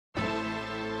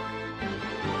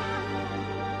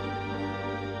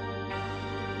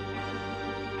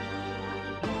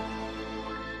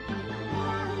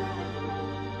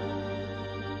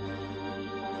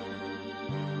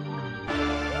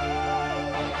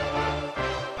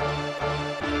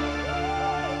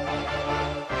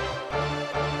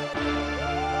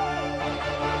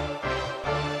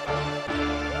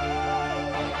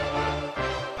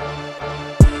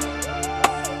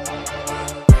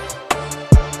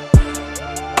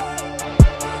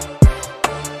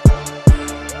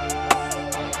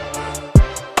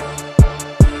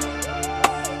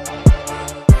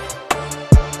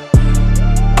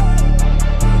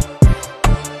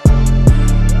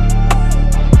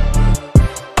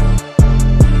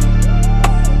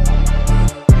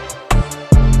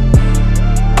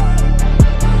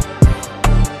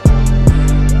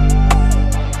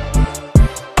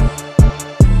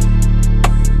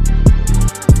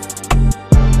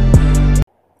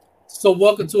So,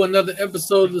 welcome to another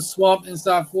episode of the Swamp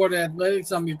Inside Florida Athletics.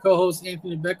 I'm your co-host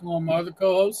Anthony Becker, on my other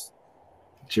co-host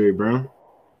Jerry Brown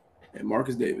and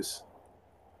Marcus Davis.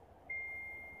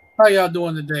 How y'all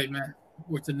doing today, man?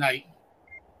 Or tonight?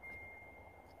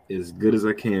 As good as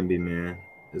I can be, man.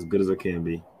 As good as I can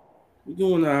be. We're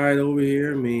doing all right over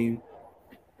here. I mean,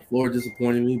 Florida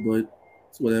disappointed me, but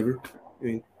it's whatever. I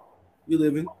mean, we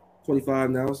live in 25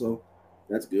 now, so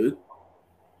that's good.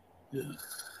 Yeah.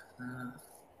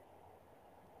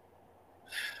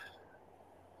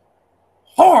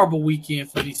 Horrible weekend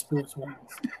for these sports ones.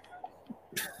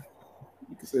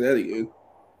 You can say that again.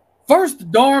 First, the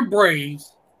darn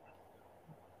Braves.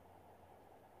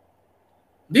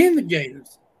 Then the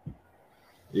Gators.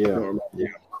 Yeah.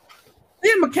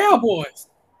 Then my Cowboys.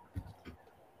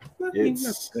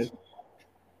 It's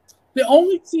The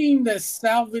only team that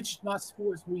salvaged my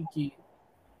sports weekend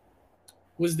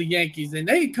was the Yankees, and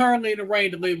they currently in the rain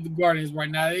to live with the Guardians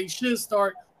right now. They should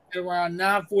start at around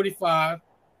 9:45.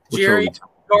 Jerry,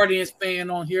 Guardians fan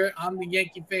on here. I'm the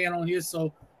Yankee fan on here,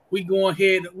 so we going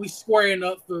ahead. We squaring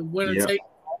up for winner take.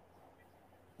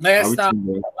 Last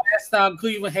time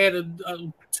Cleveland had a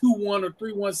 2-1 or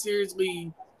 3-1 series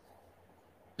lead.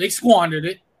 They squandered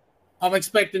it. I'm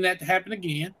expecting that to happen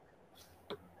again.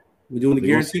 We're doing the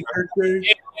guarantee trade.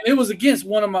 And it was against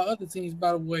one of my other teams,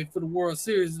 by the way, for the World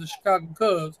Series, the Chicago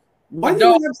Cubs. Why do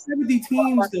you have 70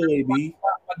 teams, though, AB? My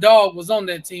dog was on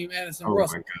that team, Addison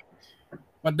Russell. My God.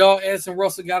 My dog, Addison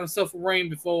Russell, got himself a ring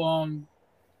before.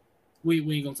 We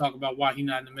ain't gonna talk about why he's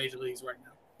not in the major leagues right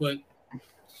now, but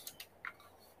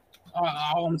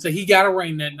I'm gonna say he got a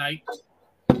ring that night.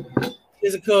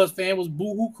 As a Cubs fan, was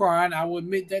boohoo crying. I will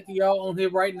admit that to y'all on here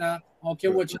right now. I don't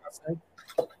care what y'all say.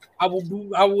 I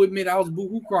will admit I was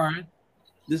boohoo crying.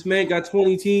 This man got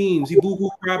 20 teams. He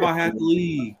boohoo cried about half the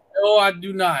league. No, I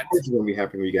do not. It's gonna be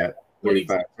happy we got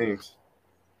 35 teams.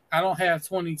 I don't have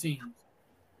 20 teams.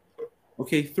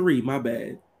 Okay, 3. My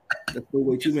bad. That's still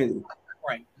way too many.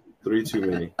 Right. 3 too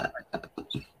many.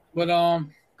 But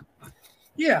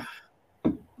yeah,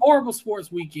 horrible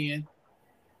sports weekend.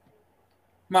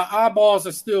 My eyeballs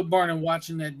are still burning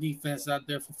watching that defense out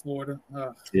there for Florida.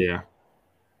 Yeah.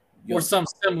 Or some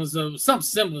semblance of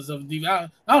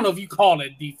defense. I don't know if you call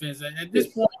that defense at this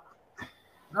point.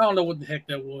 I don't know what the heck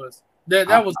that was.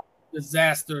 That was a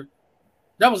disaster.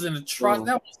 That was that was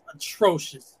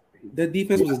atrocious. That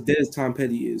defense was as dead as Tom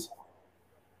Petty is.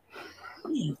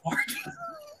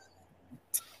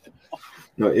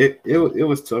 No, it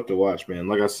was tough to watch, man.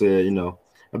 Like I said,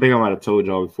 I think I might have told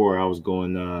y'all before I was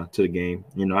going to the game.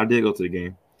 I did go to the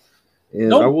game.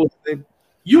 And I will say,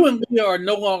 you and Leah are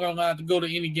no longer allowed to go to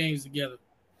any games together.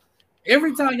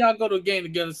 Every time y'all go to a game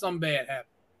together, something bad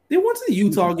happens. They went to the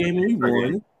Utah game and we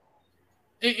won.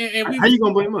 And how you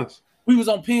gonna blame us? We was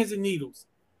on pins and needles.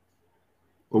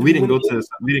 Well, we didn't go to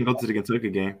the Kentucky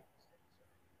game.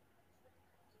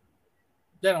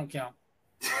 That don't count.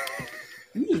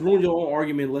 You just ruined your own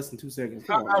argument in less than 2 seconds.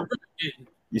 I really didn't.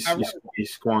 You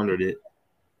squandered it.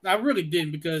 I really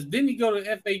didn't, because didn't he go to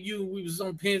FAU? We was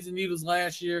on pins and needles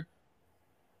last year,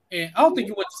 and I don't think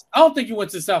you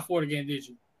went to the South Florida game, did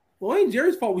you? Well, ain't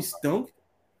Jerry's fault we stunk.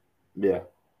 Yeah,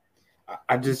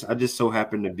 I just so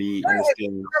happened to be in this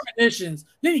game. Premonitions.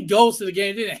 Then he goes to the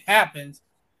game. Then it happens.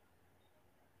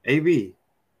 AB,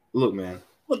 look, man.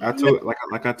 I told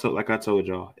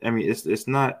y'all. I mean, it's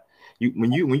not you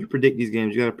when you predict these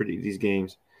games. You got to predict these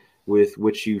games with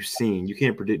what you've seen. You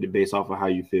can't predict it based off of how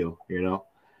you feel. Yeah.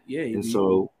 And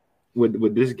so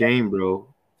with this game, bro,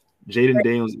 Jaden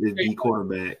Daniels is the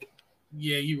quarterback.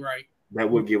 Yeah, you're right.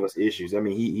 That would give us issues. I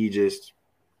mean, he just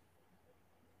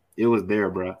it was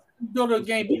there, bro. You go to a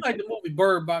game, be like the movie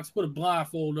Bird Box, put a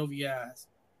blindfold over your eyes.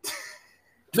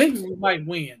 Maybe we might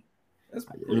win. I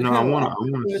want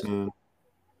to see.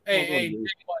 Hey,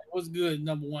 what's good?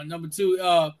 Number one. Number two,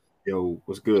 yo,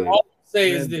 what's good? All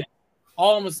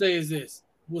I'm gonna say is this.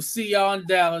 We'll see y'all in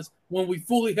Dallas when we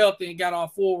fully healthy and got our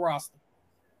full roster.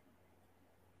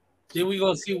 Then we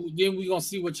gonna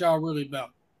see what y'all really about.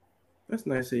 That's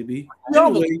nice, AB.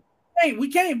 Hey, we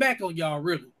came back on y'all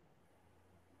really.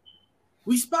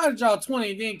 We spotted y'all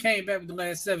 20 and then came back with the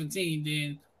last 17.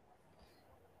 Then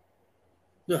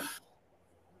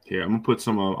here, I'm gonna put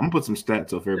some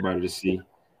stats up for everybody to see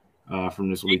from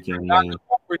this weekend. Man.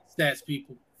 Stats,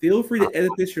 people. Feel free to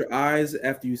edit this your eyes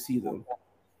after you see them.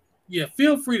 Yeah,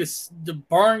 feel free to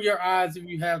burn your eyes if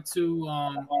you have to.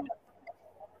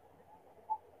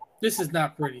 This is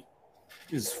not pretty.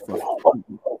 This is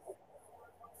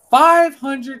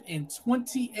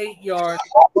 528 yards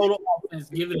total offense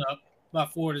given up by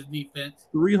Florida's defense.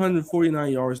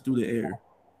 349 yards through the air.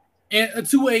 and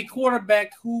to a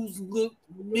quarterback who's looked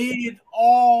mid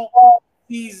all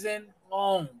season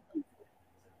long.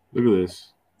 Look at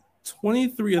this.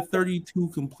 23 of 32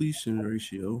 completion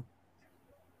ratio.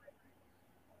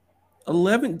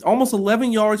 almost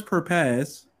 11 yards per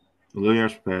pass. 11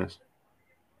 yards per pass.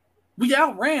 We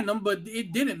outran them, but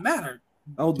it didn't matter.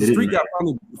 Oh, the streak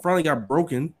finally got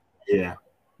broken. Yeah,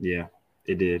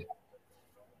 it did.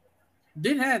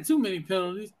 Didn't have too many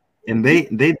penalties. And they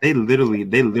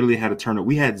literally had a turnover.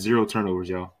 We had 0 turnovers,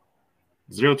 y'all.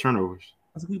 0 turnovers.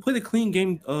 We played a clean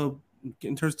game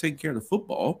in terms of taking care of the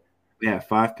football. We had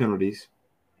 5 penalties.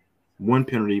 1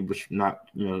 penalty, which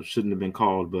shouldn't have been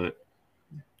called, but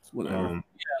whatever.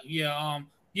 Yeah.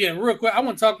 Real quick, I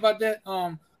want to talk about that.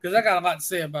 Because I got a lot to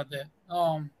say about that.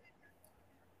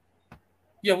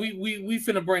 Yeah, we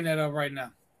finna bring that up right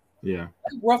now. Yeah.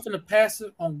 Roughing the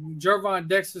passer on Gervon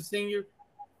Dexter Sr.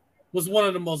 was one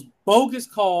of the most bogus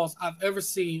calls I've ever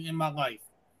seen in my life.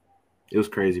 It was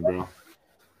crazy, bro.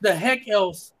 The heck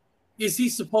else is he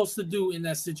supposed to do in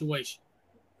that situation?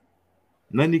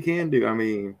 Nothing he can do. I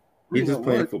mean, he's just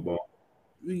playing football.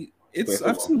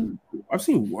 I've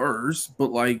seen worse,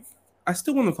 but like I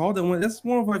still want to call that one. That's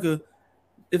more of like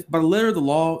if by the letter of the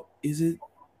law, is it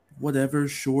whatever?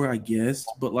 Sure, I guess.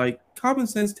 But like common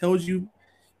sense tells you,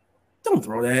 don't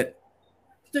throw that.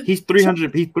 He's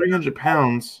 300. He's 300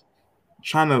 pounds,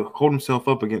 trying to hold himself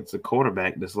up against a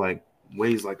quarterback that's like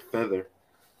weighs like feather.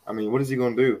 I mean, what is he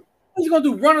gonna do? What's he gonna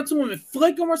do? Run into him and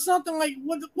flick him or something? Like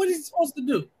what is he supposed to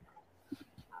do?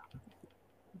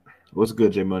 What's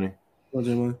good, J Money? Well,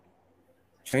 J Money.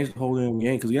 Change the whole damn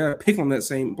game because you got to pick on that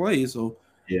same play. So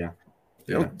yeah.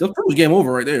 That's pretty much game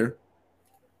over right there.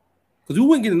 Because we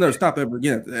wouldn't get another stop ever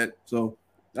again after that. So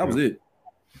that was it.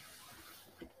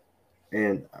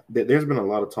 And there's been a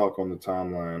lot of talk on the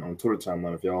timeline, on Twitter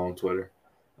timeline, if y'all on Twitter,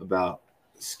 about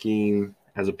scheme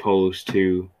as opposed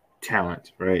to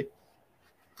talent, right?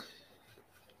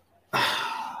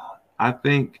 I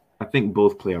think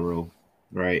both play a role,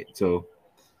 right? So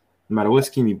no matter what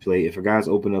scheme you play, if a guy's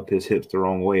open up his hips the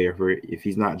wrong way, or if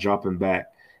he's not dropping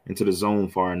back into the zone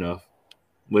far enough,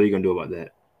 what are you gonna do about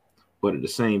that? But at the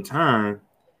same time,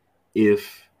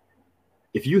 if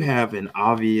you have an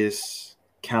obvious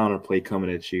counter play coming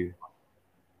at you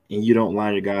and you don't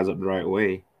line your guys up the right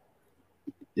way,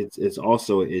 it's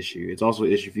also an issue. It's also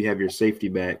an issue if you have your safety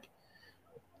back,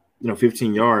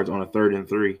 15 yards on a 3rd and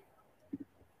 3,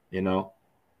 and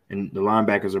the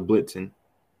linebackers are blitzing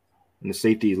and the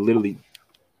safety is literally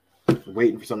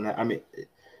waiting for something. I mean,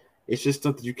 it's just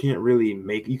stuff that you can't really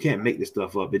make. You can't make this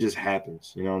stuff up. It just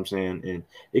happens. You know what I'm saying? And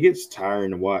it gets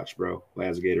tiring to watch, bro,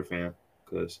 as a Gator fan,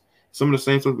 because some of the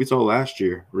same stuff we saw last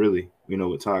year, really,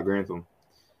 with Todd Grantham.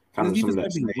 Kind of some of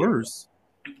that same. Worse.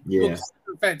 Yeah. Well,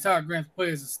 in fact, Todd Grantham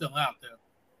players are still out there.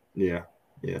 Yeah.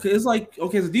 It's like,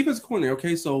 okay, as a defense coordinator,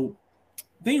 okay, so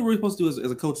the thing you're really supposed to do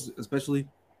as a coach, especially,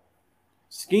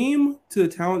 scheme to the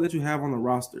talent that you have on the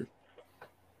roster.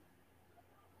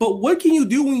 But what can you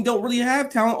do when you don't really have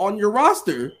talent on your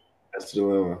roster? That's a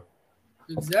dilemma.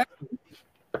 Exactly.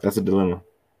 That's a dilemma.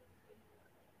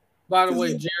 By the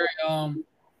way, Jerry,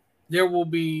 there will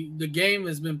be the game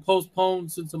has been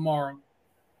postponed to tomorrow.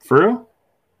 For real?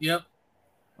 Yep.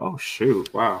 Oh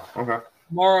shoot! Wow. Okay.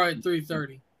 Tomorrow at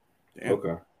 3:30.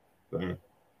 Okay. Damn.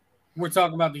 We're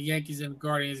talking about the Yankees and the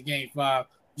Guardians game 5.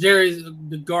 Jerry's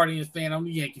the Guardians fan. I'm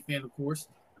the Yankee fan, of course.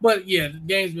 But yeah, the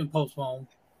game's been postponed.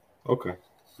 Okay.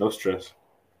 No stress.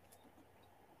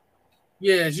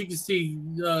 Yeah, as you can see,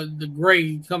 the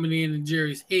gray coming in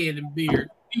Jerry's head and beard.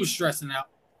 He was stressing out.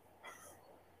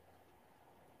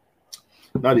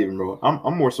 Not even, bro.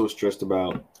 I'm more so stressed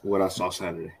about what I saw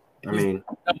Saturday. I mean,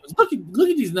 look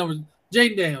at these numbers.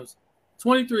 Jaden Daniels,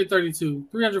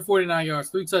 23-32, 349 yards,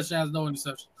 3 touchdowns, no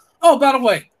interceptions. Oh, by the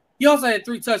way, he also had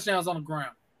 3 touchdowns on the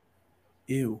ground.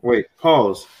 Ew. Wait,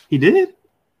 pause. He did?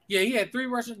 Yeah, he had 3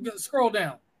 rushing. Scroll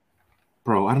down.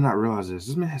 Bro, I did not realize this.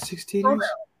 This man has 16. Scroll down.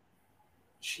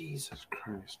 Jesus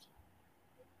Christ.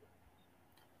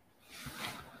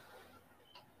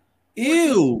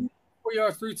 Ew. 4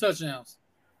 yards, 3 touchdowns.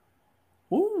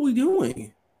 What were we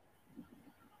doing?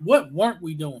 What weren't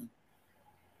we doing?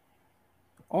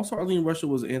 Also, our leading rusher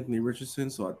was Anthony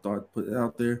Richardson, so I thought I'd put it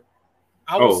out there.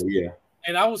 Yeah.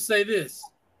 And I will say this.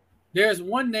 There's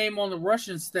one name on the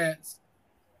rushing stats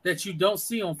that you don't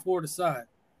see on Florida side.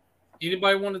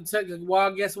 Anybody want to take a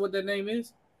wild guess what that name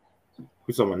is?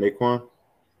 We talking about Naquan?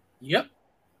 Yep.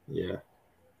 Yeah.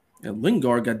 And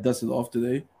Lingard got dusted off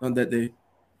today, on that day.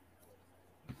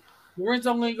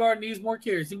 Lorenzo Lingard needs more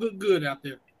carries. He looked good out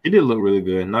there. He did look really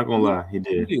good. Not gonna lie, he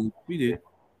did. We did.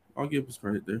 I'll give him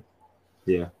credit there.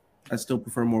 Yeah. I still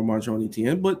prefer more Marjorie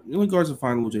Etienne, but in regards to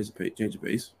final change of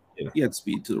pace, he had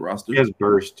speed to the roster. He has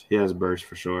burst. He has burst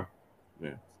for sure.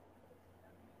 Yeah.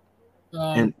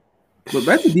 And but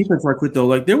back to defense right quick though.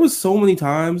 Like there was so many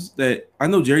times that I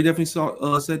know Jerry definitely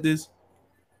said this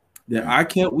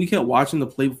that we kept watching the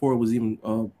play before it was even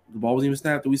the ball was even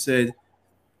snapped. And we said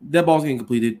that ball's getting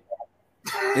completed.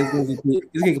 It's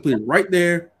getting completed right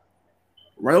there,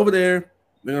 right over there.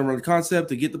 They're gonna run the concept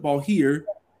to get the ball here.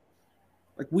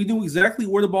 Like we knew exactly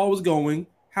where the ball was going,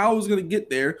 how it was gonna get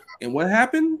there, and what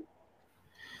happened.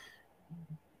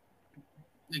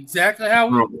 Exactly how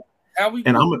we.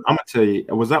 And I'm gonna tell you,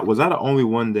 was that the only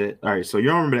one that? All right, so you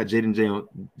remember that Jaden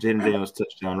Daniels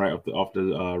touchdown right off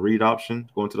the read option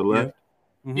going to the left?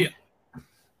 Yeah. Yeah.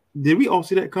 Did we all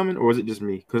see that coming, or was it just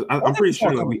me? Because I'm pretty sure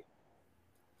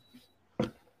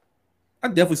I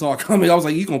definitely saw it coming. I was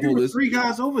like, he's gonna pull this. 3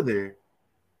 guys over there.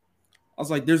 I was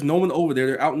like, there's no one over there.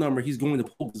 They're outnumbered. He's going to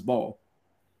pull this ball.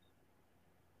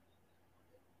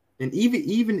 And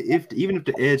even if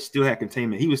the edge still had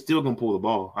containment, he was still gonna pull the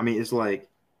ball. I mean, it's like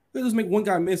they just make one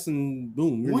guy miss and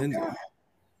boom, you're in there.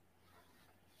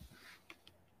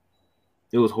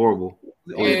 It was horrible.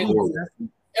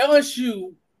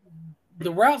 LSU,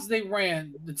 the routes they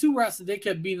ran, the 2 routes that they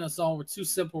kept beating us on were 2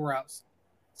 simple routes: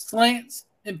 slants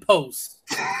and posts.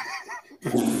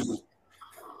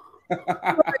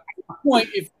 Point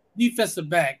if defensive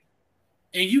back,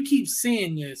 and you keep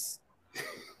seeing this.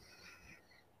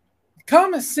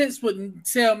 Common sense would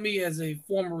tell me as a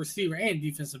former receiver and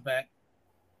defensive back,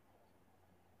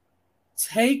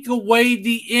 take away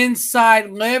the inside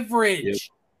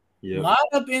leverage. Yep. Line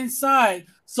up inside.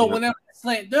 So whenever the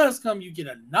slant does come, you get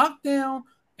a knockdown,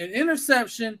 an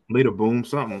interception. Later, boom,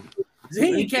 something.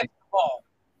 Then you catch the ball.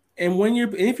 And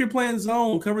if you're playing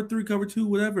zone, cover 3, cover 2,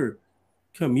 whatever,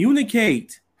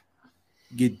 communicate.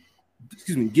 Get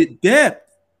depth.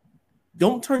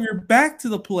 Don't turn your back to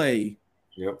the play.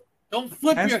 Yep. Don't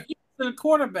flip your hips to the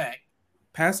quarterback.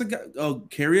 Pass a guy,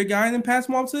 carry a guy, and then pass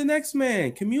him off to the next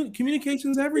man.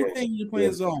 Communication's everything. You're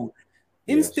playing zone.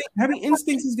 Having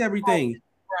instincts is everything.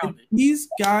 These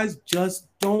guys just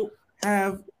don't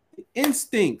have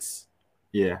instincts.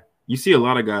 Yeah, you see a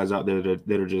lot of guys out there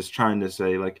that are just trying to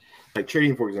say like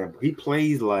Trading, for example. He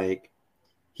plays like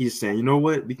he's saying, you know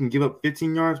what, we can give up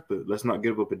 15 yards, but let's not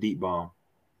give up a deep bomb.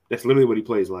 That's literally what he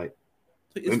plays like.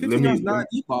 It's 15 yards, not a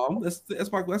deep bomb.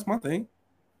 That's my thing.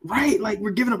 Right, like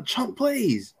we're giving up chunk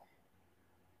plays.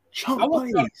 I want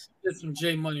to get some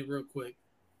J Money real quick.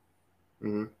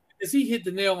 Mm-hmm. Because he hit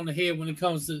the nail on the head when it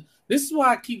comes to this. Is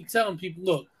why I keep telling people,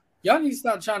 look, y'all need to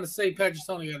stop trying to say Patrick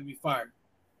Tony got to be fired.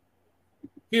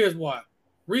 Here's why.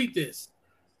 Read this.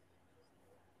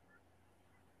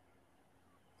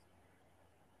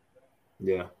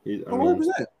 Yeah. 100%.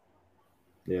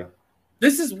 Yeah.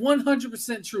 This is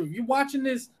 100% true. If you're watching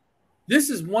this, this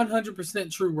is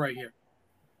 100% true right here.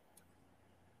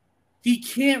 He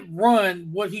can't run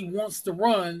what he wants to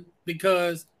run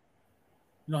because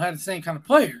you don't have the same kind of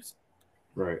players.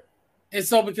 Right. And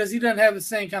so because he doesn't have the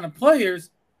same kind of players,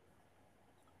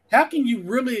 how can you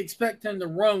really expect him to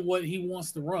run what he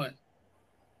wants to run?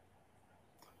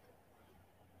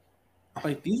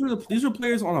 Like these were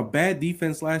players on a bad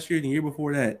defense last year and the year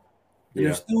before that. And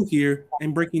they're still here.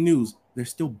 And breaking news, they're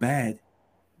still bad.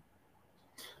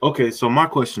 Okay, so my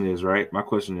question is,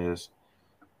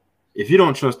 if you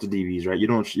don't trust the DBs, right? You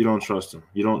don't trust them.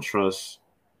 You don't trust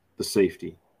the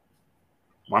safety.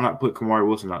 Why not put Kamari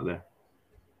Wilson out there?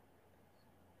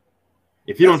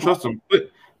 If you don't trust them,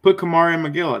 put Kamari and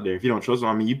Miguel out there. If you don't trust them,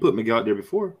 I mean, you put Miguel out there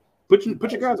before. Put your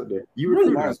guys out there. You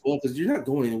really might as well because you're not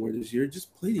going anywhere this year.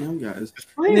 Just play the young guys.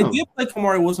 And they did play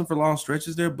Kamari Wilson for long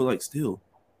stretches there, but like still,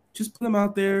 just put them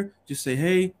out there. Just say,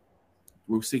 hey,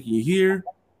 we're sticking you here.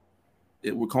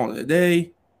 We're calling it a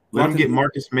day. Let him get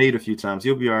Marcus Maye a few times.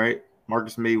 He'll be all right.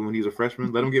 Marcus Maye when he was a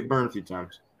freshman. Let him get burned a few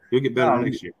times. He'll get better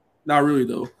next year. Not really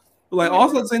though. But like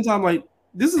also at the same time, like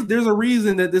there's a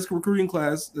reason that this recruiting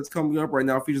class that's coming up right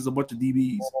now features a bunch of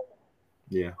DBs.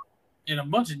 Yeah. And a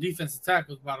bunch of defensive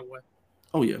tackles, by the way.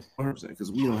 Oh yeah, 100%.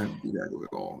 Because we don't have to do that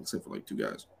at all, except for like 2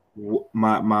 guys.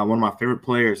 My one of my favorite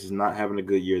players is not having a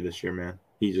good year this year, man.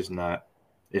 He's just not.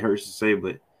 It hurts to say,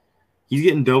 but he's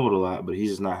getting doubled a lot, but he's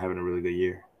just not having a really good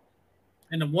year.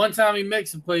 And the one time he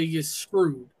makes a play, he gets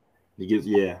screwed. He gets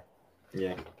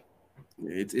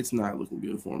It's not looking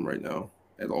good for him right now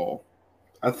at all.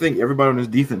 I think everybody on this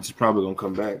defense is probably going to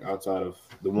come back outside of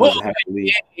the ones that have to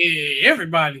leave. Yeah,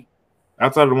 everybody.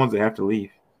 Outside of the ones that have to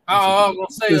leave. I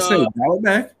was going to say,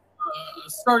 back.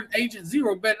 certain Agent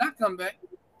Zero better not come back.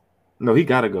 No, he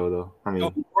got to go, though. I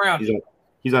mean,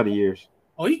 he's out of years.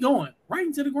 Oh, he's going right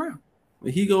into the ground.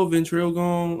 He go, Ventrell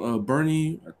gone.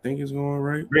 Bernie, I think is going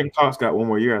right. Brenton Cox got one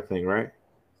more year, I think, right?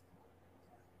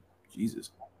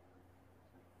 Jesus,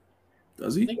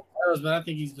 does I he? think he does, but I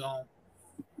think he's gone.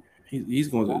 He's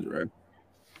going to the draft.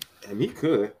 And he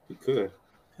could.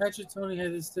 Patrick Tony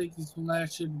had his stakes from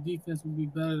last year. The defense would be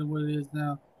better than what it is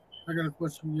now. I got a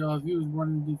question for y'all. If you was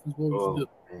running the defense, what would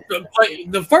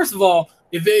you do? First of all,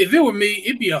 if it were me,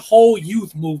 it'd be a whole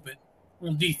youth movement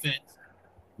on defense.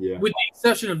 Yeah. With the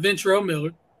exception of Ventrell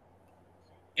Miller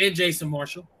and Jason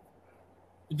Marshall.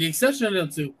 With the exception of them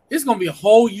two, it's gonna be a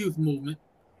whole youth movement.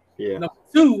 Yeah. Number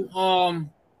two,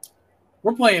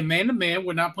 we're playing man to man.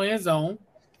 We're not playing zone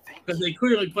because they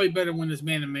clearly play better when it's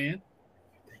man to man.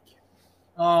 Thank you.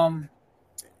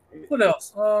 What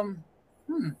else?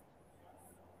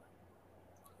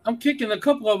 I'm kicking a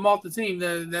couple of them off the team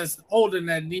that's older than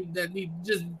that need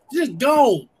just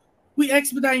go. We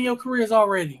expediting your careers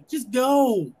already. Just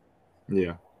go.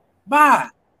 Yeah. Bye.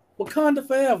 Wakanda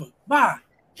forever. Bye.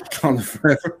 Wakanda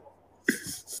forever.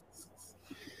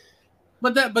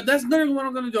 But that's literally what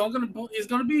I'm gonna do. It's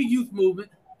gonna be a youth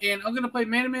movement, and I'm gonna play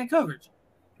man-to-man coverage.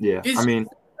 Yeah.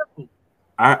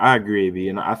 I agree, AB,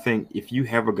 and I think if you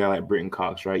have a guy like Brenton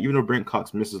Cox, right? Even though Brenton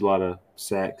Cox misses a lot of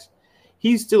sacks,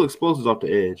 he's still explosive off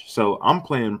the edge. So I'm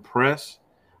playing press.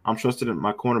 I'm trusted that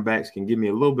my cornerbacks can give me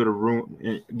a little bit of room,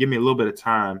 and give me a little bit of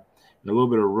time, and a little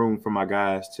bit of room for my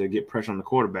guys to get pressure on the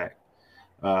quarterback.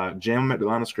 Jam them at the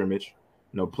line of scrimmage.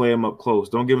 Play them up close.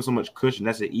 Don't give them so much cushion.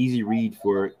 That's an easy read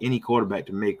for any quarterback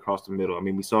to make across the middle. I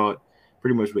mean, we saw it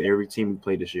pretty much with every team we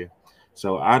played this year.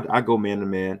 So I go man to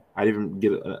man. I'd even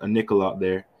get a nickel out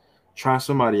there, try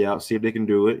somebody out, see if they can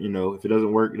do it. If it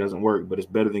doesn't work, it doesn't work. But it's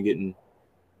better than getting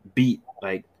beat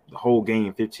like the whole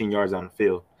game 15 yards down the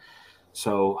field.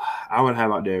 So I would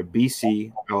have out there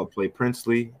BC. I would play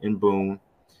Princely and Boone,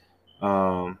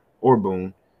 or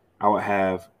Boone. I would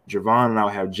have Javon and I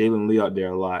would have Jalen Lee out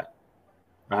there a lot.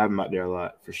 I have him out there a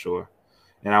lot for sure.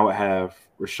 And I would have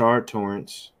Rashard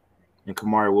Torrance and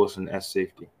Kamari Wilson as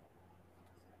safety.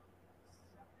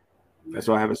 That's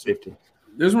why I have a safety.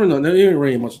 There ain't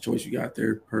really much choice you got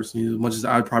there, personally. As much as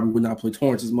I probably would not play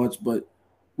Torrance as much, but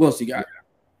what else you got?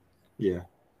 Yeah.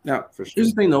 Now, for sure. Here's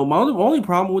the thing, though. My only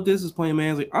problem with this is playing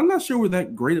man. Like, I'm not sure we're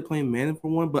that great at playing man for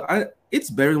one, but it's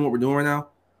better than what we're doing right now.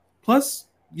 Plus,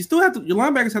 you still have to. Your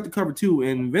linebackers have to cover too,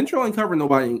 and Ventrell ain't covering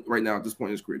nobody right now at this point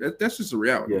in his career. That's just a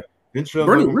reality. Yeah, Ventrell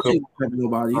Bernie really ain't covering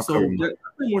nobody. I'll So cover I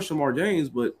play more Shamar James,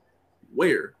 but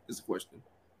where is the question?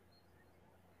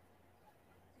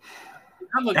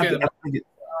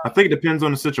 I think it depends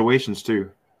on the situations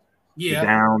too. Yeah, the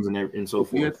downs and so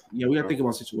forth. We got to think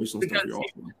about situational stuff.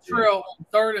 Trail on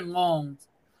third and longs,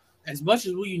 as much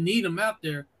as we need them out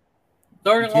there,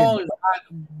 third and long is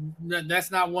not.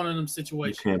 That's not one of them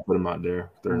situations. You can't put them out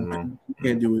there third and long. You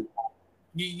can't do it.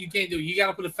 You can't do it. You got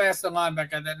to put a faster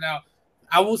linebacker at that. Now,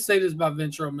 I will say this about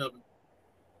Ventrell Miller,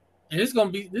 and this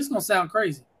gonna sound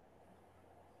crazy.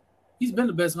 He's been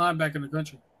the best linebacker in the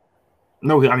country.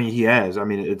 No, I mean he has. I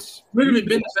mean it's literally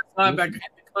been the best linebacker in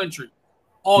the country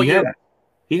all year.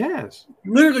 He has.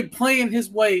 Literally playing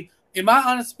his way. In my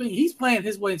honest opinion, he's playing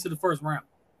his way into the first round.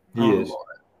 He is.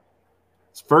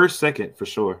 It's first, second for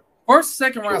sure. First,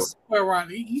 second round, square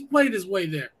round. He played his way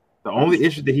there. The only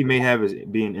issue that he may have is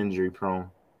being injury prone.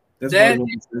 That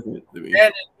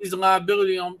is a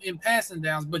liability in passing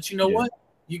downs. But you know what?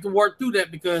 You can work through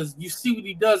that because you see what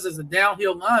he does as a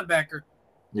downhill linebacker.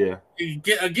 Yeah.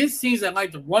 Against teams that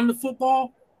like to run the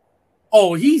football,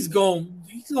 oh, he's gonna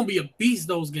be a beast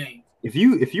those games. If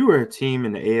you were a team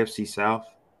in the AFC South,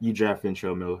 you draft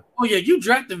Ventrell Miller. Oh yeah, you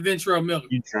drafted Ventrell Miller.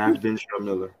 You draft Ventrell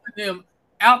Miller. Him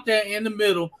out there in the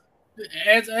middle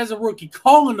as a rookie,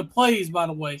 calling the plays, by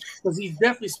the way, because he's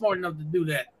definitely smart enough to do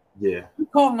that. Yeah. You're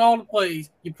calling all the plays.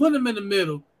 You put him in the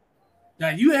middle.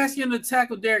 Now, you ask him to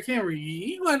tackle Derrick Henry.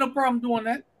 He ain't got no problem doing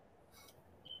that.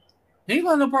 He ain't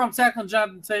got no problem tackling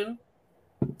Jonathan Taylor.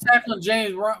 Tackling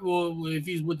James, well, if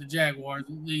he's with the Jaguars,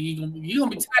 he's gonna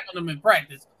be tackling him in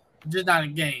practice, just not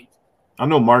in games. I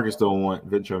know Marcus don't want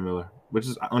Ventrell Miller, which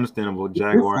is understandable.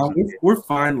 Jaguars. We're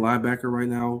fine linebacker right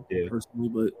now, personally,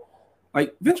 but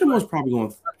like Ventrell Miller's probably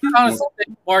going. Honestly,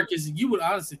 Marcus, you would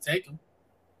honestly take him.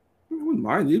 I wouldn't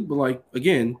mind it, but like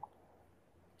again,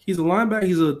 he's a linebacker.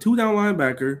 He's a 2-down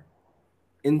linebacker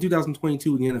in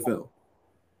 2022 in the NFL.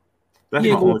 That's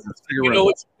you know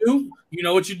what you do? You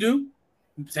know what you do?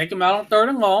 You take him out on third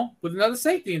and long, put another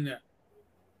safety in there,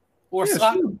 or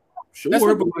slot.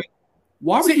 Sure, but like,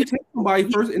 why would you take somebody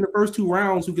first in the first 2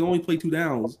 rounds who can only play 2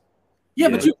 downs? Yeah,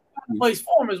 but you can find a place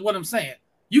for him, is what I'm saying.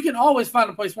 You can always find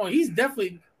a place for him. He's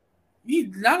definitely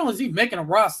not only is he making a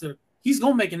roster, he's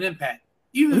gonna make an impact.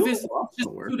 Even if it's just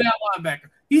a 2-down linebacker.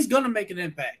 he's gonna make an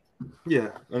impact. Yeah,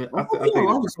 and I think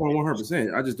I'm just on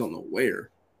 100%. I just don't know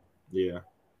where. Yeah,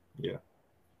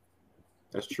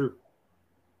 that's true.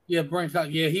 Yeah, Brent.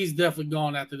 Yeah, he's definitely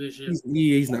gone after this year.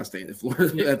 He's not staying in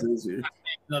Florida after this year.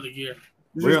 Another year.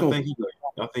 Where y'all think he goes?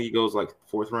 Y'all think he goes like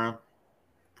 4th round?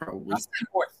 Probably. I say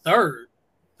more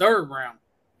third round.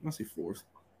 I'll say 4th.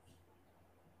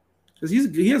 Because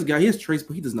he has traits,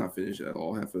 but he does not finish at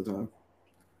all half the time.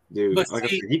 Dude, But like I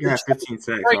said, he can have 15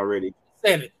 sacks already.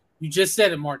 You just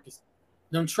said it, Marcus.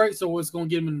 Them traits are what's going to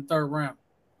get him in the 3rd round.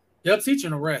 They'll teach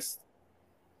him the rest.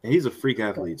 And he's a freak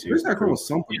athlete too. He's not coming with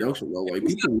some production though. Like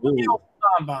people will.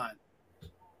 Combine.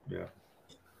 Yeah.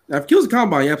 Now, if he kills the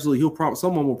combine, absolutely,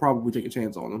 someone will probably take a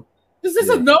chance on him. Is this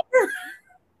a number?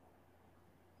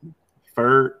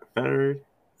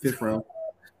 5th round.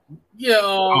 Yeah.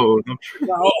 No.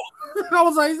 I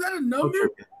was like, is that a number?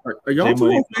 Are y'all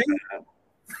too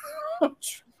okay?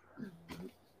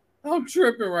 I'm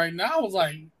tripping right now. I was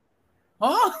like,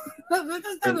 huh?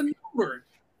 That's not a number.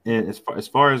 And as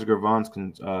far as Gravon's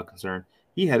concerned,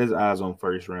 he had his eyes on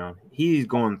 1st round. He's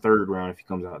going 3rd round if he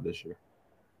comes out this year.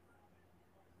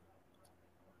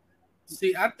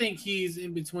 See, I think he's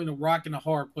in between a rock and a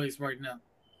hard place right now.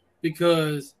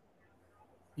 Because,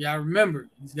 yeah, I remember,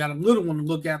 he's got a little one to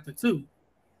look after too.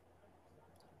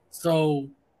 So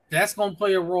that's going to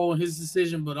play a role in his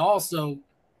decision. But also,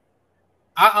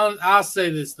 I'll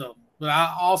say this, though. But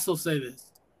I also say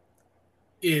this.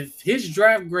 If his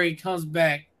draft grade comes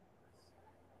back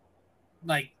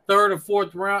like 3rd or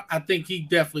 4th round, I think he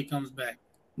definitely comes back.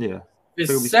 Yeah. If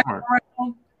it's 2nd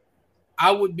round, I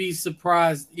would be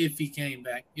surprised if he came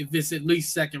back. If it's at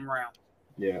least 2nd round.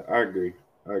 Yeah, I agree.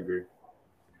 For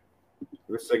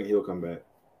a second, he'll come back.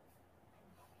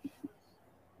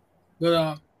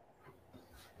 But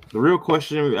the real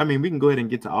question, I mean, we can go ahead and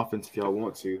get to offense if y'all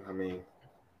want to. I mean,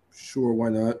 sure, why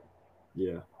not?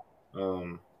 Yeah.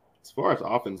 As far as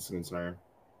offense is concerned,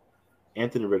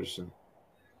 Anthony Richardson.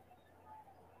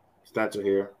 Stats are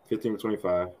here: 15 to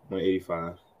 25,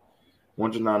 185,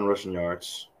 109 rushing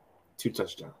yards, 2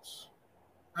 touchdowns.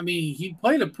 I mean, he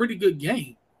played a pretty good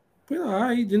game.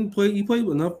 But he didn't play. He played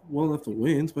well enough to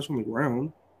win, especially on the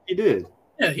ground. He did.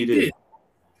 Yeah, he did.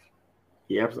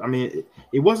 Yeah, I mean,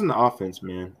 it wasn't the offense,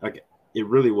 man. Like, it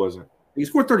really wasn't. He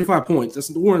scored 35 points. That's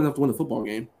more than enough to win a football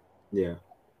game. Yeah,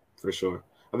 for sure.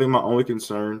 I think my only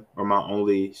concern or my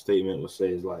only statement would say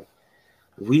is like,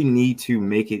 we need to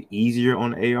make it easier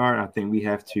on AR. I think we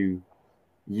have to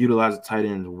utilize the tight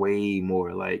ends way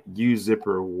more. Like, use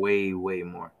Zipper way, way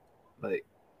more. Like,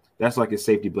 that's like a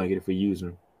safety blanket if we use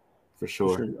him, for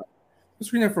sure. I've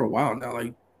seen that for a while now.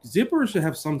 Like, Zipper should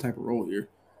have some type of role here.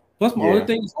 Plus, my other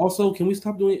thing is also, can we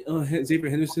stop doing Xavier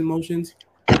Henderson motions?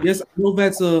 Yes, I know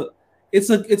it's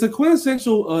a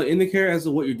quintessential indicator as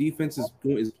to what your defense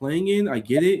is playing in. I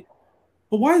get it,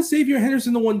 but why is Xavier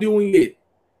Henderson the one doing it?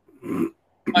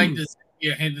 Like the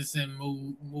Xavier Henderson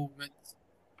movements.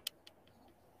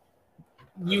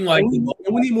 You like, and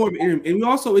we need more of and we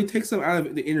also it takes them out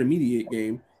of the intermediate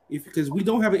game because we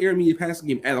don't have an intermediate passing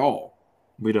game at all.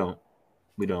 We don't.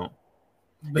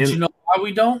 But you know why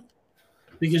we don't?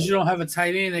 Because you don't have a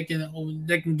tight end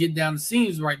that can get down the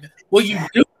seams right now. Well, you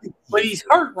do, but he's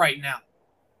hurt right now.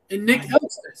 And Nick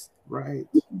helps us. Right.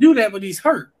 He can do that, but he's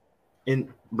hurt.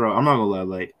 And bro, I'm not gonna lie,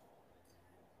 like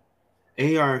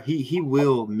AR, he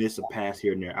will miss a pass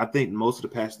here and there. I think most of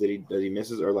the passes that he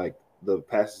misses are like the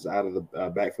passes out of the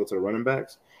backfield to the running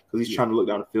backs because he's trying to look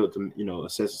down the field to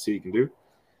assess to see what he can do.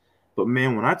 But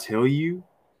man, when I tell you,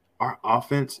 our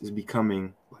offense is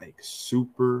becoming like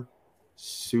super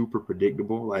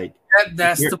predictable. Like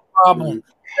that's the problem.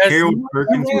 Harold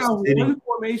Perkins was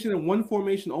sitting one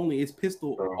formation only. It's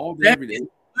pistol all day, every day.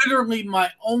 Literally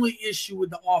my only issue with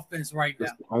the offense right now.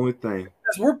 That's the only thing.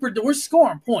 Because we're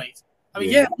scoring points. I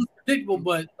mean, it was predictable,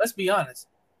 but let's be honest.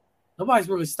 Nobody's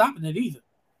really stopping it either.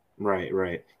 Right.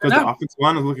 Because the offensive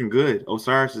line is looking good.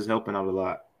 Osiris is helping out a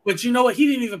lot. But you know what? He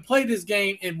didn't even play this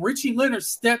game, and Richie Leonard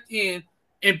stepped in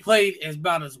and played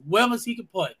about as well as he could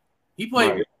play. He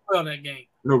played well that game.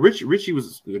 No, Richie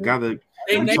was the guy that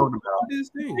they we named talked about. This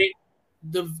thing.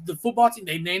 The football team,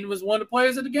 they named him as one of the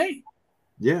players of the game.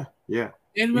 Yeah.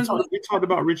 And we talked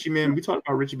about Richie, man. We talked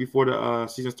about Richie before the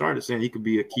season started, saying he could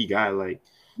be a key guy. Like,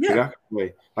 the guy can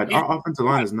play. Like, our offensive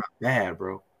line is not bad,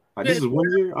 bro. Like, this is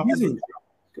 1 year. Offensive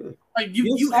good. Like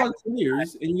you have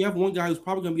players, and you have one guy who's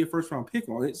probably going to be a first-round pick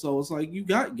on it. So it's like you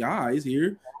got guys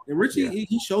here, and Richie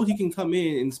he showed he can come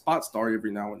in and spot start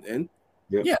every now and then.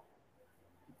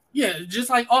 Yeah, just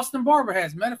like Austin Barber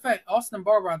has. Matter of fact, Austin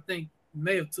Barber I think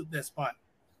may have took that spot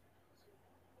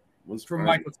from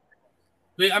Michael.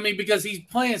 I mean, because he's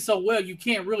playing so well, you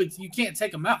can't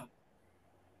take him out.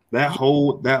 That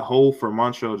hole for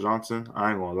Montrell Johnson,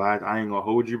 I ain't gonna lie, I ain't gonna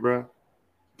hold you, bro.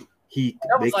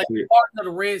 That was like part of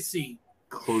the Red Sea.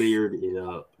 Cleared it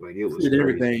up. Like it was cleared crazy.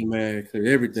 everything, man. Cleared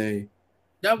everything.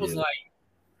 That was like,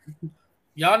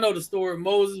 y'all know the story of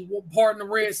Moses parting the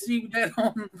Red Sea with that.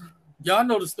 Y'all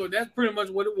know the story. That's pretty much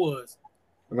what it was.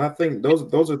 And I think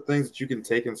those are things that you can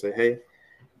take and say, hey,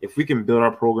 if we can build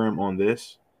our program on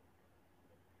this.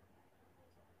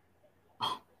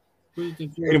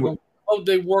 Anyway. I hope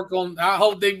they work on. I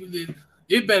hope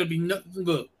it better be nothing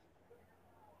good.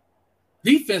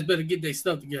 Defense better get their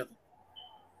stuff together.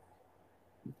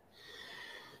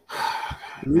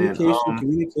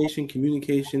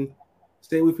 Communication.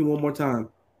 Stay with me one more time.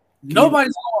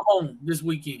 Nobody's going home this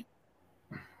weekend.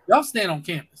 Y'all stand on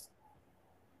campus.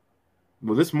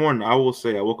 Well, this morning, I will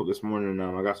say, I woke up this morning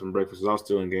and I got some breakfast. I was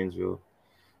still in Gainesville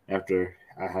after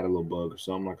I had a little bug or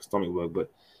something, like a stomach bug.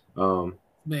 But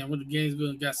man, when the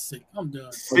Gainesville got sick, I'm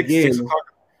done. 6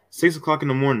 o'clock in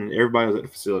the morning, everybody was at the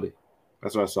facility.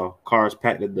 That's what I saw. Cars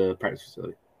packed at the practice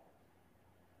facility.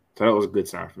 So that was a good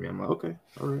sign for me. I'm like, okay,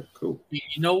 all right, cool. You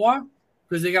know why?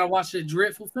 Because they got to watch that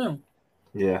dreadful film.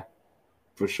 Yeah,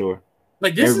 for sure.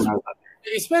 Like this is,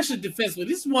 especially defensively,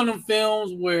 this is one of them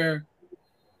films where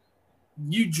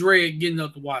you dread getting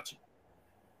up to watch it.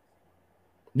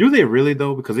 Do they really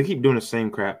though? Because they keep doing the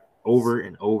same crap over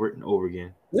and over and over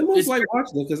again. They most like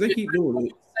watching it because they keep doing it.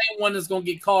 The same one that's gonna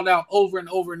get called out over and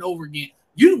over and over again.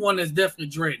 You're the one that's definitely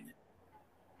dreading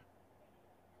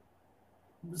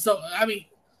it. So I mean,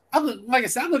 like I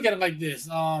said, I look at it like this.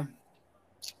 Talk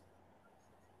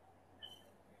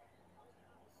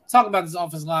about this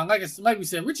offensive line. Like we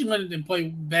said, Richie Leonard didn't play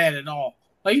bad at all.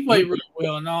 Like he played really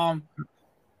well, and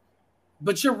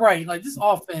but you're right. Like this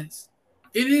offense,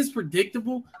 it is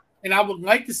predictable, and I would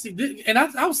like to see this. And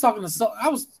I was talking to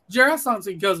Jerry. I was talking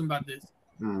to your cousin about this.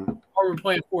 While we were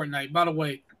playing Fortnite. By the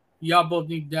way, y'all both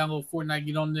need to download Fortnite,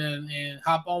 get on there, and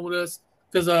hop on with us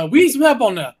because we need some help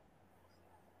on that.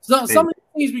 Some of the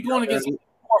teams be going against 4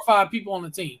 or 5 people on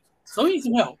the team, so we need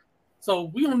some help.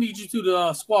 So we don't need you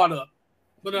to squad up.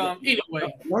 But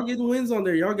anyway, y'all getting wins on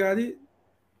there. Y'all got it.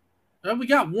 We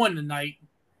got one tonight,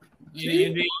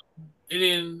 and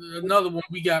then another one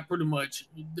we got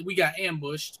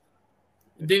ambushed.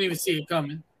 Didn't even see it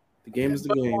coming. The game is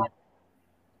the game.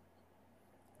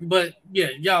 But yeah,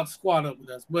 y'all squad up with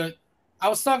us. But I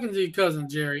was talking to your cousin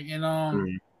Jerry, and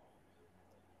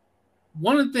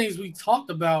one of the things we talked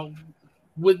about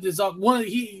with this, one of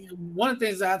the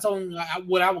things that I told him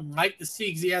what I would like to see,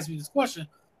 because he asked me this question.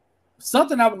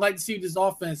 Something I would like to see with this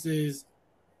offense is,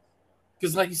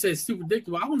 because like you said, it's too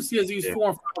predictable. I want to see us use 4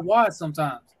 and 5 wide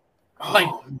sometimes. Like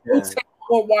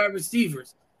 4 wide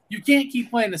receivers. You can't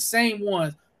keep playing the same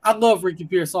ones. I love Ricky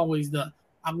Pierce, always done.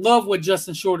 I love what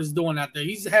Justin Short is doing out there.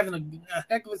 He's having a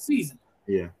heck of a season.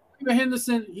 Yeah. Even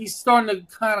Henderson, he's starting to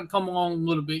kind of come along a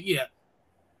little bit. Yeah.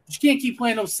 But you can't keep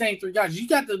playing those same 3 guys. You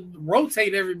got to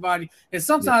rotate everybody. And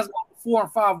sometimes 4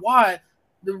 and 5 wide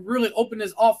to really open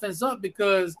this offense up,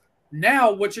 because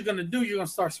now what you're going to do, you're going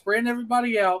to start spreading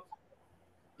everybody out.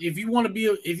 If you want to be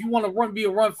a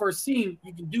run first team,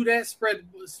 you can do that. Spread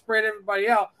everybody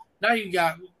out. Now you're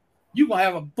gonna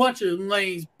have a bunch of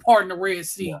lanes parting the Red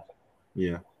Sea.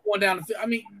 Yeah. Going down the field. I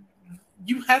mean,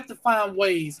 you have to find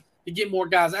ways to get more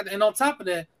guys out. And on top of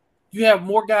that, you have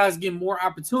more guys getting more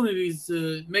opportunities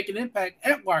to make an impact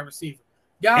at wide receiver.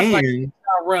 Guys like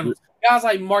Kyle Reynolds, guys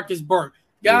like Marcus Burke,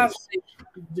 guys like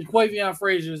Jaquavion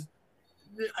Frazier's.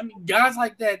 I mean, guys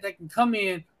like that can come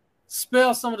in,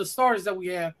 spell some of the starters that we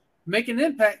have, make an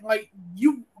impact. Like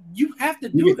you have to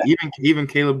do that. Even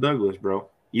Caleb Douglas, bro.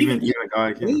 Even a guy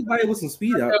like him. Anybody with some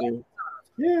speed out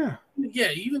there.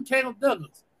 Yeah, even Caleb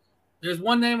Douglas. There's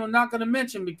one name I'm not going to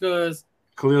mention because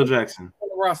Khalil Jackson on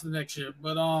the roster next year,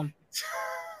 but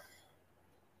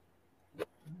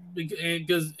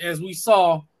because as we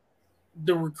saw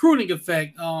the recruiting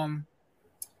effect,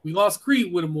 we lost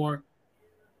Creed Whittemore.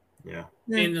 Yeah.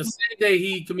 And the same day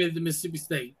he committed to Mississippi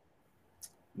State.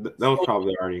 That was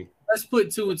probably already. Let's put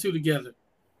 2 and 2 together.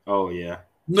 Oh yeah.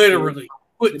 Literally.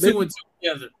 Put 2 and 2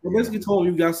 together. We basically told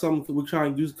him you got something. We're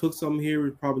trying to cook something here.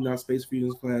 We're probably not space for you in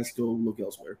this class. Go look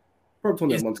elsewhere. Probably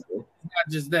told that months ago. It's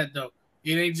not just that though.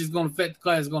 It ain't just going to affect the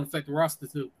class. It's going to affect the roster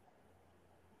too.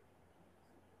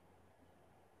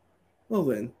 Well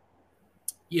then.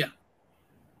 Yeah.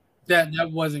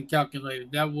 That wasn't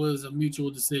calculated. That was a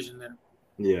mutual decision there.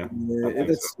 Yeah.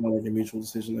 That's not like a mutual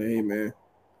decision. Like, hey man,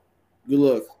 good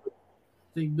luck. I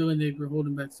think Billy Napier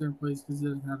holding back certain plays because he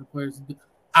doesn't have the players to do.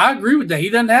 I agree with that. He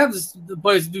doesn't have the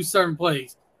players to do certain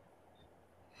plays.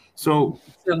 So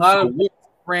a lot of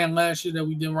ran last year that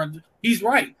we didn't run. He's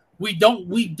right. We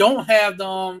don't have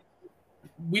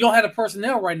we don't have the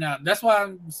personnel right now. That's why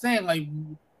I'm saying, like,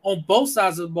 on both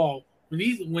sides of the ball,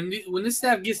 when this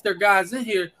staff gets their guys in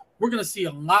here, we're gonna see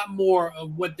a lot more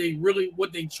of what they truly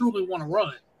want to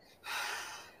run.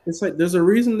 It's like there's a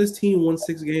reason this team won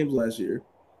 6 games last year.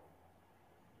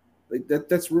 Like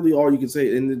that's really all you can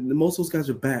say. And most of those guys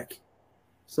are back.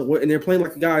 So and they're playing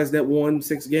like the guys that won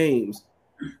 6 games.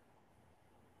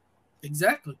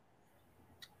 Exactly.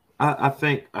 I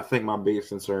think my biggest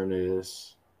concern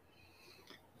is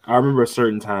I remember a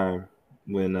certain time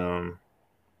when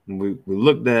we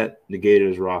looked at the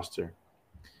Gators roster.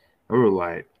 We were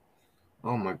like,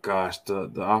 oh my gosh,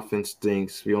 the offense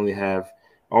stinks. All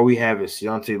we have is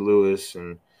Deontay Lewis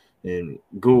and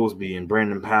Goolsby and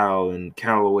Brandon Powell and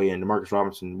Callaway and DeMarcus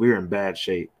Robinson. We're in bad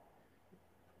shape.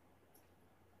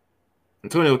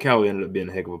 Antonio Callaway ended up being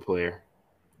a heck of a player.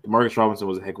 DeMarcus Robinson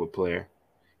was a heck of a player.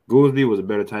 Goolsby was a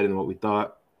better tight end than what we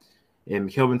thought.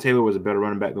 And Kelvin Taylor was a better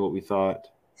running back than what we thought.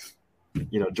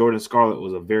 Jordan Scarlett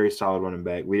was a very solid running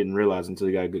back. We didn't realize until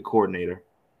he got a good coordinator.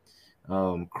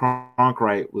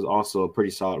 Cronkite was also a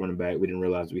pretty solid running back. We didn't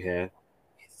realize we had.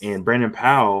 And Brandon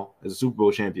Powell is a Super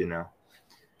Bowl champion now.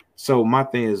 So my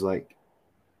thing is like,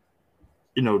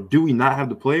 do we not have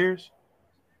the players,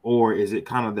 or is it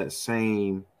kind of that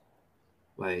same,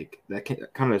 like that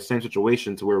kind of the same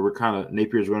situation to where we're kind of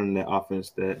Napier's running that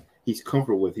offense that he's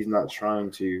comfortable with. He's not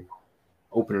trying to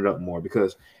open it up more,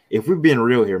 because if we're being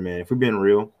real here, man,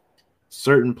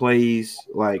 certain plays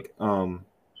like I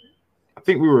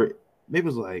think maybe it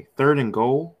was like 3rd and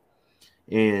goal,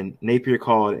 and Napier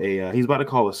called he's about to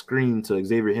call a screen to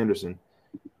Xavier Henderson,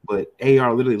 but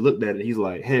AR literally looked at it. He's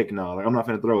like, heck no, like I'm not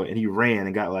going to throw it. And he ran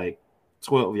and got like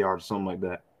 12 yards or something like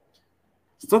that.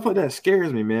 Stuff like that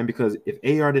scares me, man, because if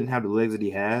AR didn't have the legs that he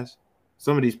has,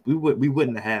 some of these we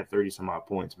wouldn't have had 30 some odd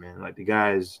points, man. Like the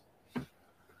guys,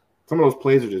 some of those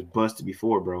plays are just busted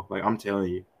before, bro. Like I'm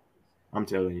telling you.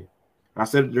 I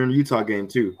said it during the Utah game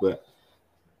too, but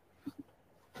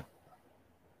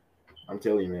I'm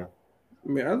telling you, man. I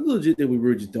mean, I legit think we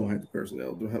really just don't have the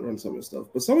personnel to run some of this stuff.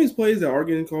 But some of these plays that are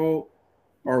getting called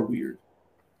are weird.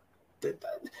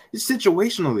 It's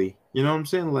situationally, you know what I'm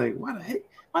saying? Like, why the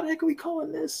heck are we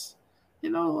calling this?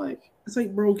 Like it's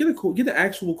like, bro, get an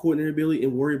actual coordinator, Billy,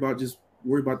 and worry about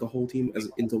the whole team as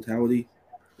in totality.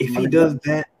 If he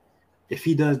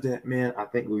does that, man, I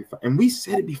think and we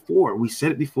said it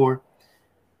before.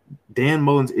 Dan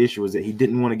Mullen's issue was that he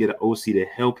didn't want to get an OC to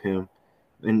help him.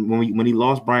 And when he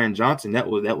lost Brian Johnson, that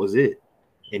was it.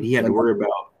 And he had to worry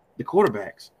about the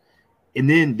quarterbacks. And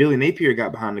then Billy Napier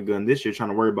got behind the gun this year trying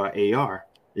to worry about AR,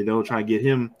 trying to get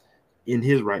him in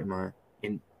his right mind.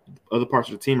 And other parts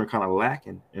of the team are kind of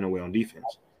lacking in a way on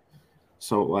defense.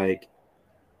 So, like,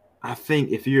 I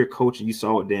think if you're a coach and you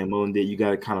saw what Dan Mullen did, you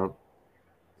got to kind of,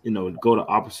 go the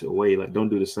opposite way. Like,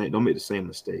 don't make the same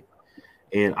mistake.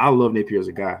 And I love Napier as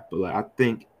a guy, but like I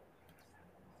think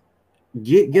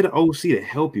get an OC to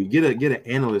help you. Get an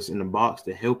analyst in the box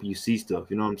to help you see stuff.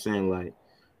 You know what I'm saying? Like,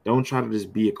 don't try to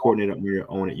just be a coordinator on your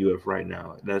own at UF right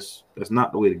now. That's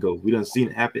not the way to go. We done seen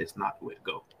it happen. It's not the way to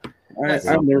go.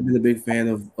 I've never been a big fan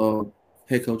of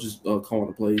head coaches calling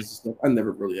the plays and stuff. I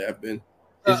never really have been.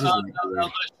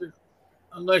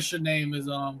 Unless your name is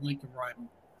Lincoln Riley.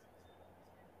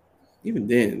 Even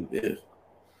then, yeah.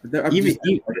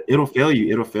 It'll fail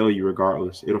you. It'll fail you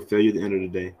regardless. It'll fail you at the end of the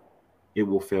day. It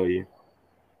will fail you.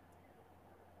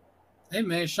 Hey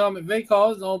man, Sean McVay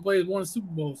calls the only players won a Super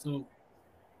Bowl. So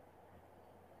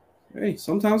hey,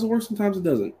 sometimes it works, sometimes it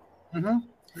doesn't.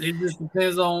 It just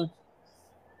depends on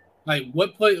like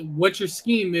what your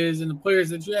scheme is and the players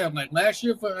that you have. Like last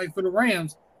year for the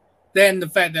Rams, then the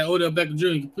fact that Odell Beckham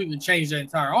Jr. completely changed that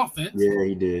entire offense. Yeah,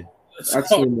 he did.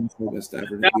 So,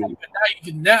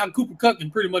 now Cooper Kupp can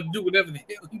pretty much do whatever the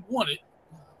hell he wanted.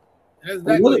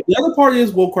 The other part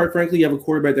is, well, quite frankly, you have a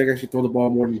quarterback that can actually throw the ball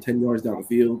more than 10 yards down the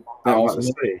field. I was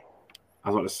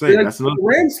about to say that's another. The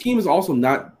Rams scheme is also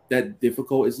not that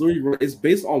difficult. It's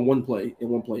based on one play and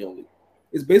one play only.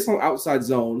 It's based on outside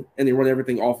zone, and they run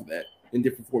everything off of that in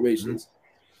different formations.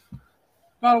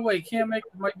 By the way, Cam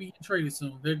Akers might be traded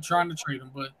soon. They're trying to trade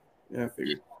him, but yeah, I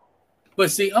figured. But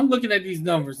see, I'm looking at these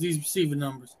numbers, these receiver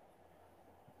numbers,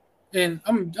 and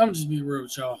I'm just being real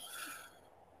with y'all.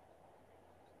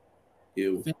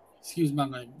 Ew. Excuse my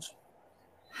language.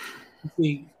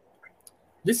 See,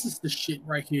 this is the shit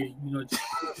right here.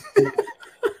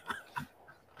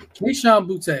 Keyshawn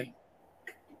Butte,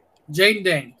 Jaden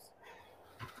Daniels,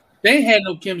 they had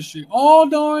no chemistry all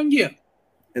darn year.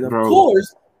 And of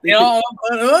course,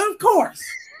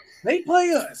 they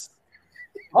play us.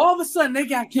 All of a sudden, they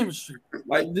got chemistry.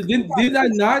 Like, did I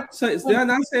not say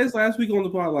this last week on the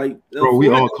pod? Like, we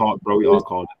all called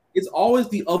it. it's always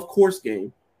the of course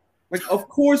game. Like, of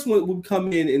course, when we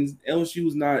come in and LSU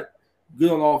is not good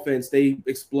on offense, they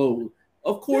explode.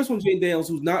 Of course, when Jane Daniels,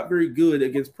 who's not very good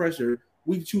against pressure,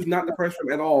 we choose not to pressure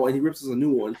him at all, and he rips us a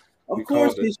new one. Of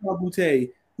course, Keyshawn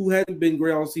Boutte, who hadn't been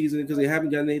great all season because they haven't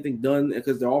gotten anything done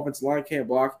because their offensive line can't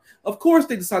block. Of course,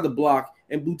 they decide to block,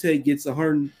 and Boutte gets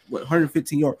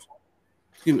 115 yards.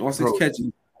 On 6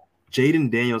 catches. Jaden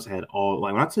Daniels had all,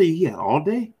 like, when I tell you he had all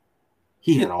day,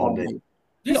 he had all day.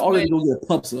 He all day to go get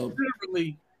pups up.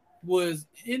 Literally was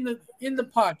in the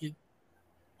pocket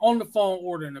on the phone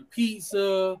ordering a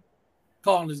pizza,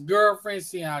 calling his girlfriend,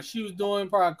 seeing how she was doing,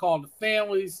 probably called the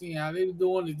family, seeing how they were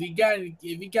doing. If he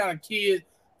got a kid,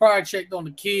 probably checked on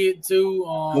the kid too.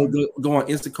 Go on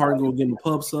Instacart and go get him a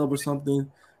pub sub or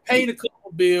something. Paid a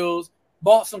couple bills,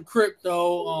 bought some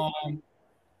crypto.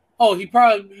 He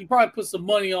probably put some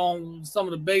money on some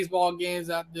of the baseball games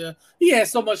out there. He had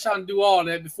so much time to do all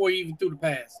that before he even threw the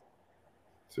pass.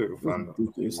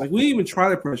 It's like we didn't even try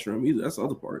to pressure him either. That's the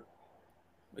other part.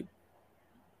 Like,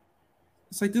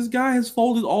 it's like this guy has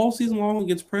folded all season long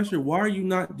against pressure. Why are you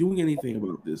not doing anything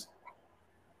about this?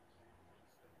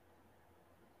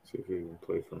 See if he can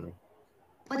play for me.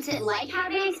 What's it like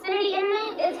having Xfinity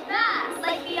Internet? It's fast,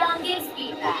 like Beyond Gig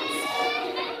Speed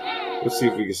Fast. Let's see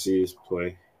if we can see his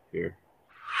play here.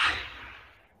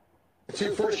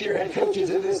 2 first-year head coaches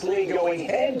in this league going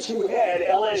head-to-head,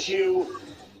 LSU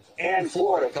and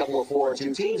Florida, a couple of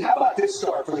 4-2 teams. How about this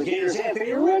start for the Gators,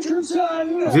 Anthony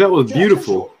Richardson? See, that was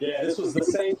beautiful. Yeah, this was the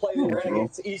same play they ran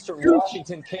against Eastern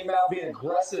Washington. Came out being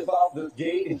aggressive off the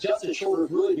gate, and Justin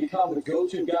Shorter's really become the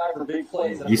go-to guy for big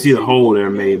plays. You see the hole there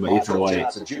made by Ethan White.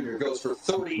 Johnson Jr. goes for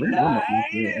 39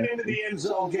 and into the end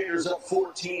zone. Gators up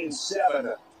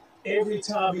 14-7. Every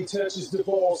time he touches the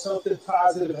ball, something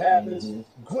positive happens.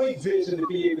 Great vision to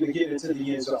be able to get into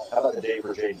the end zone. How about the day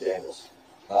for Jaden Daniels?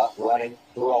 Running,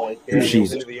 throwing,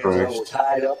 Jesus into the end zone. We're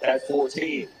tied up at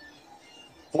 14.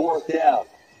 4th down.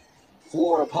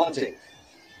 Florida punting.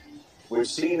 We've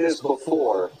seen this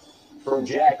before from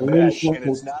Jack Besh, and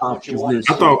it's not what you want to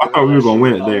see. I thought we were gonna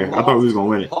win it there. I thought we was gonna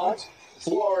win it. Punt.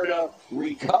 Florida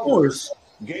recovers.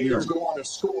 Gators go on to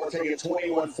score, take a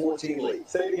 21-14 lead.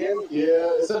 Say it again.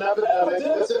 Yeah, it's an epidemic.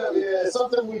 It's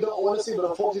something we don't want to see, but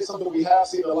unfortunately something we have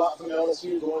seen a lot from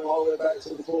LSU going all the way back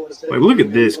to the Florida State. Like, look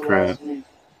at this crap.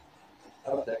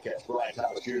 How about that catch, Brian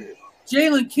Thomas Jr.?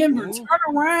 Jalen Kimber, turn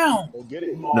around.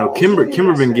 No, Kimber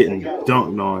been getting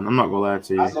dunked on. I'm not gonna lie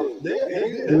to you.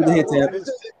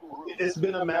 It's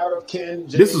been a matter of Ken.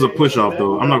 This is a push off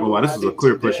though. I'm not gonna lie. This is a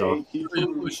clear push off.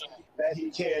 That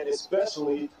he can,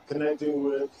 especially connecting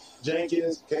with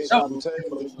Jenkins, Keyshawn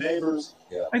Boutte, with neighbors.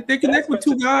 Yeah. Like, they connect with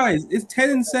 2 guys. It's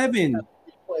 10-7.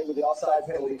 Play with the offside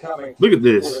penalty coming. Look at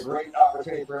this. A great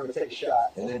opportunity for him to take a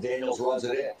shot, and then Daniels runs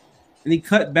it in. And he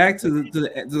cut back to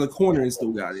the corner and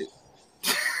still got it.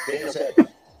 Daniels had The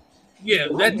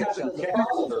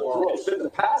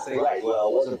passing. right. Well,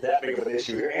 it wasn't that big of an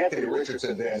issue here. Anthony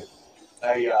Richardson then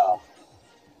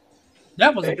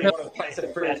that was a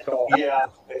yeah,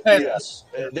 yes.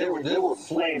 There were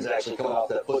flames actually coming off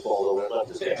that football that left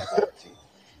his hand.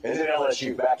 And then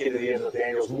LSU back into the end of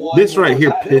Daniels. This right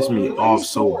here pissed me off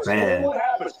so bad. What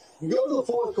happens? You go to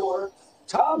the 4th quarter.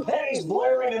 Tom Petty's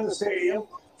blaring in the stadium.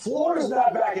 Florida's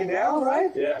not backing down,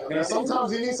 right? Yeah. And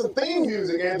sometimes you need some theme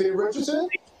music, Anthony Richardson.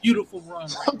 beautiful run.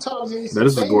 Sometimes you need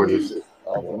This is gorgeous.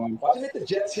 Watch him hit the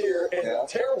Jets here, and a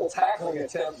terrible tackling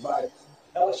attempt by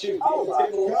LSU. Oh, my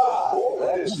God.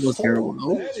 That is terrible.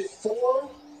 That is 4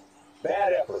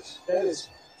 bad efforts. That is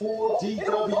 4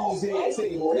 DWs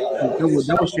anymore. That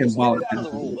was shambolic.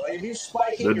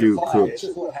 That dude cooked. This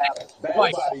is what happens. Bad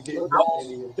Twice. body getting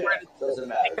ball doesn't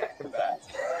matter. In fact,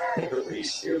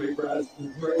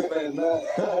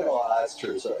 oh, that's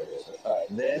true. Sorry. All right,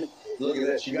 and then look at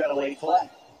this. You got a late flag.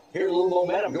 Here's a little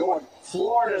momentum going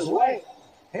Florida's way.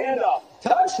 Handoff.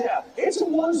 Touchdown. It's a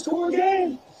one-score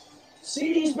game.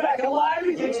 CD's back alive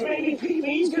against maybe PB.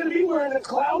 He's going to be wearing a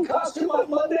clown costume on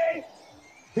Monday.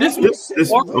 This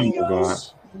oh my God.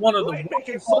 One of the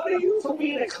making fun of you for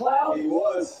being a clown. He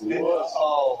was.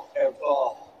 Oh.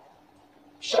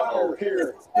 Shocker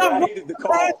here. I needed the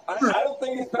call. I don't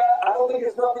think it's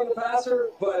roughing the passer,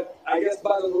 but I guess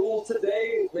by the rule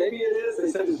today, maybe it is.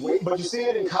 They said it's weight. But you see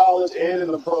it in college and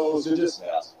in the pros. There's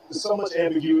so much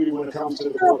ambiguity when it comes to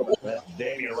the quarterback. Well,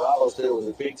 Damian Ramos there was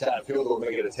a big-time field goal to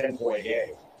make it a 10-point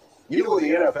game. You know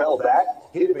the NFL back,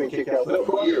 he'd have been kicked out for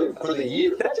the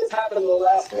year. That just happened in the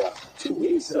last 2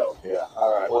 weeks, though. Yeah.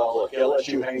 All right. Well, look,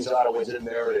 LSU hangs on and wins it in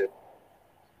there.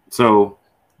 So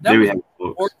there we have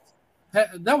it.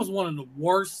 That was one of the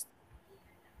worst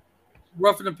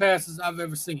roughing the passes I've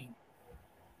ever seen.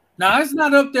 Now it's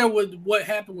not up there with what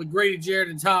happened with Grady Jarrett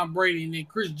and Tom Brady and then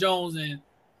Chris Jones and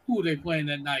who were they playing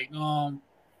that night? Who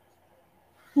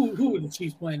were the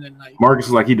Chiefs playing that night? Marcus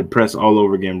is like he depressed all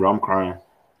over again, bro. I'm crying.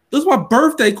 This is my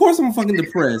birthday. Of course I'm fucking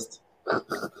depressed.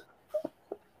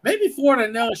 Maybe Florida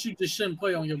and LSU just shouldn't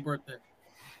play on your birthday.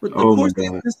 But Oh my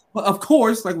God. of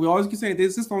course, like we always keep saying, they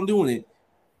insist on doing it.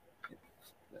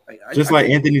 Just like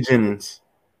Anthony Jennings.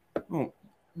 Oh,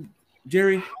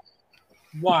 Jerry.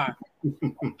 Why?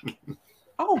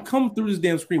 I'll come through this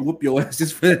damn screen, whoop your ass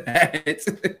just for that.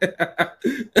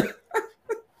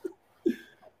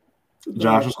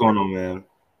 Josh, what's going on, man?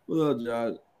 What up,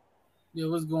 Josh? Yeah,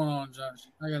 what's going on, Josh?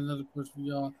 I got another question for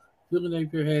y'all. Billy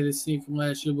Napier had his scene from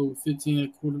last year, but with 15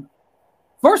 at quarter.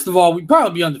 First of all, we'd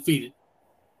probably be undefeated.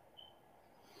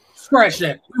 Scratch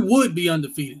that. We would be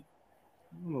undefeated.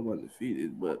 I don't know about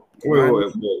undefeated, but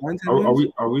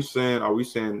Wait. Are we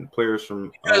saying players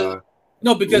from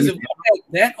no, because if we had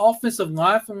that offensive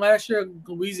line from last year in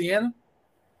Louisiana,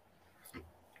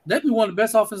 that'd be one of the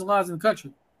best offensive lines in the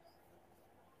country.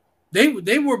 They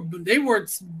were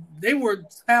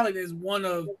tallied as one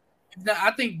of.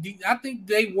 I think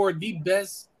they were the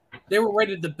best. They were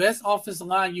rated the best offensive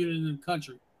line unit in the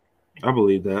country. I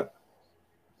believe that.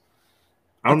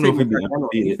 I don't know if he'd be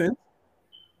undefeated.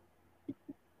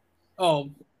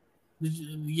 Oh,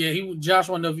 yeah. Josh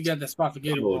want to know if you got that spot for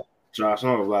Gator. Josh, I'm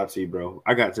not gonna lie to you, bro.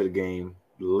 I got to the game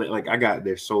like I got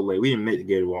there so late. We didn't make the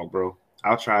Gator Walk, bro.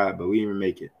 I'll try it, but we didn't even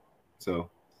make it. So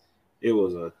it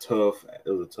was a tough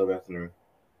afternoon.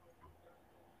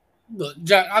 Look,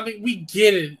 Josh, I mean, we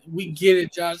get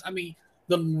it, Josh. I mean,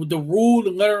 the rule,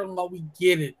 the letter of law, we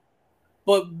get it.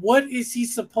 But what is he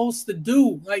supposed to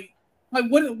do? Like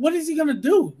what is he gonna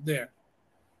do there?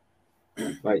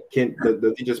 Like,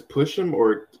 does he just push him,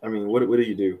 or I mean, what do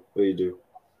you do? What do you do?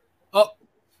 Oh,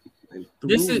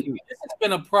 this has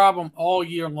been a problem all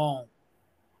year long.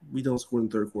 We don't score in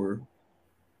the third quarter.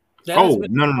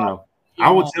 No. I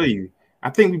will tell you. I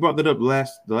think we brought that up the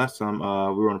last time we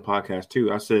were on the podcast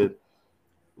too. I said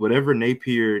whatever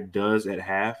Napier does at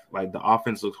half, like the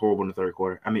offense looks horrible in the third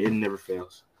quarter. I mean, it never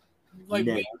fails. Like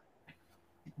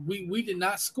we did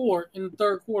not score in the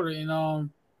third quarter, and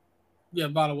yeah.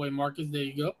 By the way, Marcus, there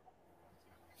you go.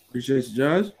 Appreciate you,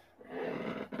 Josh.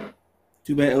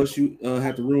 Too bad LSU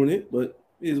had to ruin it, but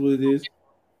it is what it is.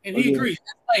 And he agrees.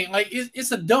 Like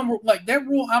it's a dumb rule. Like that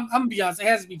rule, I'm gonna be honest, it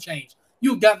has to be changed.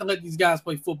 You've got to let these guys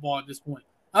play football at this point.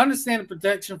 I understand the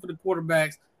protection for the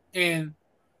quarterbacks, and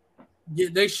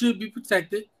they should be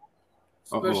protected,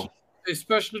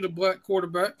 especially the black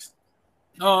quarterbacks.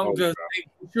 Because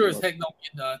they sure as heck don't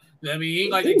get done. I mean,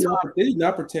 ain't like they do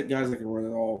not protect guys that can run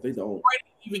at all. They don't. Brady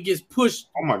even gets pushed.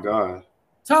 Oh my God.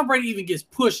 Tom Brady even gets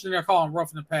pushed, and they're calling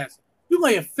roughing the passer. You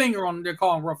lay a finger on them, they're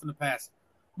calling roughing the passer.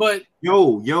 But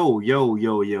yo.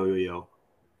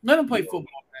 Let them play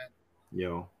football, man.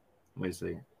 Yo, wait a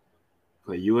second.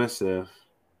 Play USF,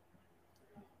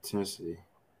 Tennessee.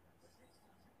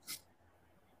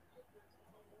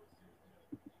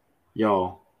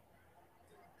 Yo,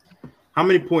 how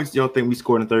many points do y'all think we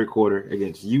scored in the third quarter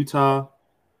against Utah,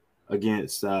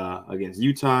 against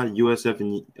Utah, USF,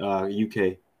 and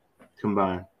UK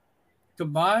combined?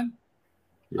 Combined?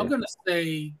 Yeah. I'm gonna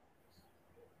say.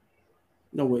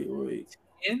 No, wait.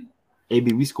 10?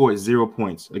 AB, we scored 0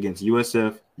 points against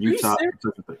USF, Utah.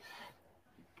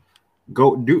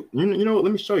 Go do you know what?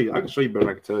 Let me show you. I can show you better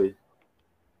than I can tell you.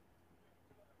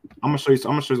 I'm gonna show you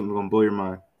something that's gonna blow your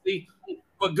mind. See,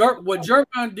 what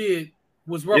Jervon did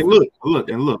was rough.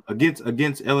 Look against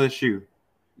LSU,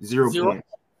 0 points.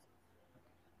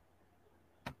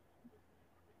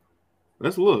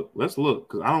 Let's look,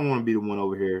 because I don't want to be the one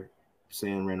over here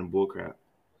saying random bullcrap.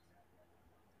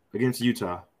 Against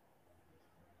Utah.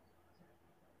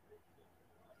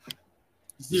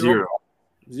 0.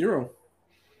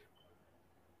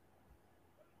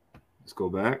 Let's go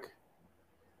back.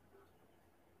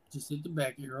 Just hit the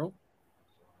back arrow.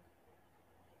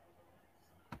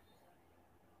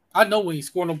 I know when he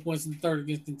scored no points in the third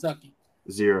against Kentucky.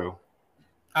 0.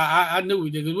 I knew we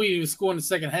did because we didn't even score in the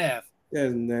second half. That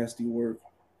is nasty work.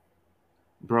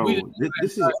 Bro,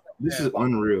 this is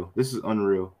unreal. This is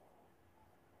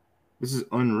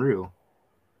unreal.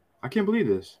 I can't believe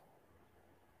this.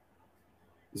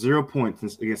 0 points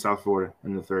against South Florida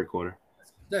in the third quarter.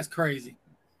 That's crazy.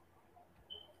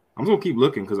 I'm gonna keep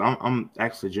looking because I'm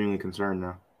actually genuinely concerned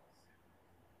now.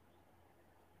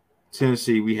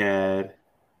 Tennessee, we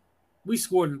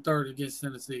scored in the third against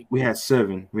Tennessee. We had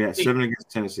 7. We had 7 against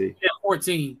Tennessee. Yeah,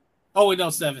 14. Oh wait, no,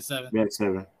 7. We had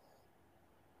 7.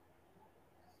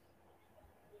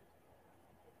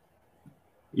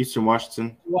 Eastern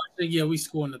Washington. Yeah, we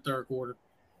scored in the third quarter.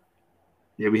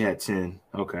 Yeah, we had 10.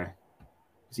 Okay.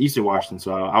 It's Eastern Washington,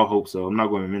 so I'll hope so. I'm not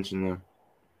going to mention them.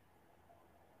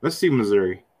 Let's see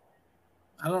Missouri.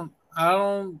 I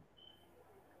don't.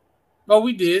 Oh,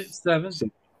 we did 7.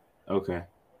 Okay.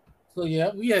 So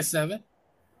yeah, we had 7.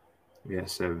 We had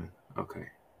 7. Okay.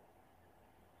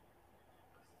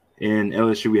 And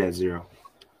LSU, we had 0.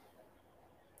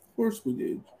 Of course we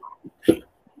did.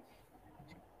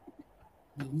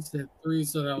 He said 3,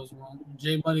 so that was wrong.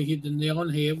 J Money hit the nail on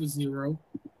the head with 0.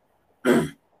 I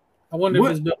wonder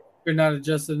if they're not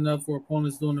adjusted enough for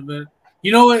opponents doing it better.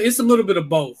 You know what? It's a little bit of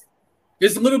both.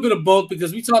 It's a little bit of both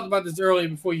because we talked about this earlier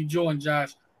before you joined,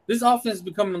 Josh. This offense is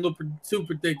becoming a little too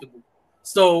predictable.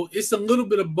 So it's a little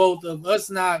bit of both of us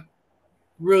not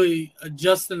really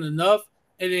adjusting enough,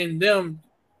 and then them.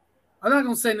 I'm not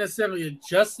going to say necessarily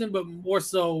adjusting, but more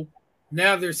so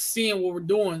now they're seeing what we're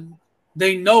doing.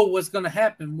 They know what's going to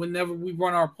happen whenever we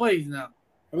run our plays now.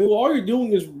 I mean, well, all you're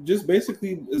doing is just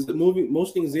basically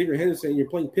motioning Xavier Henderson, and you're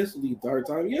playing pistol the entire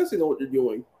time. Yes, they know what they're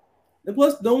doing. And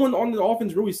plus, no one on the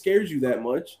offense really scares you that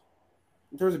much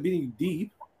in terms of beating you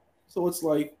deep. So it's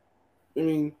like, I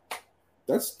mean,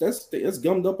 that's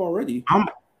gummed up already.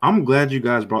 I'm glad you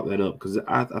guys brought that up because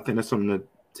I think that's something to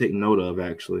take note of.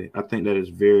 Actually, I think that is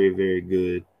very, very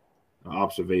good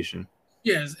observation.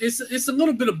 Yes, it's a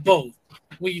little bit of both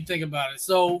when you think about it.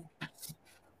 So,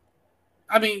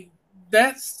 I mean,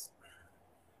 that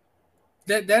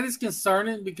is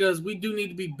concerning because we do need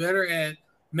to be better at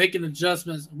making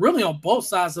adjustments, really on both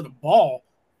sides of the ball,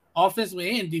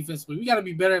 offensively and defensively. We got to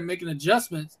be better at making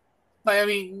adjustments. Like, I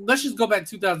mean, let's just go back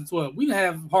to 2012. We didn't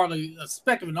have hardly a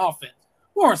speck of an offense.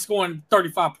 We weren't scoring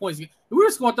 35 points. If we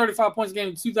were scoring 35 points a game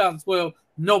in 2012,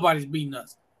 nobody's beating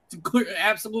us.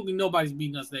 Absolutely nobody's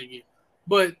beating us that year.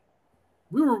 But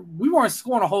we weren't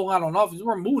scoring a whole lot on offense. We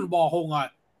weren't moving the ball a whole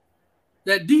lot.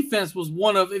 That defense was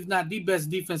one of, if not the best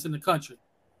defense in the country,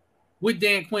 with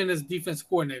Dan Quinn as defense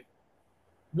coordinator.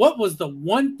 What was the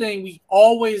one thing we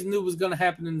always knew was going to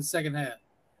happen in the second half?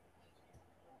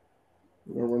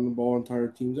 We're running the ball entire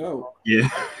teams out. Yeah.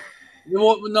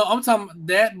 No, I'm talking about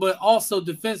that, but also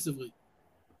defensively.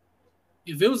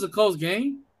 If it was a close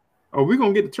game, we're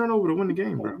going to get the turnover to win the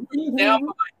game, bro. Now for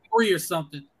like 3 or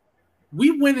something.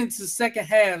 We went into second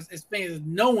halves as fans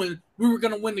knowing we were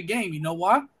going to win the game. You know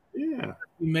why? Yeah.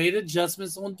 We made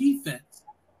adjustments on defense.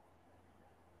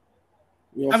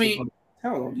 I mean,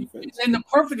 talent on defense. And the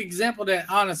perfect example that,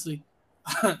 honestly,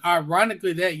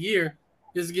 ironically, that year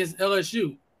is against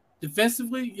LSU.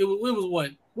 Defensively, it was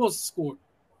what? What was the score?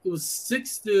 It was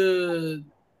 6-0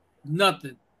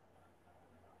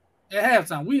 at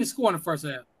halftime. We didn't score in the first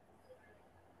half.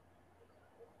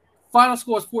 Final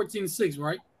score is 14-6,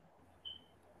 right?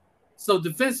 So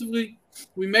defensively,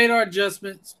 we made our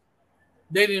adjustments.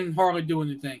 They didn't hardly do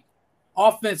anything.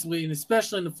 Offensively, and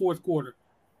especially in the fourth quarter,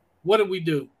 what did we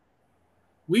do?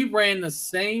 We ran the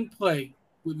same play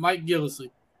with Mike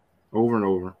Gillislee. Over and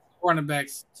over. Running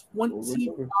backs,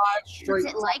 25 straight.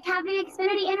 Is it like having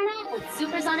Xfinity internet with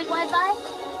supersonic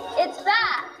Wi-Fi? It's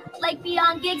fast, like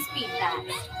beyond gig speed fast.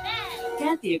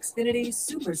 Get the Xfinity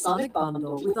Supersonic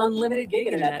Bundle with unlimited gig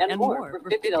internet and more for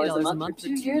 $50 a month for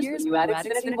 2 years when you add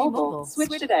Xfinity Mobile.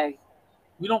 Switch today.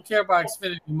 We don't care about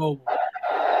Xfinity Mobile.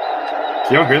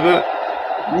 Can y'all hear that?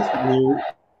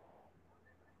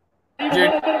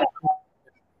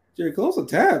 Jerry, close the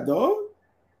tab, dog.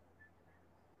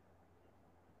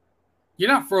 You're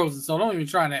not frozen, so don't even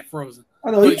try that frozen. I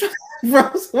know.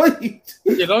 Frozen.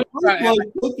 Yeah, don't even try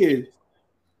that. Looking.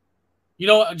 You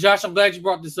know what, Josh, I'm glad you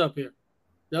brought this up here.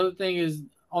 The other thing is,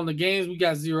 on the games we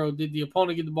got 0, did the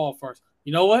opponent get the ball first?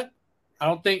 You know what? I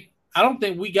don't think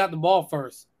we got the ball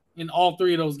first in all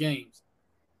 3 of those games.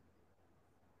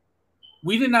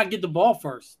 We did not get the ball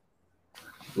first.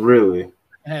 Really?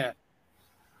 Half.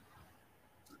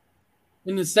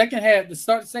 In the second half, the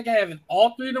start of the second half, in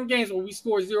all 3 of them games where we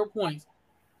scored 0 points,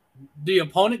 the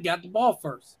opponent got the ball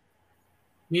first.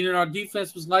 Meaning our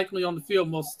defense was likely on the field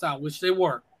most of the time, which they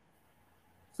were.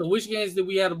 So which games did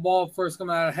we have the ball first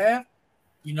coming out of half?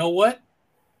 You know what?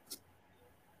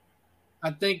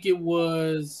 I think it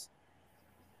was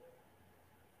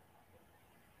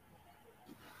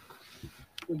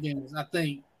what games? I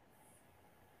think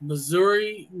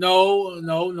Missouri. No.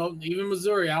 Even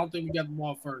Missouri, I don't think we got the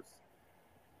ball first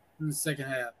in the second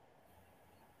half.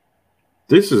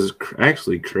 This is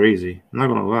actually crazy. I'm not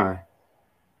gonna lie.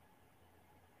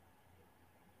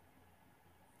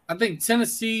 I think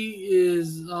Tennessee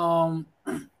is no.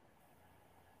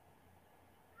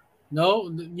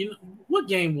 You know what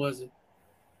game was it?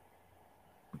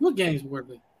 What games were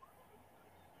they?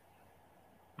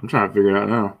 I'm trying to figure it out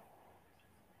now.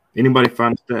 Anybody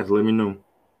find the stats? Let me know.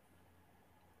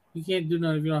 You can't do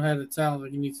nothing if you don't have the talent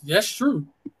like you need to. That's true.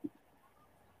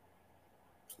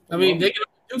 I mean, they can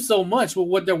do so much with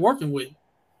what they're working with.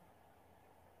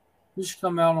 We should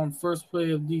come out on first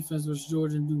play of defense versus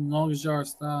Georgia and do longest yard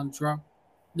style and drop.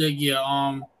 Yeah,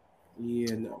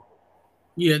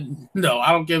 no.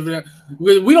 I don't give it.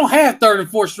 We don't have third and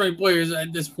fourth string players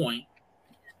at this point.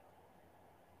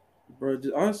 Bro,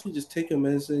 honestly, just take your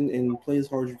medicine and play as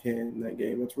hard as you can in that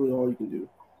game. That's really all you can do.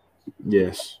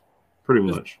 Yes, pretty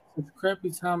much. With crappy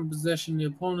time of possession, the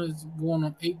opponent's going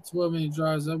on 8, 12-minute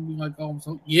drives. That would be like almost.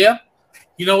 Yeah.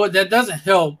 You know what? That doesn't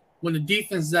help when the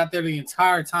defense is out there the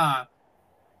entire time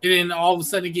and then all of a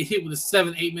sudden get hit with a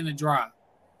 7, 8-minute drive.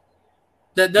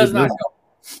 That does not help.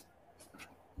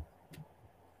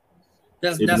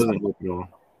 Doesn't help at all.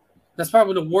 That's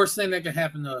probably the worst thing that can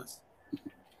happen to us.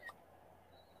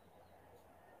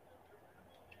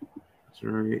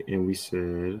 Sorry, and we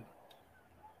said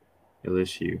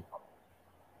LSU.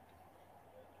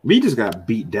 We just got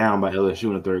beat down by LSU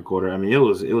in the third quarter. I mean, it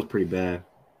was pretty bad.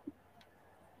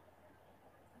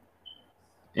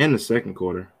 And the second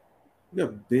quarter. We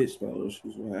got bitched by LSU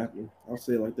is what happened. I'll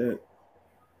say it like that.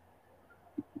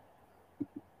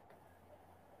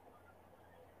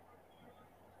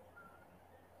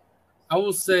 I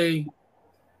will say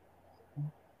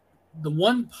the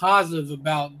one positive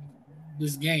about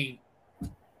this game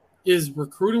is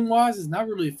recruiting-wise, it's not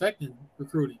really affecting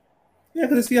recruiting. Yeah,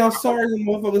 because see how sorry the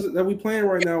motherfuckers that we playing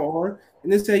right now are.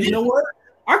 And they say, you know what?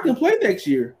 I can play next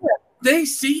year. They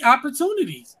see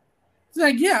opportunities. It's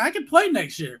like, yeah, I can play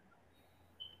next year.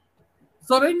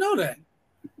 So they know that.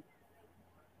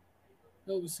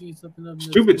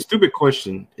 Stupid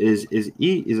question. Is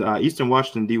Eastern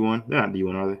Washington D1? They're not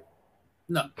D1, are they?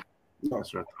 No.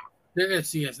 That's right. They're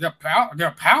FCS. They're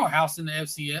a powerhouse in the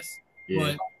FCS.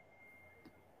 Yeah.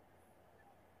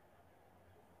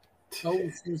 But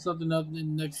we'll see something up in the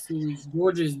next 2 weeks.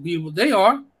 Georgia is beatable.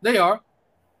 They are.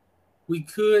 We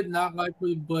could, not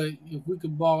likely, but if we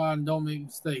could ball out and don't make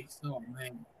mistakes. Oh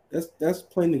man. That's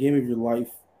playing the game of your life.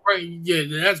 Right, yeah,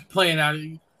 that's playing out.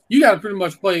 You gotta pretty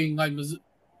much play like Missouri.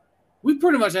 We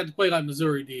pretty much had to play like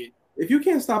Missouri did. If you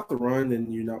can't stop the run,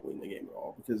 then you're not winning the game at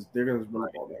all because they're gonna run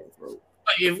the ball down the throat.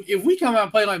 If we come out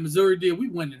and play like Missouri did, we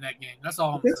win in that game. That's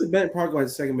all. That's probably like the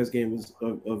second best game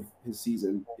of his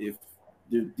season. If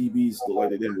the DBs look like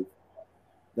they did,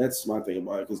 that's my thing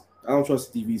about it because I don't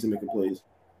trust the DBs in making plays.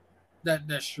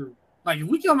 That's true. Like if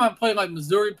we come out and play like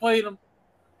Missouri played them,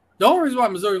 the only reason why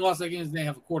Missouri lost that game is they didn't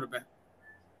have a quarterback.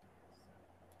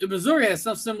 If Missouri had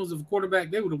some semblance of a quarterback,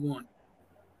 they would have won.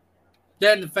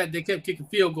 That and the fact they kept kicking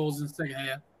field goals in the second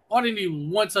half. All they needed was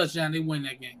one touchdown, they win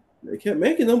that game. They kept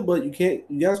making them, but you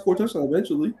gotta score a touchdown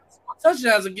eventually.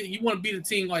 Touchdowns, you want to beat a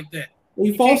team like that. Well,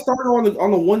 you fall started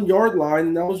on the 1 yard line,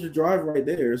 and that was your drive right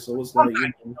there. So it's like,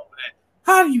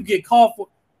 how do you get called for?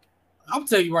 I'll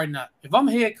tell you right now, if I'm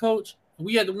a head coach and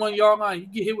we had the 1 yard line, you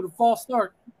get hit with a false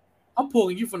start, I'm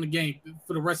pulling you from the game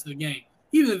for the rest of the game.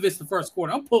 Even if it's the first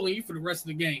quarter, I'm pulling you for the rest of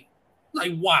the game.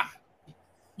 Like, why?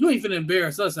 You ain't finna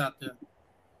embarrass us out there.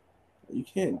 You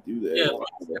can't do that.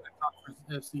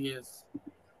 Yeah, FCS.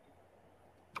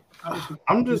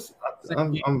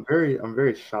 I'm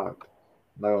very shocked.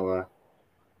 Not gonna lie.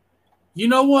 You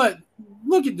know what?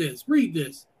 Look at this. Read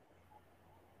this.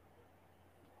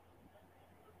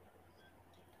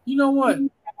 You know what?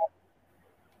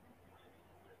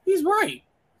 He's right.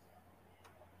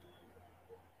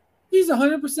 He's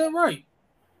 100% right.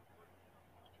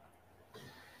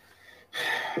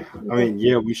 I mean,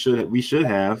 yeah, we should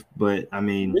have, but I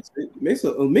mean, mix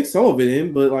some of it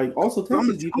in, but like also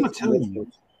I'm gonna tell you,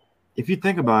 if you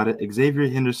think about it, Xavier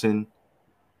Henderson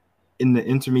in the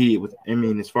intermediate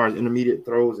as far as intermediate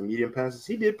throws and medium passes,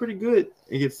 he did pretty good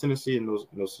against Tennessee in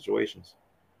those situations.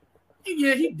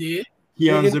 Yeah, he did.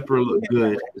 Keon Zipper looked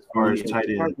good as far as tight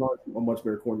end. A much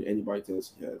better corner than anybody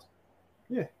Tennessee has.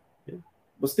 Yeah.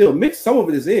 But still, mix some of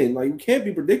it is in. Like you can't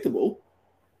be predictable.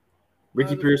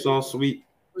 Ricky Pierce all sweet.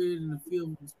 I'm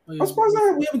surprised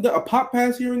we haven't done a pop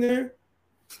pass here and there.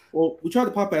 Well, we tried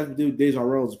the pop pass with Dejan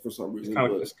Rose for some reason.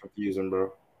 It's confusing,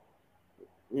 bro.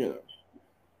 Yeah.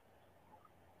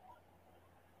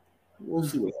 We'll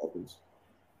see what happens.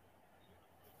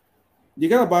 You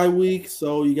got a bye week,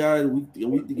 so you got a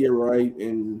week to get right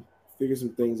and figure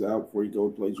some things out before you go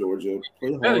play Georgia.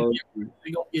 Play hard.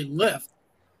 They gonna get left.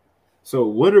 So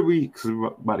what are we? Because we're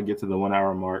about to get to the 1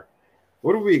 hour mark.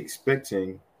 What are we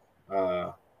expecting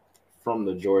from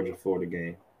the Georgia-Florida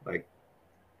game? Like,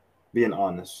 being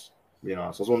honest.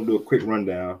 I just want to do a quick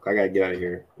rundown. I got to get out of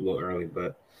here a little early,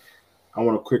 but I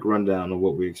want a quick rundown of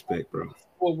what we expect, bro.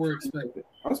 What we're expecting.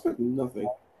 I'm expecting nothing,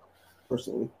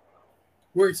 personally.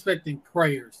 We're expecting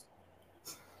prayers.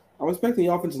 I'm expecting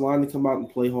the offensive line to come out and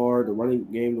play hard, the running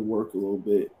game to work a little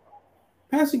bit.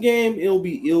 Passing game, it'll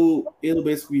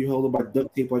basically be held up by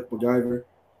duct tape like MacGyver.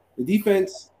 The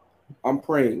defense, I'm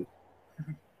praying.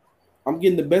 I'm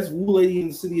getting the best woo lady in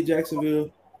the city of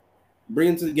Jacksonville,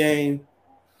 bring it to the game,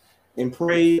 and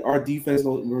pray our defense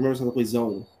remembers how to play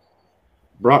zone.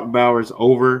 Brock Bowers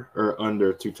over or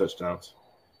under 2 touchdowns?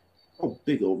 Oh,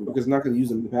 big over because I'm not going to use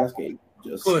him in the pass game.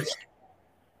 Just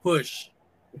push.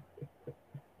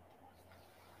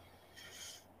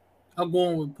 I'm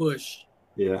going with push.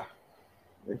 Yeah.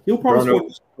 He'll probably score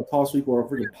a tall sweep or a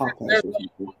freaking pop pass.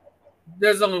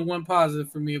 There's only one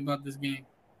positive for me about this game.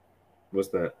 What's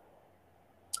that?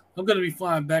 I'm going to be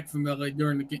flying back from LA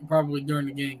probably during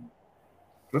the game.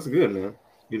 That's good, man.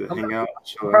 You to hang out,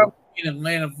 chill out. Probably in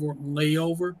Atlanta for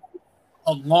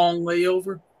a long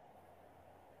layover.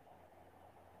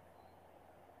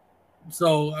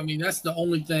 So, I mean, that's the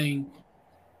only thing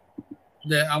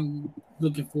that I'm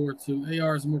looking forward to.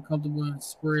 AR is more comfortable in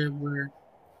spread where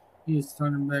he is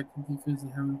turning back the defense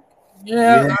and having.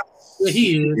 Yeah,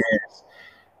 he is.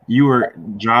 Yes.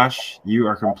 Josh, you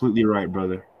are completely right,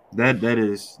 brother. That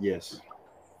is, yes.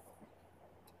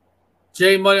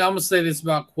 Jay Money, I'm gonna say this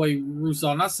about Quay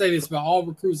Russo, and I say this about all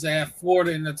recruits that have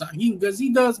Florida in the time. Because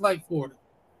he does like Florida.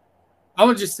 I'm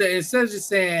gonna just say, instead of just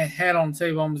saying hat on the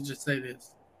table, I'm gonna just say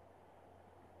this.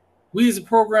 We as a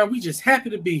program, we just happy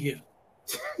to be here.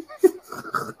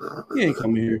 He ain't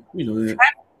coming here. We know that.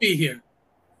 Happy to be here.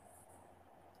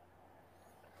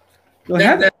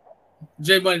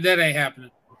 Jay Money, that ain't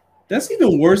happening. That's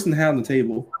even worse than hat on the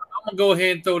table. I'm gonna go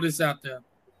ahead and throw this out there.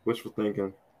 Wishful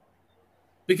thinking.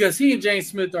 Because he and James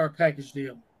Smith are a package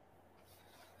deal.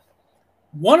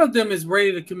 One of them is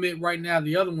ready to commit right now.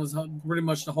 The other one's pretty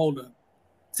much the holdup.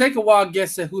 Take a wild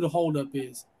guess at who the holdup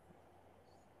is.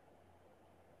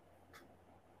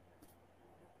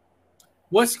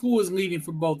 What school is leading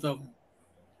for both of them?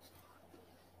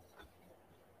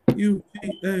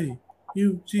 UGA.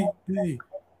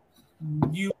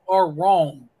 You are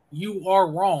wrong. You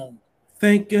are wrong.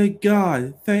 Thank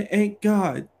God. Thank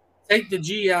God. Take the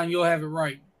G out and you'll have it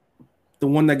right. The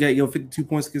one that got 52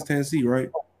 points against Tennessee,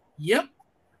 right? Yep.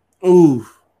 Ooh.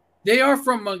 They are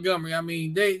from Montgomery. I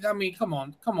mean, come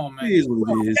on, man. It is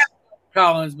what it is.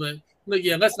 Collins, but look,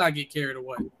 yeah, let's not get carried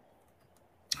away.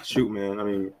 Shoot, man. I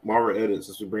mean, Marvin Edits,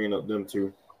 since we're bringing up them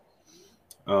too.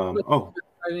 Right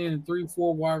in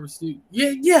 3-4 wide receiver.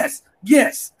 Yeah, yes.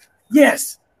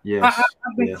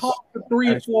 I've been called for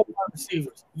 3 and 4 wide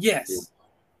receivers. Yes. Yeah.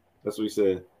 That's what we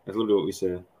said. That's literally what we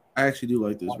said. I actually do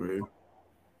like this right here.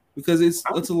 Because it's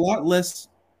a lot less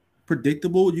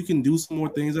predictable. You can do some more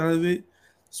things out of it.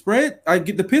 Spread, I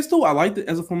get the pistol. I like it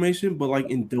as a formation, but like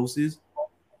in doses.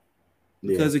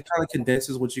 Because it kind of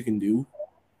condenses what you can do.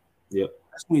 Yep.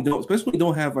 Especially when you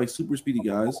don't have like super speedy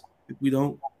guys. If we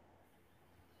don't.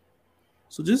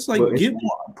 So just like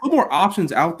put more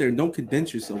options out there and don't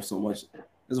condense yourself so much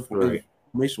as a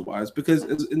formation wise. Because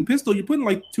in pistol, you're putting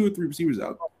like 2 or 3 receivers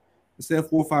out instead of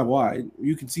 4 or 5 wide.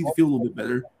 You can see the field a little bit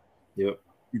better. Yep.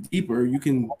 You're deeper. You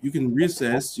can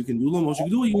reassess. You can do low motion.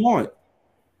 You can do what you want.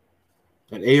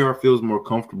 And AR feels more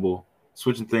comfortable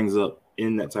switching things up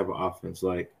in that type of offense.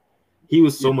 Like he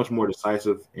was so much more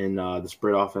decisive in the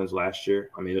spread offense last year.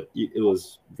 I mean, it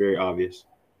was very obvious.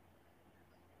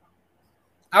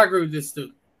 I agree with this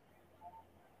too.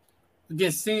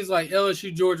 Against teams like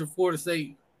LSU, Georgia, Florida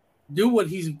State, do what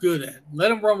he's good at.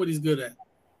 Let him run what he's good at.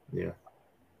 Yeah.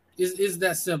 It's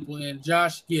that simple. And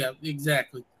Josh, yeah,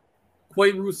 exactly.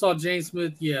 Quay Russo, James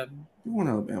Smith, yeah. You want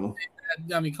Alabama.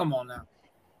 I mean, come on now.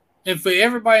 And for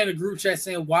everybody in the group chat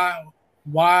saying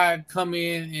why come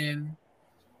in and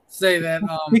say that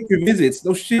pick your visits,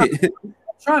 no shit. I'm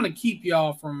trying to keep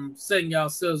y'all from setting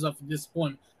yourselves up for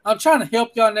disappointment. I'm trying to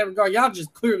help y'all in that regard. Y'all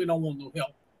just clearly don't want no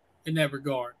help in that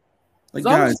regard. Like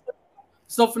guys.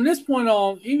 So from this point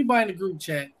on, anybody in the group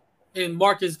chat, and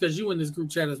Marcus, because you in this group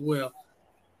chat as well,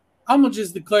 I'm gonna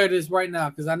just declare this right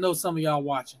now because I know some of y'all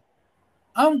watching.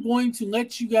 I'm going to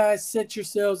let you guys set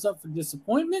yourselves up for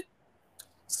disappointment.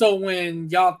 So when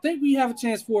y'all think we have a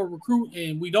chance for a recruit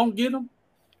and we don't get them,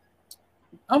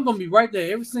 I'm going to be right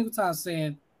there every single time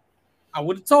saying, I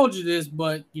would have told you this,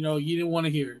 but, you didn't want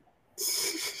to hear it.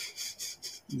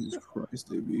 Jesus Christ,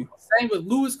 baby. Same with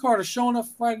Lewis Carter showing up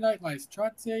for Friday Night Lights. Try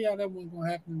to tell y'all that wasn't going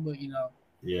to happen, but,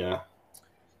 Yeah.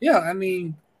 Yeah, I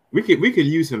mean. We could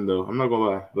use him, though. I'm not going to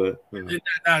lie,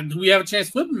 but. Do we have a chance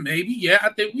to flip him? Maybe. Yeah, I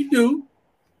think we do.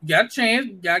 Got a chance.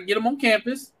 Got to get him on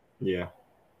campus. Yeah.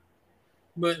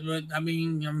 But I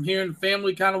mean, I'm hearing the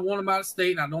family kind of want him out of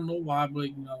state. I don't know why, but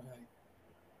hey.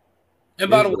 And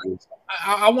by the way,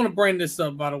 I want to bring this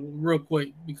up real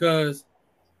quick because,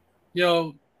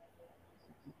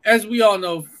 as we all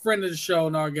know, friend of the show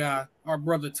and our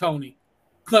brother Tony,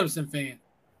 Clemson fan.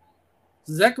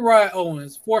 Zechariah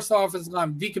Owens, four-star offensive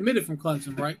lineman, decommitted from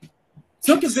Clemson, right?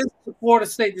 Took a visit to Florida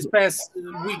State this past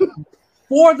week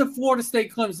for the Florida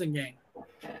State Clemson game.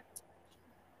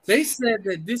 They said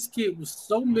that this kid was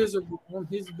so miserable on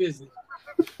his visit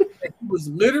that he was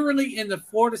literally in the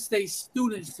Florida State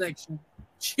student section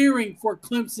cheering for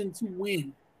Clemson to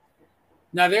win.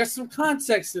 Now, there's some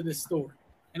context to this story,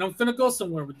 and I'm finna go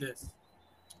somewhere with this.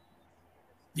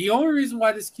 The only reason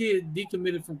why this kid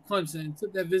decommitted from Clemson and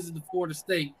took that visit to Florida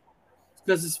State is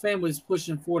because his family is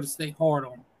pushing Florida State hard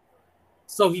on him.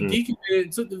 So he decommitted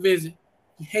and took the visit.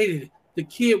 He hated it. The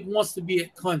kid wants to be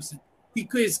at Clemson.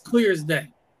 It's clear as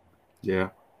day. Yeah.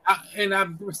 I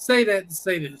say that to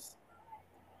say this.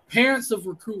 Parents of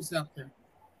recruits out there,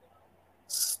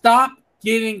 stop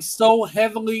getting so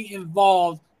heavily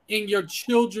involved in your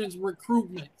children's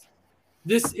recruitment.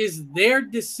 This is their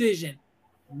decision,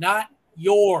 not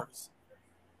yours.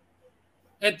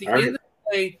 At the end of the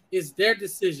day, it's their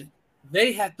decision.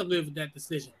 They have to live with that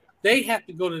decision. They have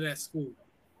to go to that school,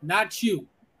 not you.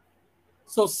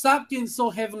 So stop getting so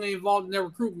heavily involved in their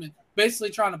recruitment,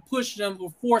 basically trying to push them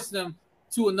or force them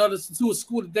to a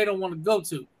school that they don't want to go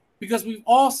to. Because we've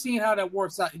all seen how that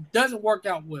works out. It doesn't work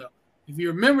out well. If you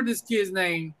remember this kid's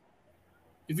name,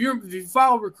 if you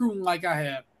follow recruiting like I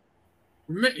have,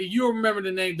 you'll remember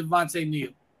the name Devontae Neal.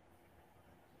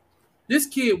 This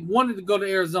kid wanted to go to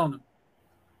Arizona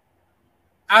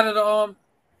at the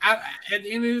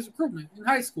end of his recruitment in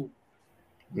high school.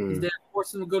 His dad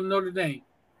forced him to go to Notre Dame.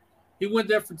 He went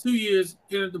there for 2 years,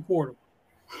 entered the portal.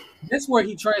 That's where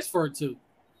he transferred to.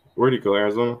 Where'd he go,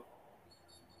 Arizona?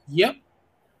 Yep.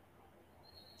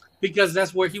 Because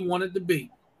that's where he wanted to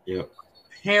be. Yep.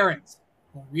 Parents,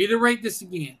 I'll reiterate this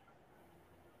again.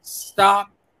 Stop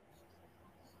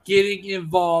getting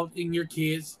involved in your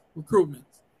kids' recruitment.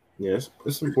 Yes,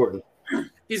 it's important.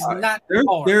 It's not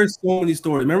hard. There's so many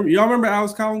stories. Y'all remember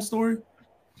Alex Collins' story?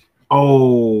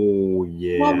 Oh,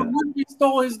 yeah. Well, he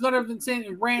stole his letter of intent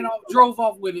and drove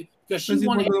off with it because she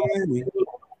wanted him.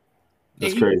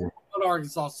 That's crazy.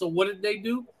 Arkansas. So what did they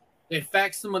do? They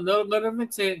faxed him another letter of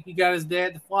intent. He got his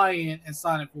dad to fly in and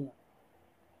sign it for him.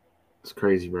 It's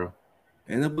crazy, bro.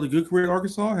 Ended up with a good career at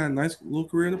Arkansas. Had a nice little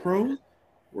career in the pros.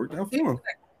 Worked out for him.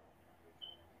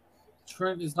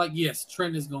 Trent is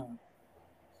Trent is gone.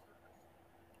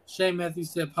 Shane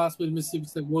Matthews said possibly Mississippi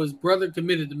State. Well, his brother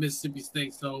committed to Mississippi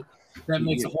State, so that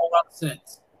makes a whole lot of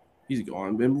sense. He's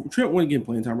gone. Man, Trent wouldn't get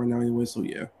playing time right now anyway, so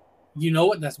yeah. You know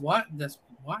what? That's why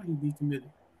he decommitted.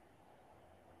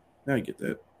 I get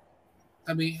that.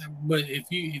 I mean, but if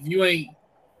you ain't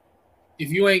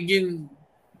getting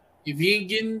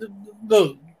the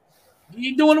look, you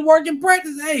ain't doing the work in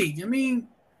practice. Hey, I mean,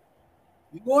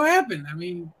 it's gonna happen. I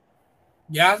mean,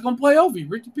 guys gonna play over you.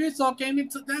 Ricky Pearsall came and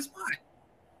took that spot.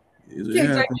 You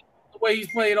can't take it the way he's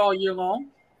played all year long.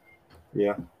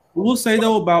 Yeah. We'll say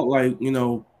though about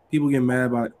people getting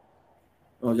mad about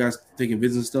guys taking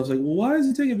visits and stuff. It's like, well, why is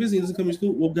he taking visits? He doesn't come to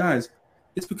school. Well, guys,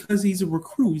 it's because he's a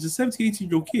recruit. He's a 17,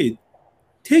 18-year-old kid.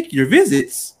 Take your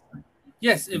visits.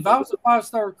 Yes, if I was a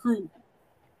 5-star recruit,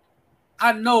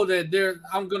 I know that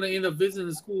I'm gonna end up visiting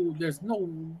the school. There's no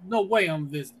way I'm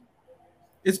visiting.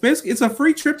 It's a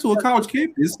free trip to a college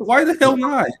campus. Why the hell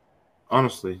not?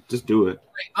 Honestly, just do it.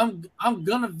 I'm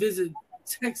gonna visit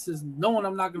Texas knowing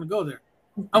I'm not gonna go there.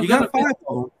 You got 5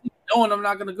 knowing I'm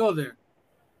not gonna go there.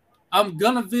 I'm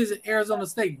gonna visit Arizona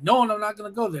State knowing I'm not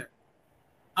gonna go there.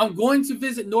 I'm going to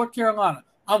visit North Carolina.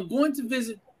 I'm going to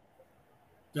visit,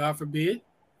 God forbid,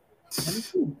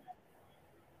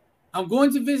 I'm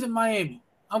going to visit Miami.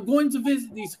 I'm going to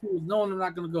visit these schools knowing I'm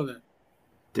not going to go there.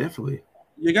 Definitely.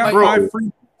 You got 5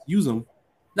 free. Use them.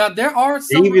 Now, there are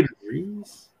some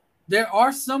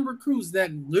recruits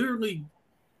that literally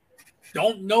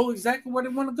don't know exactly where they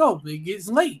want to go. It gets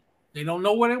late. They don't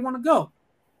know where they want to go.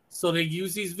 So they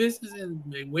use these visits and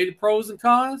they weigh the pros and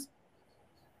cons.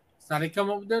 That's how they come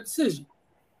up with their decision.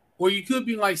 Or you could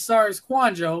be like Cyrus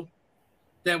Kwanjo,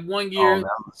 that 1 year. Oh, no,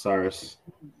 Cyrus.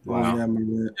 Wow. Yeah, that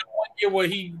 1 year where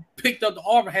he picked up the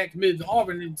Auburn, had committed to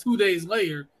Auburn, and 2 days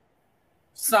later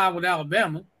signed with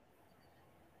Alabama.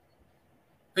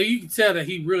 And you can tell that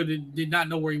he really did not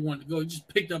know where he wanted to go. He just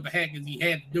picked up a hat because he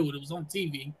had to do it. It was on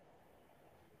TV.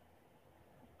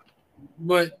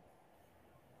 But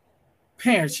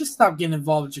parents, just stop getting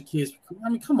involved with your kids. I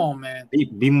mean, come on, man.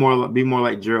 Be more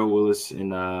like Gerald Willis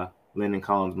and Landon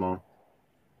Collins, Mom.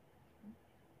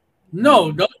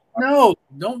 No,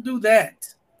 don't do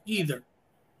that either.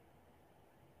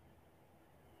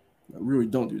 I really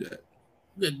don't do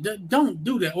that. Don't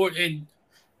do that.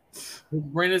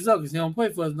 Bring this up because he don't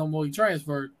play for us no more. He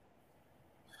transferred.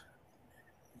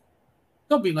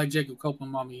 Don't be like Jacob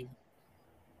Copeland, mommy.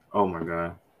 Oh my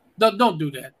God. Don't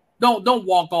do that. Don't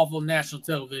walk off on national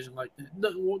television like that.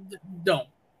 Don't.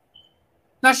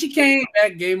 Now she came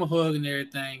back, gave him a hug and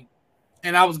everything,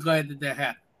 and I was glad that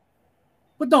happened.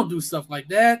 But don't do stuff like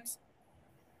that.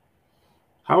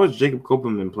 How has Jacob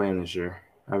Copeland been playing this year?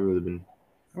 I haven't really been.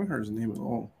 I haven't heard his name at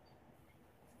all.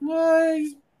 Well,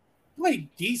 he's played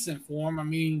decent for him. I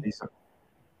mean, Decent.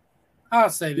 I'll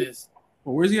say this.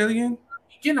 Well, where's he at again?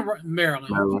 Getting to Maryland.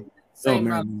 Maryland. Same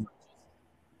amount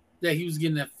that he was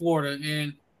getting at Florida.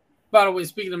 And by the way,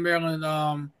 speaking of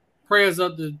Maryland, prayers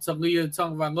up to Talia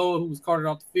Tagovailoa, who was carted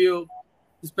off the field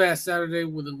this past Saturday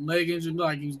with a leg injury,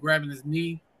 like he was grabbing his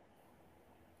knee.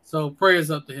 So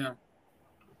prayers up to him.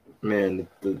 Man,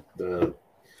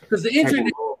 because the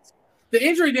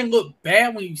injury didn't look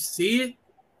bad when you see it,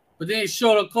 but then it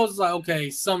showed up close. It's like, okay,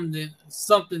 something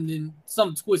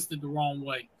twisted the wrong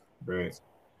way. Right.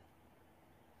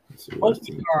 All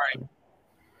right.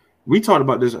 We talked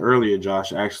about this earlier,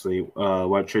 Josh. Actually,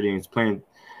 while trading is playing.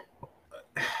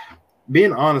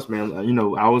 Being honest, man,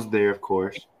 I was there, of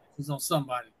course. It was on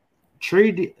somebody.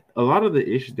 A lot of the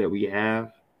issues that we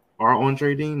have are on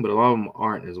trading, but a lot of them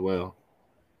aren't as well.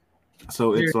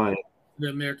 So it's like the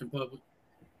American public.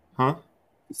 Huh?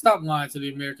 Stop lying to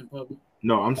the American public.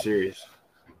 No, I'm serious.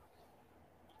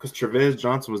 Because Trevez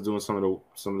Johnson was doing some of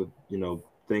the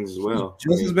things as well.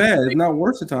 Just as bad, if not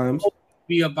worse at times.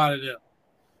 Be up out of there.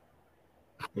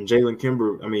 And Jalen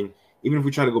Kimber, I mean, even if we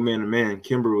try to go man to man,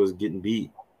 Kimber was getting beat.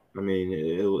 I mean,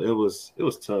 it was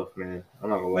tough, man. I'm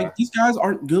not gonna lie. Like, these guys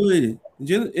aren't good.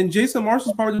 And Jason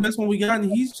Marshall's probably the best one we got,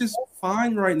 and he's just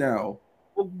fine right now.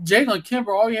 Well, Jalen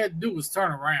Kimber, all he had to do was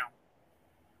turn around.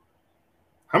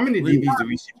 How many DBs do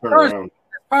we see turn around?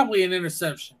 Probably an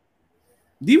interception.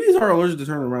 DBs are allergic to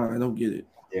turn around. I don't get it.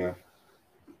 Yeah,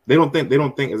 they don't think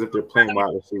as if they're playing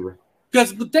wide receiver.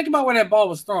 Because think about where that ball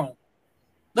was thrown.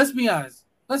 Let's be honest.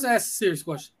 Let's ask a serious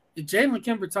question. If Jalen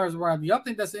Kimber turns around, do y'all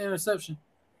think that's an interception?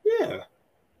 Yeah,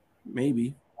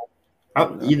 maybe.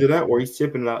 Either that or he's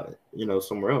tipping it out,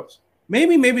 somewhere else.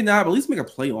 Maybe not. But at least make a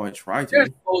play on it. Try to. There's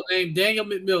a old name, Daniel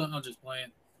McMillan. I'm just playing.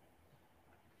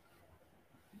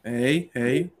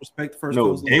 Hey, respect the first.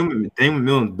 No, Daniel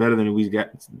McMillan's better than we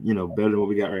got. Better than what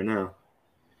we got right now.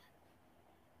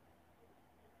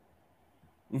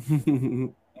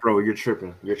 Bro, you're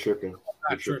tripping. You're tripping.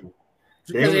 Not tripping.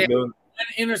 Daniel McMillan. An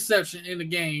interception in the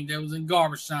game that was in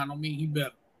garbage time don't mean he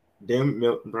better. Damn,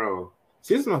 bro.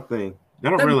 See, this is my thing. I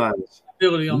don't realize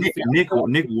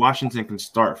Nick Washington can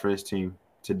start for his team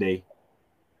today.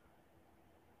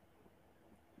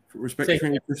 Respect the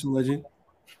training Christian legend.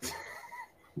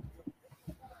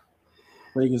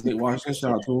 Play against Nick Washington.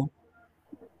 Shout out to him.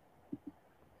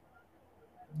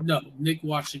 No, Nick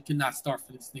Washington cannot start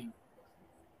for this team.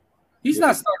 He's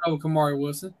not starting over Kamari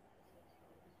Wilson.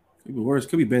 Could be worse.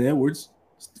 Could be Ben Edwards,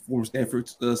 former Stanford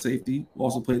safety, who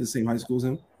also played at the same high school as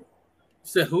him. You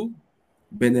said who?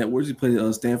 Ben Edwards. He played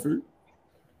at Stanford.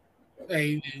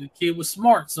 Hey, the kid was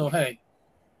smart, so hey,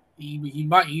 he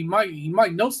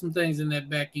might know some things in that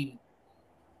back end.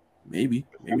 Maybe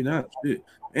not. Shit.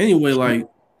 Anyway, like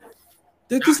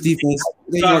this defense,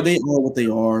 they are what they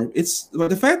are. It's but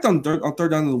the fact on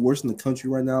third down is the worst in the country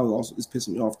right now is pissing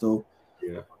me off though.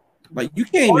 Yeah, like you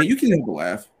can't have a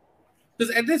laugh.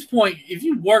 Because at this point, if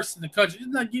you worse in the country,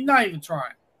 you're not even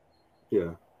trying.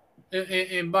 Yeah.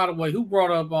 And by the way, who brought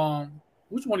up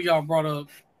which one of y'all brought up?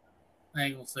 I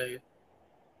ain't gonna say it.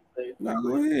 No,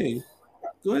 go ahead.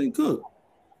 Go ahead and cook.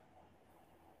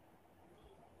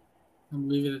 I'm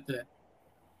gonna leave it at that.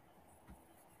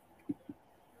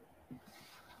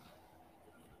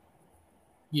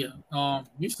 Yeah.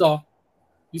 You saw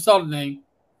the name.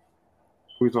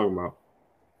 Who are you talking about?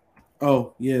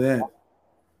 Oh, yeah, that.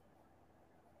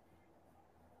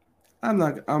 I'm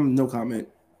no comment.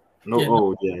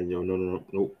 No, yeah, no.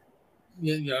 Nope.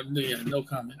 Yeah, no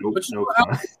comment. Nope, But no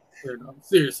comment.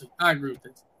 Seriously, I agree with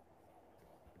this.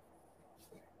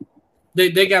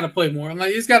 They got to play more.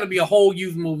 Like it's got to be a whole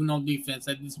youth movement on defense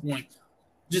at this point.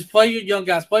 Just play your young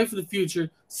guys, play for the future,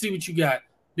 see what you got.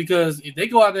 Because if they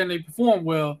go out there and they perform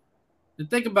well, then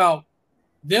think about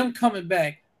them coming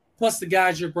back plus the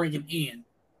guys you're bringing in.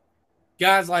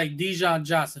 Guys like Dijon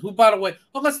Johnson, who, by the way,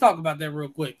 let's talk about that real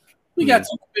quick. We got 2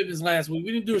 commitments last week.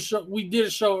 We didn't do a show. We did a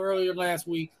show earlier last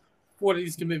week for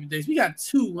these commitment days. We got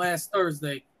 2 last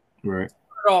Thursday. Right.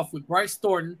 Start off with Bryce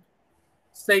Thornton,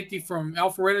 safety from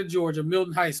Alpharetta, Georgia,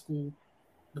 Milton High School.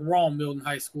 The wrong Milton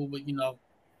High School, but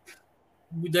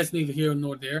that's neither here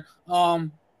nor there.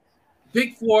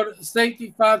 Pick Ford,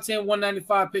 safety, 5'10",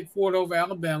 195, pick Ford over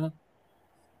Alabama.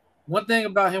 One thing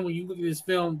about him when you look at this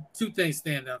film, two things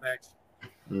stand out actually: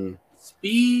 Mm.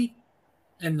 speed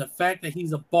and the fact that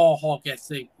he's a ball hawk at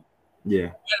safety. Yeah,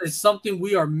 That is something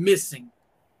we are missing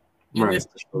in right. this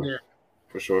For sure. year.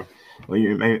 For sure.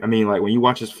 I mean, like when you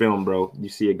watch this film, bro, you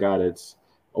see a guy that's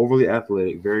overly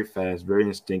athletic, very fast, very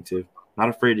instinctive, not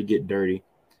afraid to get dirty.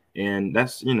 And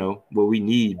that's, what we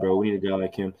need, bro. We need a guy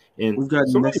like him. And We've got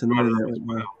somebody next to brought none of it that up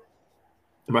right now.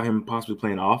 about him possibly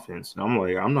playing offense. And I'm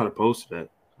like, I'm not opposed to that.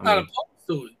 I Not mean, opposed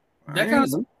to it. I That kind am. of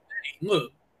stuff.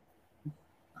 Look,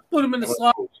 I put him in the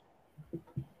slot.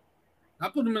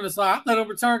 I let him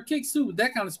return kicks too with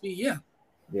that kind of speed. Yeah.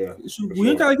 yeah. We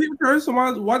ain't got to get returns, so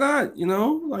why not?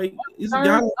 Like he's a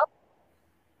guy.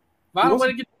 Find a way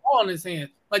to get the ball in his hand.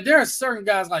 Like there are certain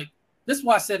guys like this is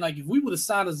why I said like if we would have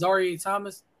signed a Zaire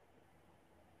Thomas,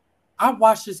 I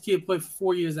watched this kid play for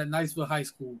 4 years at Niceville High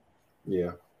School.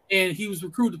 Yeah. And he was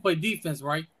recruited to play defense,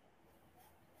 right?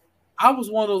 I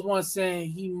was one of those ones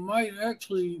saying he might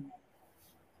actually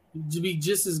be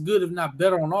just as good, if not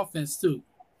better, on offense too,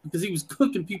 because he was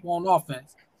cooking people on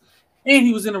offense, and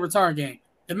he was in a return game.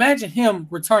 Imagine him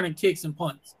returning kicks and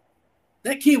punts.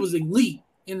 That kid was elite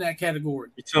in that category.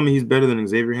 You tell me he's better than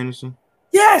Xavier Henderson?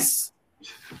 Yes.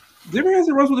 Xavier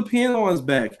Henderson runs with a piano on his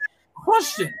back.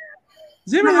 Question.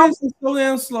 Xavier Henderson is so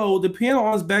damn slow. The piano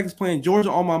on his back is playing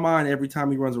Georgia on My Mind every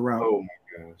time he runs around. Oh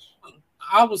my gosh.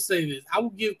 I will say this. I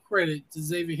will give credit to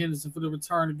Xavier Henderson for the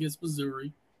return against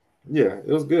Missouri. Yeah, it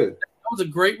was good. That was a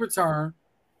great return.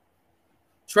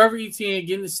 Trevor Etienne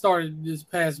getting it started this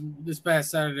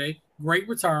past Saturday. Great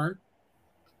return.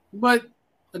 But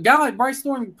a guy like Bryce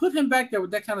Thornton, put him back there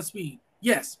with that kind of speed.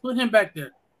 Yes, put him back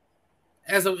there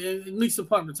as at least a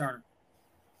punt returner.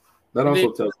 That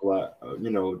also tells a lot.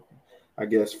 I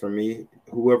guess for me,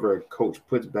 whoever a coach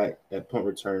puts back at punt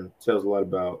return tells a lot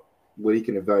about what he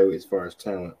can evaluate as far as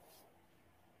talent.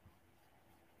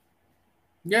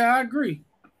 Yeah, I agree.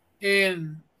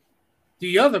 And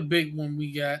the other big one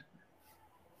we got,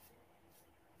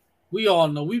 we all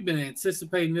know we've been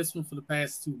anticipating this one for the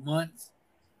past 2 months.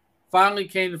 Finally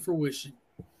came to fruition.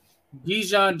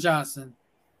 Dijon Johnson.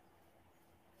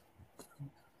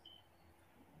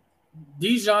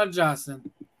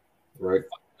 Right.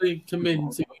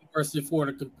 Committing to University of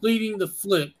Florida, completing the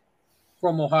flip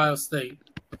from Ohio State.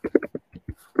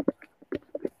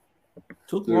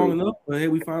 Took long enough, but hey,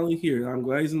 we finally here. I'm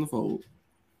glad he's in the fold.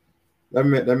 That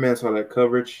man saw that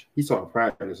coverage. He saw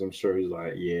practice. I'm sure he's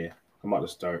like, yeah, I'm about to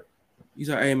start. He's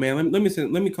like, hey man, let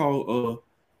me call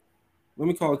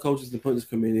the coaches and put this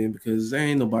committee in because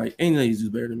ain't nobody who's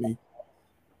better than me.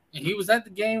 And he was at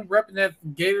the game repping that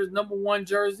Gators #1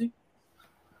 jersey,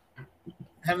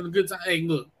 having a good time. Hey,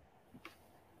 look,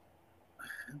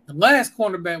 the last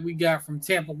cornerback we got from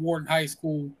Tampa Wharton High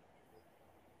School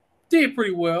did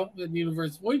pretty well at the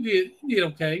university. Well, he did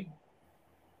okay.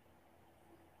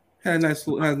 Had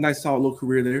a nice solid little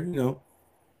career there,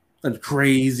 Nothing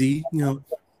crazy,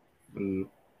 Mm.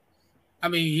 I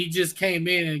mean, he just came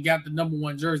in and got the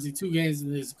 #1 jersey 2 games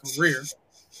in his career.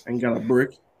 And got a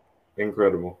brick.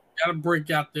 Incredible. Got a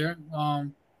break out there.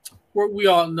 We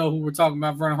all know who we're talking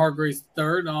about. Vernon Hargraves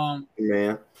III.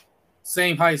 Man.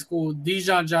 Same high school.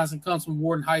 Dijon Johnson comes from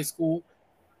Wharton High School.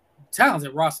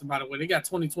 Talented roster, by the way. They got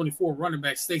 2024 running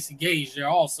back Stacey Gage there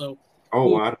also. Oh,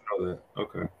 wow, I didn't know that.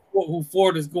 Okay. Who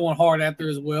Florida's going hard after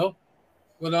as well.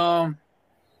 But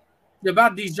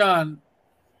about Dijon,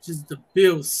 just the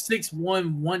build,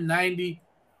 6'1", 190,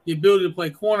 the ability to play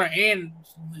corner, and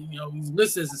he's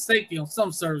listed as a safety on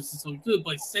some services, so he could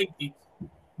play safety.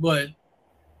 But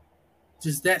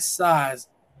just that size,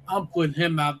 I'm putting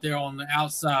him out there on the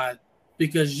outside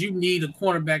because you need a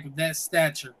cornerback of that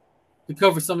stature to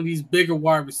cover some of these bigger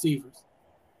wide receivers.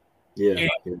 Yeah.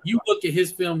 And you look at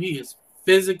his film, he is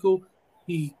physical.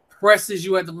 He presses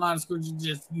you at the line of scrimmage.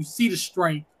 You see the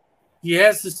strength. He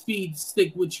has the speed to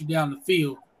stick with you down the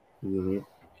field. Mm-hmm.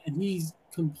 And he's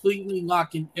completely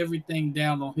locking everything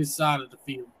down on his side of the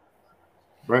field.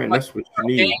 Right, and that's what you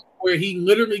need. Where he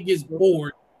literally gets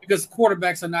bored because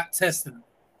quarterbacks are not testing him.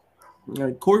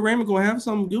 Like Corey Raymond gonna have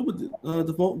something good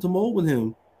with to mold with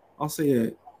him. I'll say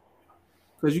that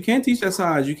because you can't teach that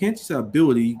size, you can't teach that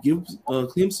ability. Give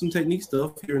Clem some technique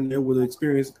stuff here and there with an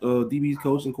experienced DB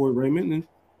coach and Corey Raymond, and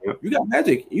you got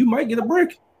magic. You might get a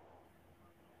brick.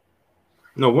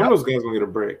 No, one of those guys gonna get a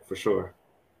break for sure.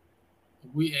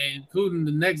 We including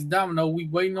the next domino, we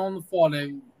waiting on the fall.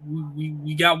 That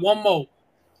we got one more.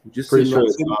 Just pretty sure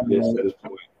it's obvious at this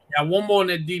point. Got one more in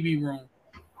that DB room.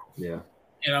 Yeah.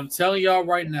 And I'm telling y'all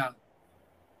right now,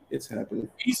 it's happening.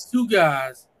 These two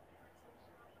guys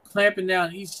clamping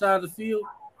down each side of the field.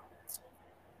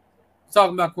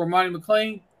 Talking about Cormani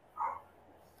McClain.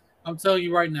 I'm telling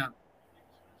you right now.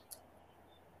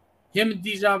 Him and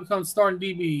Dijon become starting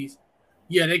DBs.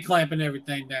 Yeah, they clamping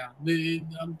everything down.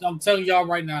 I'm telling y'all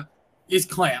right now, it's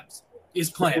clamps. It's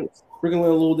clamps. Sprinkling a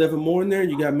little Devin Moore in there,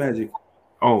 you got magic.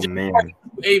 Oh Just man,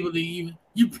 able to even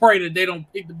you pray that they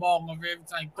don't pick the ball over every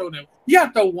time you throw them. You got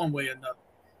to throw one way or another.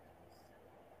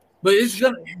 But it's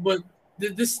gonna. But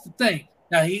this is the thing.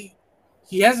 Now he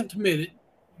hasn't committed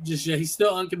just yet. He's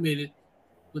still uncommitted.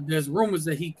 But there's rumors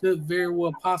that he could very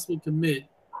well possibly commit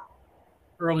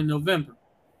early November.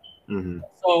 mm-hmm.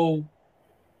 So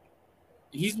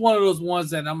he's one of those ones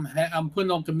that I'm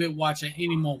putting on commit watch at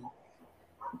any moment.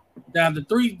 Now the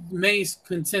three main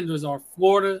contenders are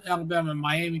Florida, Alabama, and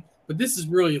Miami. But this is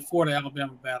really a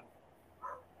Florida-Alabama battle.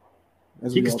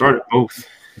 He can start at both.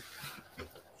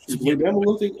 Alabama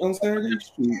looked on Saturday.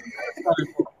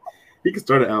 He can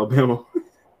start at Alabama.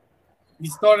 He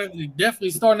definitely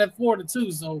starting at Florida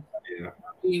too. So yeah,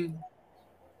 I mean,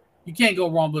 you can't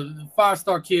go wrong. But a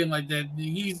 5-star kid like that,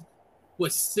 he's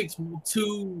what 6'2",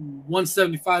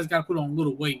 175. He's got to put on a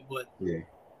little weight, but yeah,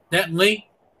 that length,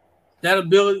 that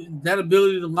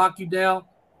ability to lock you down,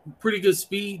 pretty good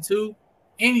speed too,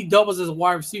 and he doubles as a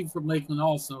wide receiver for Lakeland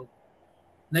also.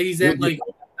 Now he's at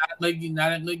Lakeland,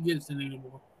 not at Lake Gibson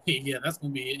anymore. Yeah, that's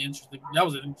gonna be an interesting. That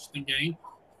was an interesting game.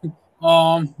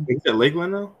 He's at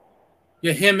Lakeland now.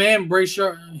 Yeah, him and I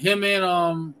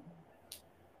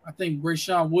think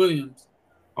Brayshawn Williams.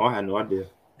 Oh, I had no idea.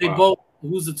 They both,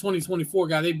 who's the 2024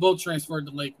 guy, they both transferred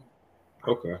to Lakeland.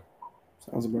 Okay.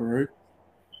 Sounds about right.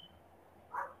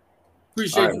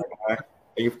 Appreciate you. Right.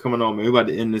 Thank you for coming on, man. We're about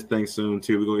to end this thing soon,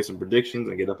 too. We're going to get some predictions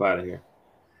and get up out of here.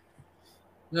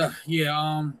 Yeah.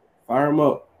 Fire them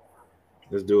up.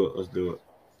 Let's do it.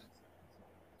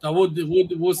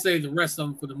 We'll save the rest of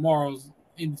them for tomorrow's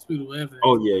indisputable evidence.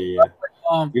 Oh, yeah.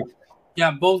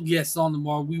 Got both guests on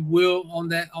tomorrow. We will on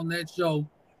that show.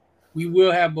 We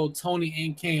will have both Tony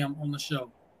and Cam on the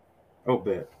show. Oh,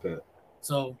 bet.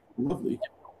 So lovely.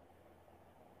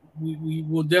 We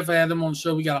will definitely have them on the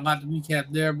show. We got a lot to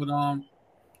recap there, but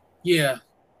yeah.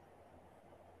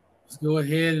 Let's go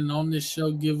ahead and on this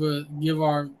show give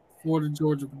our Florida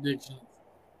Georgia predictions.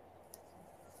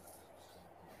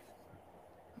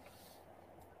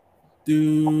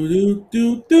 Do.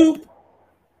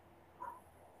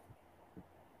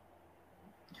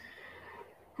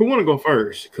 Who want to go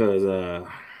first? Because I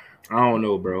don't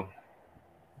know, bro.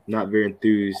 Not very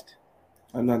enthused.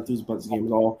 I'm not enthused about this game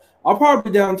at all. I'll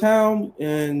probably be downtown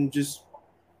and just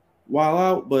wild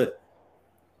out, but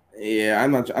yeah,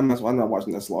 I'm not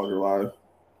watching that slaughter live.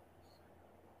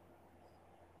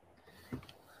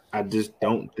 I just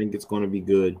don't think it's going to be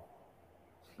good.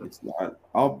 It's not.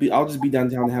 I'll just be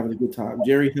downtown having a good time.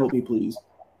 Jerry, help me, please.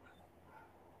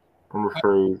 I'm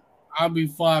afraid. I'll be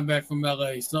flying back from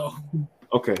LA, so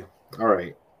okay. All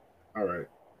right.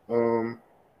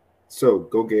 So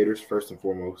go Gators first and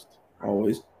foremost.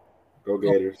 Always. Go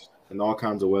Gators in all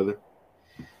kinds of weather.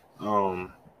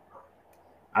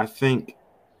 I think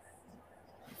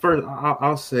first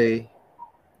I'll say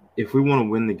if we want to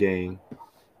win the game,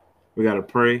 we gotta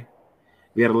pray.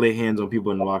 We gotta lay hands on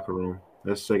people in the locker room.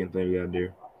 That's the second thing we gotta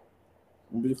do.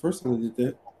 I'll be the first time that did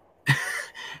that.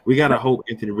 We gotta hope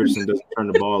Anthony Richardson doesn't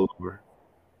turn the ball over.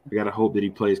 We gotta hope that he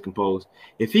plays composed.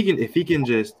 If he can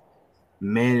just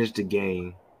manage the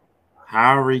game,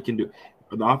 however he can do.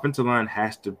 The offensive line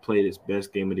has to play its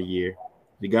best game of the year.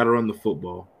 We got to run the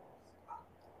football.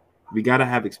 We got to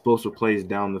have explosive plays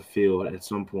down the field at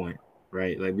some point,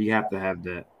 right? Like, we have to have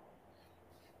that.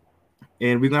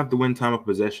 And we're going to have to win time of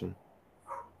possession.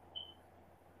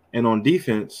 And on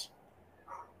defense,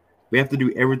 we have to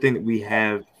do everything that we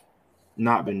have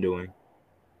not been doing.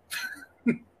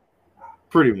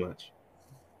 Pretty much.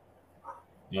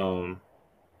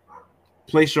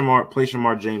 Play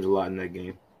Shamar James a lot in that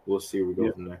game. We'll see where we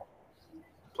go from there.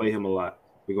 Play him a lot.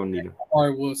 We're going to need him.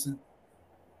 Kamari Wilson.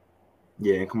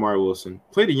 Yeah, and Kamari Wilson.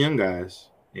 Play the young guys.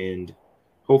 And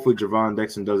hopefully Javon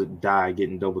Dexter doesn't die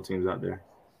getting double teams out there.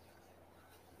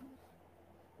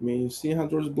 I mean, seeing how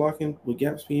Georgia's blocking with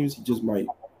gap schemes, he just might.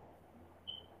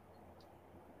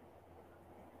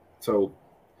 So,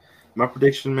 my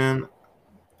prediction, man,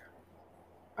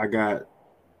 I got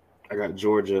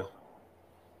Georgia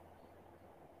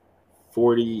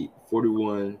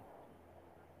 40-41,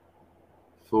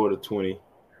 Florida 20.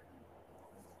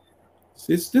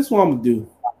 This what I'm gonna do.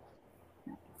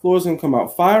 Florida's gonna come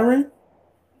out firing.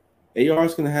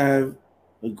 AR's gonna have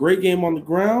a great game on the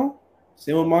ground.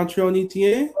 Same with Montreal and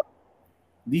ETN.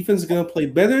 Defense is gonna play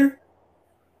better.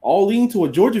 All leading to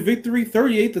a Georgia victory,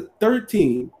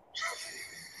 38-13.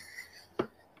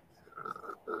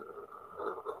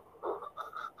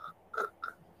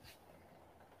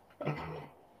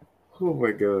 Oh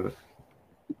my god.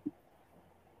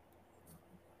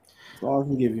 That's all I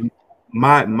can give you.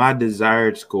 My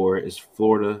desired score is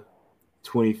Florida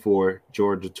 24,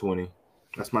 Georgia 20.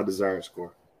 That's my desired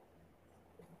score.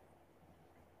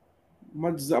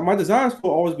 My desires will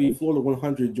always be Florida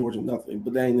 100, Georgia nothing,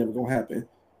 but that ain't never gonna happen.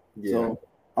 Yeah. So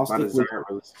I'll My stick with desired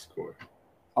realistic score.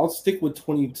 I'll stick with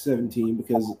 2017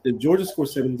 because if Georgia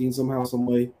scores 17 somehow, some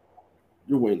way,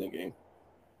 you're winning that game.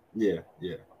 Yeah,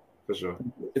 for sure.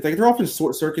 If like their offense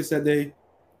short circuits that day,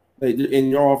 like and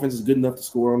your offense is good enough to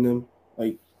score on them,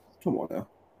 like come on now.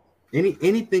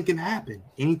 Anything can happen.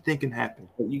 Anything can happen.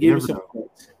 You gave yourself a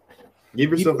chance.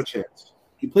 Give yourself a chance.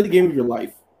 You play the game of your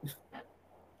life.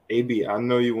 AB, I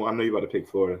know you about to pick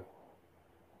Florida.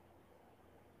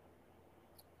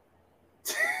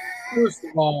 First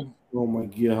of all, oh my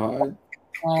god.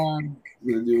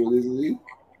 you gonna do this, Lee?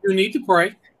 You need to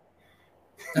pray.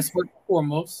 That's first and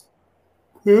foremost.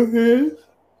 Okay.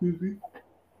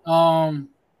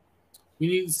 We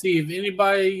need to see if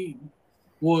anybody,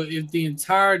 well, if the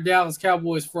entire Dallas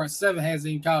Cowboys front seven has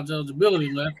any college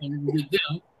eligibility left, and we get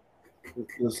them.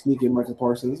 Let's sneak in Michael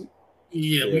Parsons.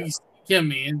 Yeah, we can sneak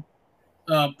him in.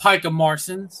 Pika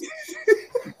Marsons.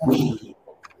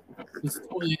 His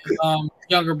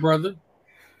younger brother.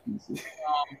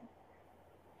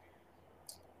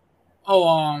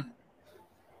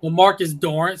 Marcus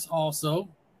Dorrance also.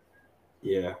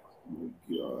 Yeah. Oh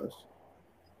my gosh.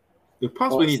 We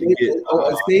possibly need to get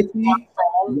safety.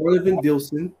 Marvin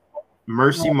Dilson.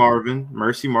 Mercy Marvin,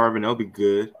 that'll be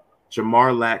good.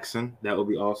 Jamar Laxon, that would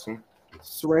be awesome.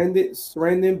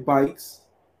 Sarandon Bikes.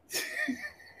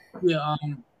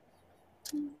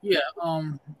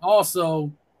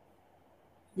 Also,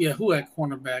 who at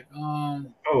cornerback?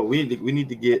 We need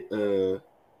to get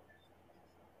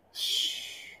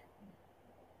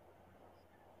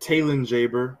Taylon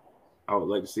Jaber. I would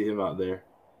like to see him out there.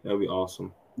 That would be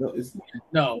awesome.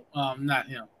 No, not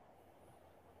him.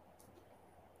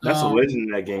 That's a legend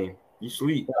in that game. You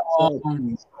sweet.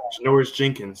 Janoris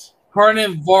Jenkins.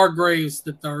 Hernan Vargraves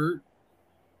the third.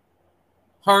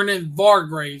 Hernan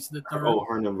Vargraves.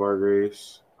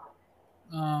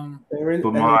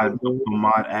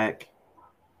 Bamad Ack.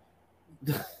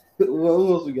 Who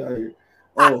else we got here?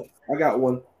 Oh, I got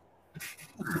one.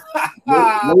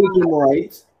 Logan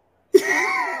Wright.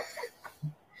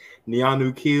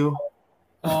 Nianu Keel.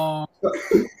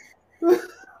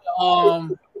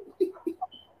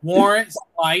 Warrants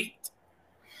Light.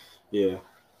 Yeah.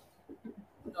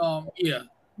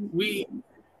 We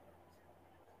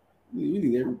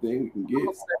need everything we can get. I'm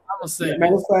gonna say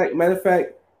matter of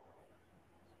fact,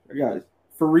 I got it.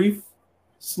 Farif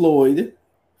Sloyd.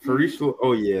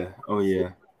 Oh yeah.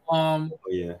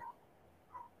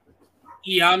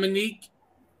 Yamanique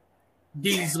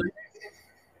Beasley.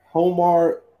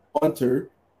 Homar Hunter.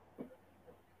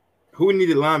 Who else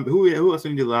needed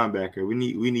linebacker? We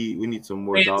need some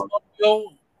more dogs.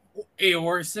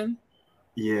 Aorson.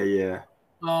 Yeah.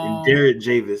 And Derek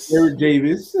Javis.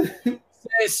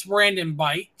 Says Brandon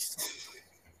Bikes.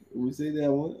 We say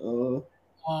that one.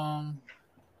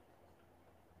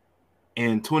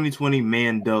 And 2020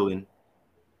 Man Dullen.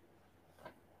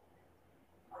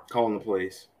 Calling the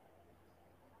plays.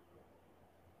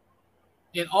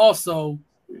 And also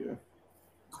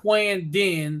Quan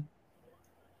Den,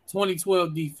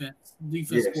 2012 defense.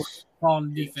 Yes.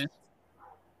 Calling defense.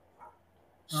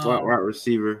 Slot wide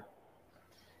receiver.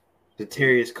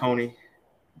 Darius Coney.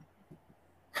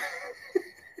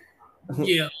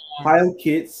 Pile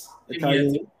Kits.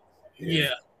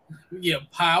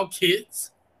 Pile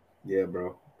Kits. Yeah,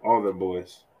 bro. All the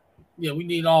boys. Yeah, we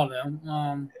need all of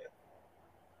them.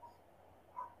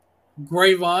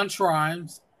 Gravon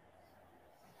Trimes.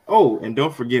 Oh, and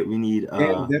don't forget we need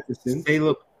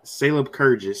Caleb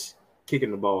Kurgis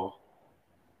kicking the ball.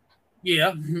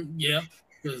 Yeah,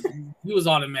 because he was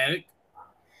automatic.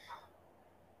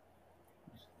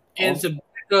 And to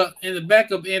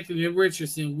back up Anthony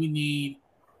Richardson, we need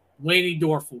Wayne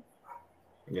Dorfel.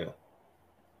 Yeah.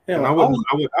 Hell, I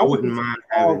wouldn't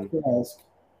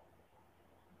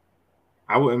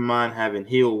mind having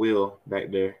Hill Will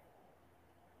back there.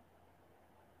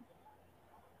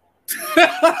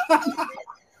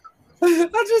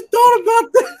 I just thought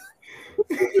about that.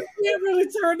 You can't really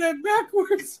turn that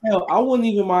backwards. Hell, I wouldn't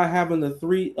even mind having the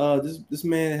three. This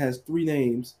man has three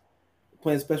names,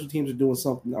 playing special teams or doing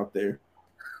something out there.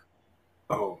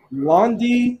 Oh,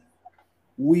 Londi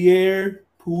Weir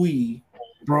Pui.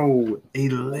 Bro, a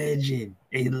legend.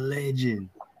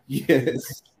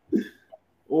 Yes.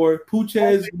 Or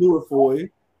Puchez Lurifoy.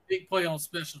 Big play on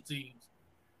special teams.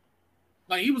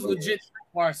 Like he was legit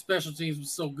why special teams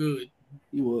was so good.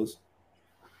 He was.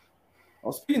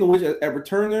 Oh, speaking of which, at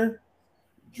returner,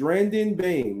 Drandon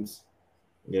Baines.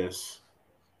 Yes.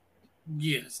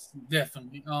 Yes,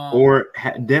 definitely.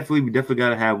 Definitely got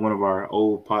to have one of our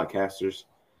old podcasters,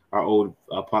 our old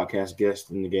podcast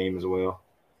guests in the game as well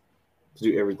to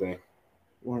do everything.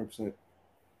 100%.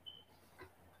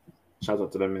 Shout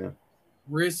out to that man.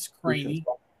 Rhys Craney.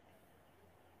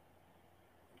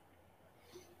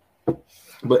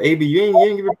 But AB, you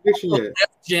ain't give a prediction yet.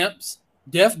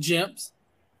 Def Jemps.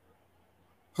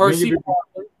 Percy.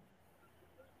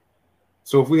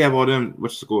 So if we have all them,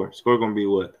 what's the score? Score gonna be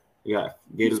what? We got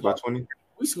Gators by 20.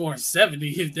 We scoring 70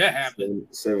 if that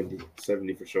happens. 70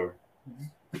 for sure.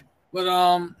 But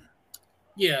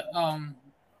yeah,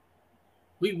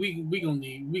 we gonna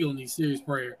need serious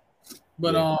prayer.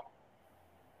 But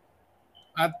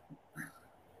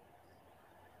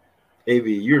AV,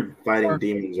 you're fighting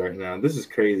demons right now. This is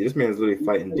crazy. This man's literally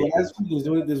fighting demons. Last week is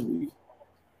doing it this week.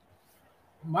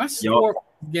 My score for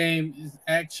the game is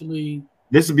actually.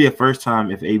 This would be a first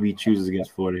time if AB chooses against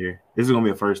Florida here. This is gonna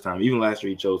be a first time. Even last year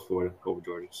he chose Florida over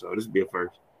Georgia, so this would be a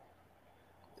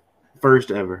first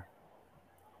ever.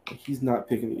 He's not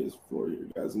picking against Florida,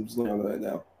 guys. I'm just letting you know that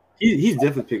now. He's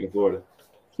definitely picking Florida.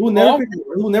 He will never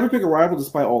pick a rival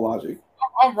despite all logic.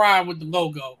 I'm riding with the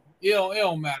logo. It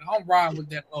don't matter. I'm riding with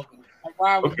that logo. I'm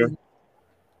riding with the,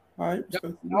 all right.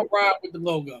 I'm riding with the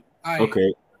logo.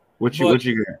 Okay. What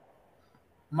you got?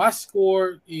 My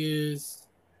score is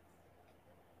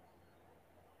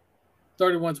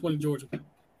 31-20 Georgia.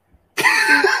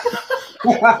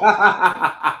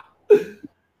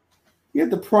 You have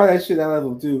to pry that shit out of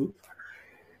him too.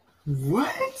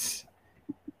 What?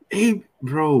 Hey,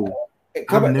 bro.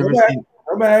 Come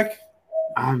back.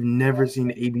 I've never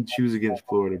seen AB choose against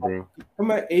Florida, bro. Come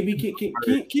back, AB. Can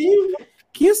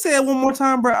you say it one more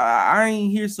time, bro? I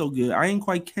ain't hear so good. I ain't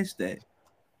quite catch that.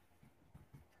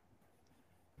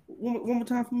 One more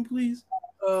time for me, please.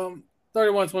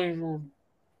 31-20.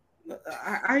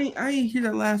 I ain't hear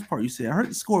that last part you said. I heard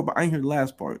the score, but I ain't hear the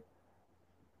last part.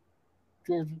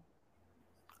 Georgia.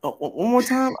 Oh, one more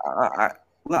time. I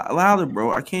louder,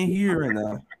 bro. I can't hear right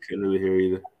now. I couldn't really hear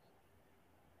either.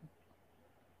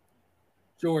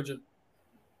 Georgia.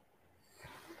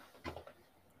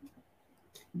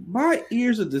 My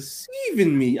ears are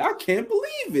deceiving me. I can't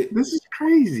believe it. This is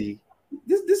crazy.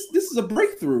 This is a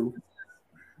breakthrough.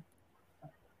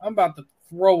 I'm about to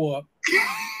throw up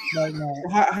right now.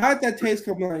 How'd that taste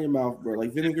come out of your mouth, bro?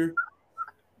 Like vinegar?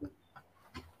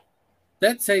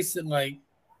 That tasted like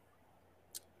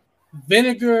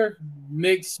vinegar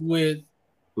mixed with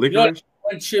licorice.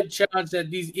 One chip challenge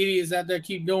that these idiots out there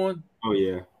keep doing. Oh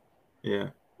yeah.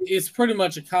 It's pretty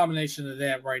much a combination of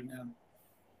that right now.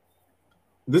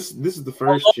 This is the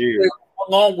first year.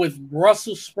 Along with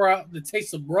Brussels sprout, the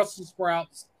taste of Brussels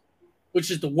sprouts,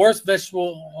 which is the worst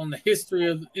vegetable in the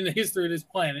history of this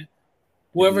planet.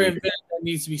 Whoever invented that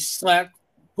needs to be slapped,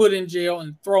 put in jail,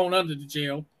 and thrown under the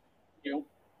jail.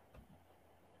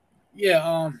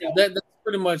 That's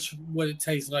pretty much what it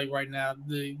tastes like right now.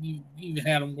 You even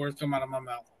had them words come out of my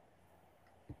mouth.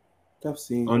 Tough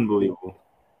scene. Unbelievable.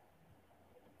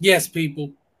 Yes,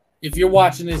 people. If you're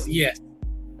watching this, yes,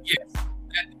 that did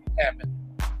happen.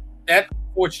 That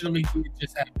unfortunately did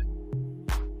just happen.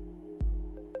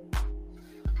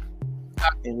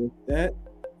 And with that,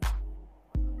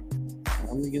 I'm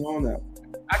gonna get on that.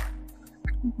 I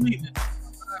can believe it.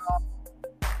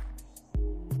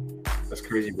 That's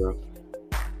crazy, bro.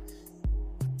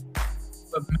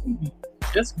 But maybe,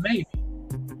 just maybe,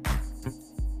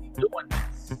 doing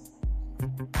this.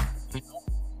 You know?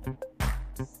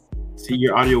 See,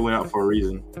 your audio went out for a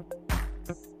reason.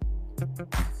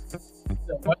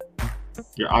 What?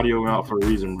 Your audio went out for a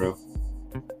reason, bro.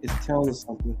 It's telling us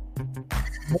something.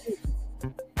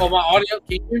 Oh, my audio? Can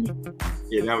you hear me?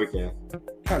 Yeah, now we can.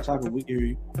 Kind of talking, we can hear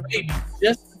you. Maybe,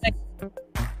 just maybe.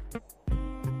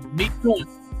 Me doing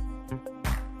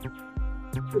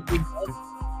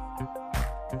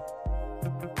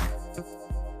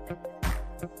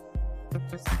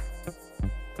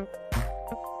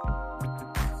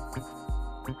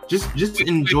Just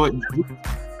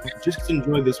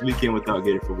enjoy this weekend without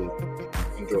Gator football.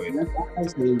 Enjoy it.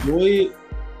 Enjoy it.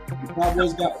 The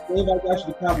Cowboys got you.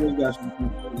 The Cowboys got you.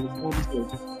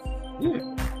 Yeah.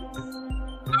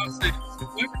 I was saying,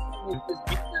 everything with this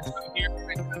defense right here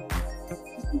right now,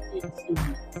 this would be the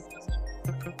stupid.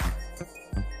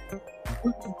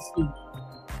 Would be the stupid.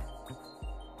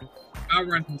 I'll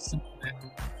run with some of that.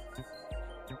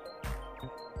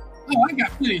 Oh, I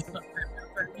got plenty of stuff right now.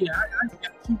 Yeah, I just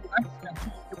got two.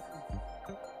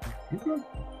 Okay.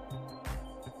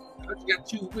 I just got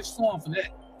to choose which song for that.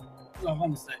 That's all I'm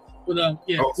gonna say. But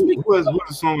yeah. Who was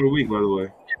the song of the week, by the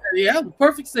way? Yeah,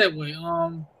 perfect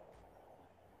segue.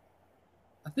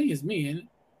 I think it's me, ain't it?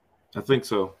 I think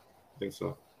so.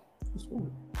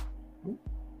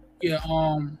 Yeah.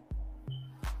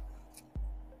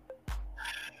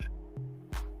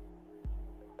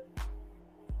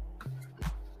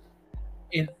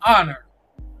 In honor,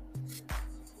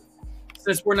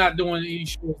 since we're not doing any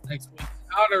shows next week, in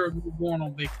honor of you going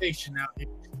on vacation out here.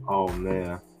 Oh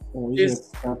man. Oh,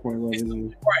 It's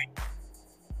right.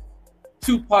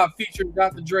 Tupac featuring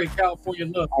Dr. Dre, California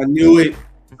Love. I knew it.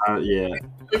 Yeah.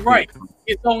 It's right.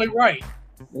 It's only right.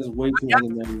 That's way too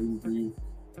unnecessary for you.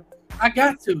 I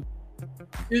got to.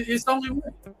 It's only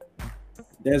right.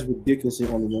 That's ridiculously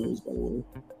on the nose, by the way.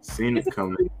 Seen it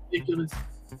coming. Ridiculous.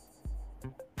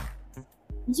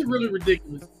 It's really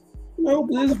ridiculous. No,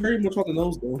 but it's very much on the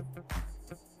nose, though.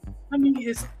 I mean,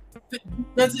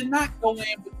 does it not go in?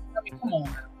 I mean, come on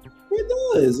now. It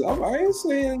does. I ain't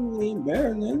saying it ain't better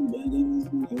than anybody. You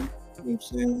know what I'm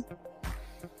saying?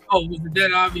 Oh, was it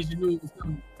that obvious you knew it was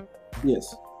coming?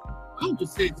 Yes. I would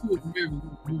say two of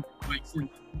American movies like since.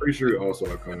 Pretty sure it also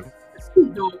are coming.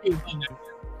 Snoop Dogg is on that.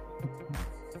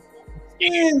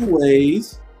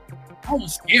 Anyways. I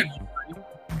was scared of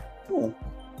it.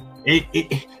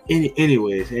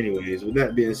 Anyways, with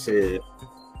that being said,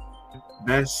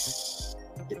 that's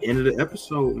the end of the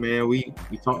episode, man. We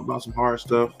talked about some hard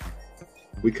stuff.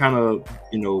 We kind of,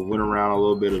 went around a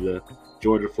little bit of the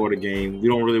Georgia-Florida game. We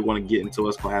don't really want to get into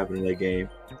what's going to happen in that game.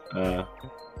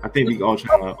 I think we all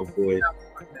trying to avoid.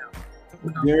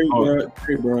 Gary,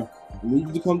 bro. I need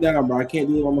you to come down, bro. I can't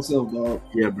do it by myself, dog.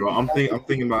 Yeah, bro. I'm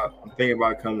thinking about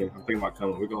coming.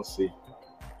 We're gonna see.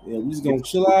 Yeah, we just gonna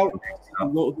chill out.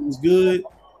 Look, it was good.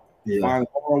 Yeah. Find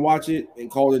and watch it and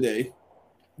call it a day.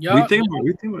 Y'all,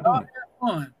 we think about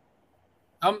fun.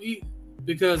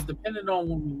 Because depending on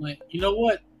when we went, you know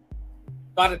what?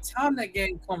 By the time that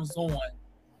game comes on,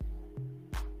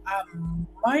 I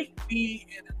might be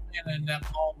in that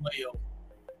long layover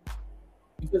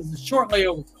because the short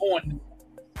layover is going,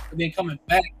 but then coming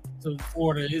back to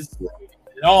Florida is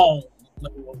long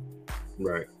layover.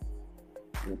 Right.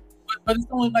 But it's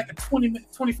only like a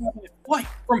 25-minute flight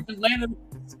from Atlanta.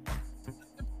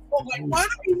 I'm like, why do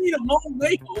we need a long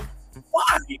layover?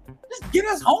 Why? Just get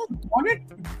us home, darn it.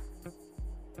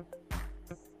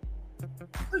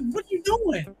 Like, what are you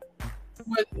doing?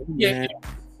 But, yeah,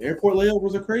 airport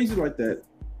layovers are crazy like that.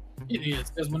 It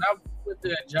is, because when I went to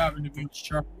that job interview with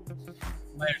Sharp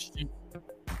last year,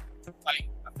 like,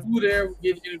 I flew there, we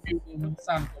get interviewed, and when it's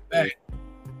time to go back,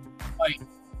 like,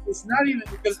 it's not even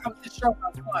because I was just Sharp, I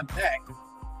was flying back.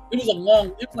 It was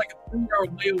like a 3-hour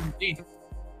layover then.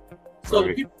 So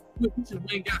the people we just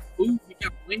went and got food, we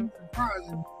got wings and fries,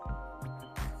 and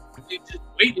they just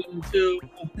waited until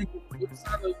I think it was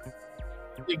time to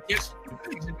get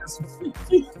and got some food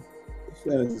too.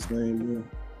 That's his name, man.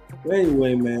 But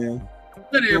anyway, man.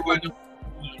 Let everybody know.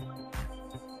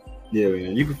 Yeah,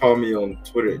 man. You can follow me on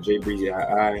Twitter at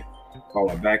JBreezyII. Follow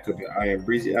my backup at I am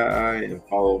BreezyII, and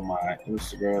follow my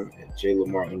Instagram at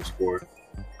JLamar_II.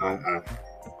 Now,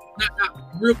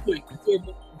 real quick, before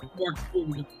Mark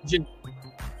forward to Jim,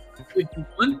 if you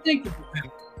unthinkable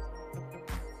happens,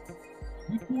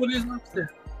 you pull this upset.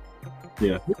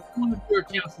 Yeah. Which one of your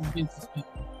accounts has been suspended?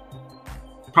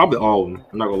 Probably all of them.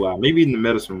 I'm not gonna lie. Maybe even the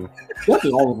medicine one.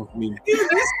 Definitely all of them for me.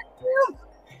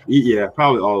 Yeah,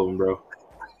 probably all of them, bro.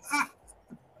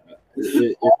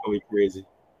 It's gonna be crazy.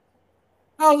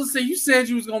 I was gonna say, you said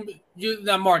you was gonna be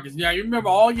not Marcus. Yeah, you remember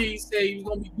all year you said you was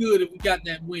gonna be good if we got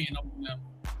that win over them.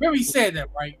 Remember he said that,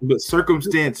 right? But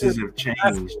circumstances have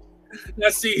changed.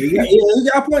 Let's see. You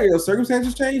got a point.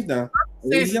 Circumstances changed now.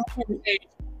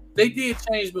 They did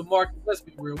change, but Marcus, let's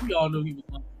be real. We all knew he was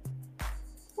lying. I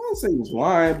don't say he was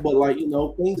lying, but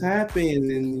things happen,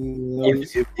 and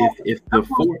if the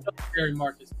four Gary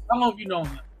Marcus, how long have you known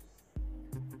him?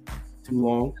 Too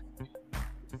long.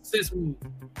 Since when?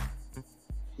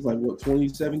 It's like what,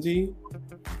 2017?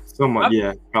 Somewhat,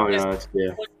 yeah, probably not.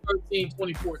 Yeah. 2013,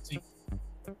 2014.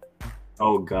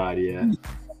 Oh God, yeah.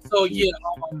 So yeah,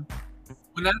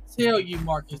 when I tell you,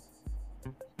 Marcus,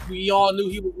 we all knew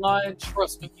he was lying.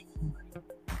 Trust me, he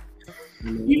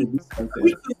was lying.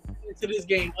 We could get into this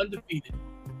game undefeated.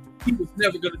 He was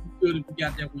never going to be good if we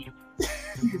got that win.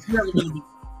 He was never going to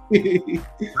be.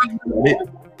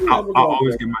 I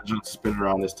always get my junk suspended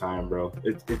around this time, bro.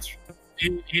 It's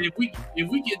and if we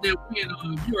get that win,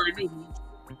 you already knew.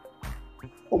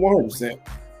 100%.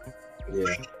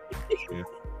 Yeah.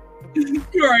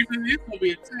 You already knew it's gonna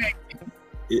be a tag.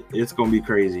 It's gonna be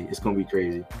crazy. It's gonna be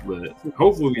crazy. But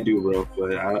hopefully we do, bro.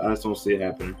 But I just don't see it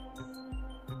happening.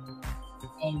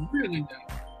 Oh, really?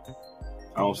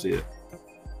 I don't see it.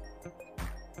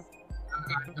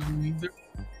 I don't either.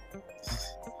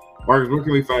 Marcus, where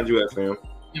can we find you at, fam?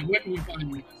 Yeah, where can we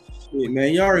find you? Shit,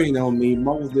 man, you already know me.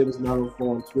 Marcus Davis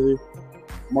 904 on Twitter.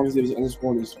 Marcus Davis _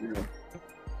 on Instagram.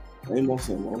 Ain't no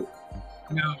saying right.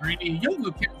 Now, Randy, your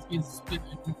little cat's getting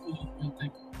suspended.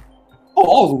 Oh,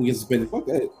 all of them get suspended. Fuck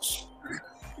that.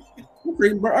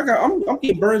 I'm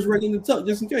getting Burns ready in the tuck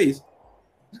just in case.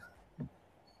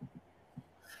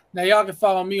 Now, y'all can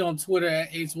follow me on Twitter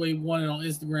at AceWave1 and on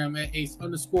Instagram at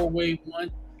Ace_Wave1.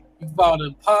 You can follow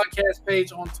the podcast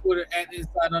page on Twitter at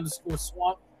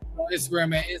Inside_Swamp, on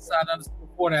Instagram at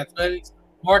Inside_Court Athletics.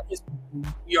 Marcus,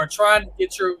 we are trying to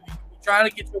get your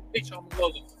picture on the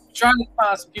logo. We're trying to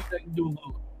find some people that can do a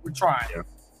logo. We're trying. Yeah.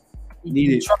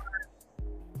 Need it.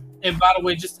 And by the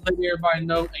way, just to let everybody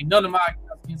know, ain't none of my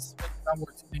accounts getting suspended. I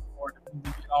work too big for it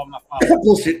to get all my followers.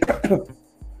 Bullshit.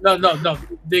 No.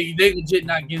 They legit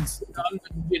not getting suspended.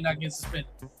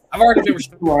 I've already been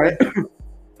restricted. Right.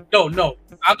 No.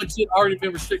 I legit already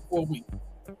been restricted for a week.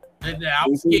 And I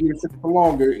was scared. For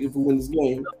longer if we win this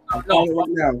game. No. Right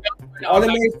now. All the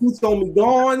man foot's gonna be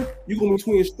gone. You're gonna be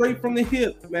swinging straight from the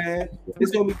hip, man. It's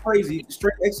gonna be crazy.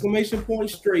 Straight exclamation point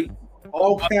straight.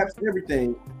 All caps,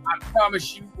 everything. I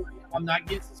promise you, I'm not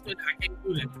getting suspended. I can't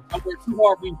do that. I work too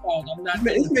hard being called. I'm not.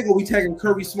 This nigga gonna be tagging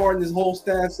Kirby Smart and his whole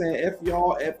staff saying F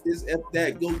y'all, F this, F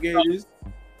that, go Gators.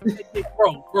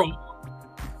 Bro.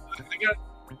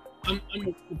 I'm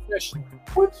a professional.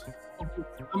 What?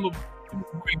 I'm a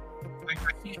break. I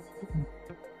can't.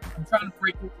 I'm trying to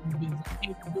break into the business. I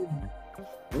can't do it.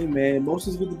 Hey man,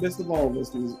 Motion's with the best of all of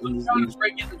us in this I'm trying to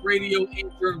break into radio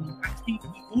and journalism. I can't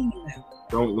be doing that.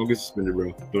 Don't get suspended,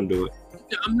 bro. Don't do it.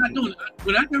 I'm not doing it.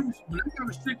 When I got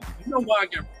restricted, you know why I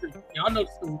got restricted. Y'all know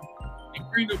the story. And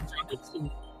Green Up, y'all know the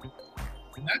story.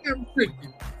 When I got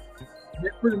restricted,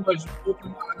 that pretty much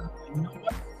opened my eyes. Like, you know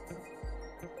what?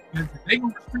 If they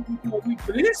gonna restrict me for a week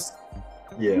for this?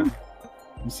 Yeah.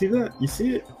 You see that? You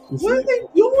see it? What are they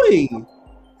doing?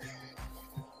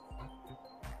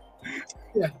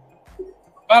 Yeah.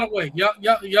 By the way,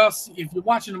 y'all see, if you're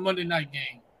watching the Monday night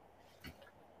game,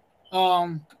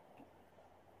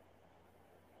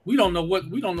 we don't know what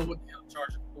the hell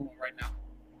Chargers are doing right now.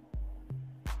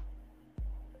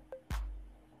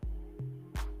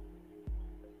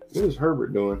 What is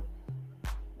Herbert doing?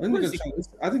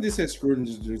 I think they said screwed and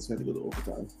just had to go to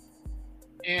overtime.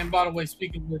 And by the way,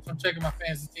 speaking of which, I'm checking my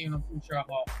fantasy team. I'm pretty sure I'm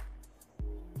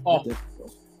off.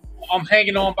 I'm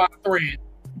hanging on by a thread.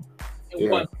 In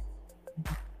one,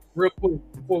 real quick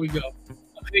before we go,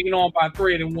 I'm hanging on by a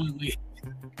thread in one league.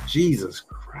 Jesus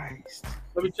Christ.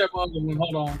 Let me check my other one.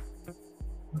 Hold on. Let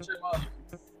me check my other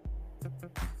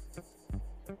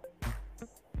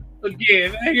one.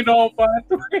 Again, hanging on by a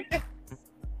thread.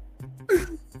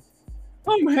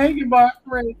 I'm hanging by a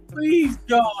thread. Please,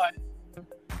 God.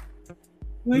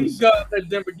 Please, God, let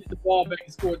Denver get the ball back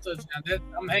and score a touchdown.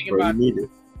 I'm hanging by a thread.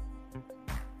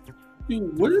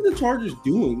 Dude, what are the Chargers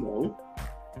doing, though?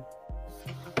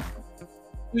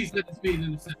 Please let this be an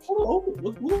interception. Oh,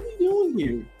 what are we doing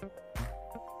here?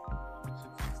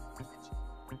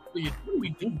 But yeah, what are we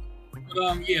doing?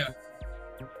 But yeah.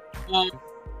 So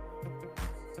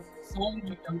I'm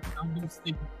gonna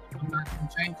stick. I'm not gonna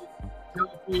change it.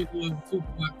 California was 2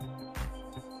 o'clock.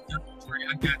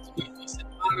 I got to get this in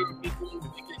honor of people on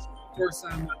vacation. First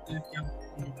time out there,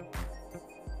 California.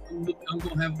 I'm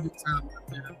gonna have a good time out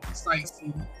there.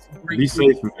 Sightseeing. Be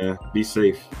safe, man. Be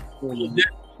safe.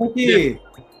 Yeah.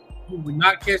 You will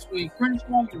not catch me in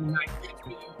Crenshaw. You will not catch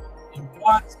me in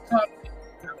Watts Cup.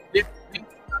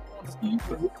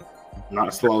 Not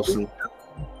Slauson.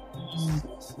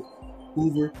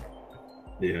 Hoover.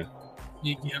 Yeah. They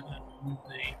ain't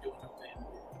doing nothing.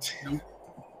 Nope.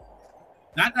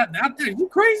 Not there. You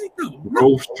crazy too.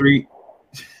 Grove Street.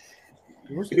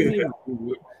 Grove Street.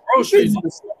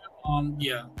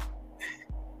 Yeah.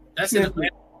 That's it.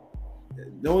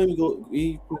 Don't even go.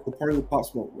 We the party with Pop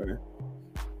Smoke, man.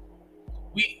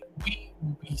 We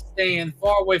staying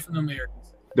far away from them areas.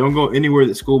 Don't go anywhere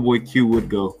that Schoolboy Q would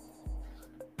go.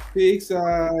 Big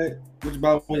side, which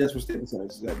by the way, that's what Stephen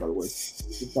Sides is at. By the way,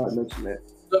 just thought I mentioned that.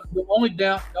 The only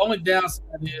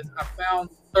downside is I found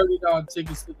 $30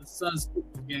 tickets to the Suns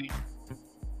football game.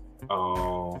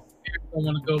 Oh. I don't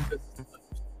want to go because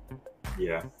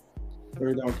yeah.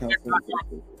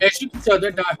 $30 as you can tell,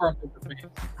 they're diehard Clipper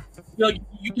fans.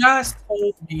 You guys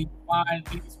told me to find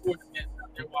any sports events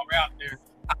out there while we're out there.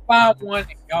 I found one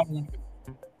and y'all don't want to go.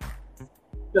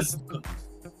 This is good.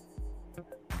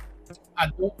 I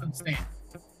don't understand.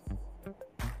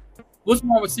 What's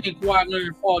wrong with seeing Kawhi Leonard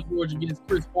and Paul George against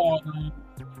Chris Paul and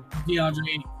DeAndre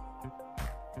Ayton?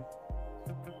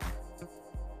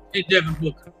 And Devin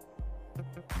Booker.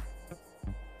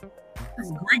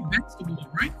 That's great basketball,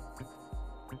 right?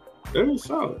 That is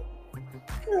solid.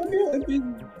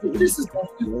 This is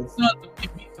not the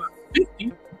MVP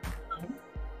 50.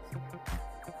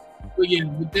 But yeah,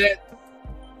 with that,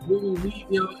 we will leave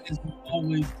y'all as we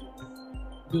always do.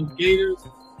 Go Gators.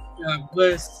 God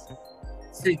bless.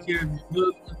 Take care of your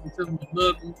loved ones. Tell them you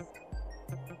love them.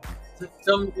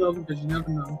 Tell them you love them because you never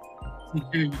know.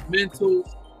 Take care of your mentals.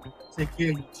 Take care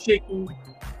of your chicken.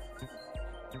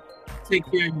 Take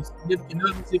care of your significant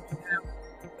others if you have.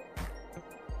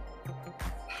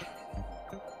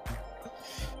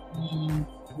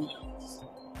 What else?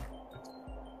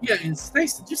 Yeah, and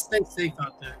just stay safe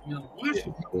out there. You know, wash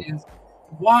your hands.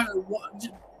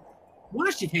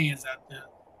 Wash your hands out there.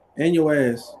 And your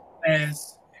ass.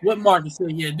 As what Marcus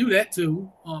said, yeah, do that too.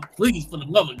 Please, for the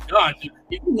love of God, dude.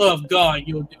 If you love God,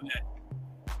 you'll do that.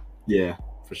 Yeah,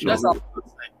 for sure. That's all I'm gonna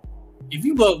say. If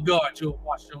you love God, you'll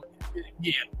wash your hands.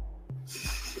 Yeah.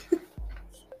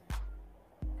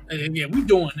 Yeah, we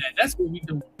doing that. That's what we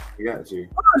doing. We got to.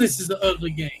 This is the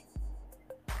ugly game.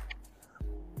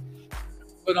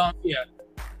 But yeah.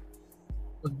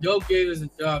 But go Gators and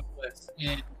God bless.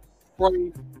 And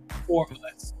pray for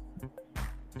us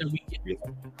that we get. Yeah.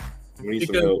 We need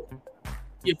some help.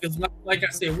 Yeah, because like I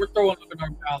said, we're throwing up in our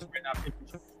mouths right now.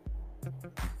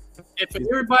 And for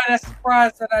everybody that's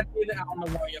surprised that I did it, I don't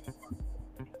know why y'all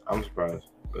are. I'm surprised,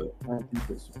 but I'm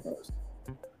people surprised.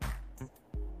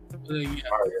 Yeah.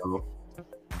 All right, y'all.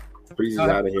 Breeze is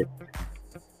out of here.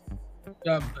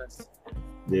 God bless.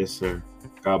 Yes, sir.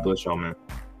 God bless y'all, man.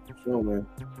 Sure, man.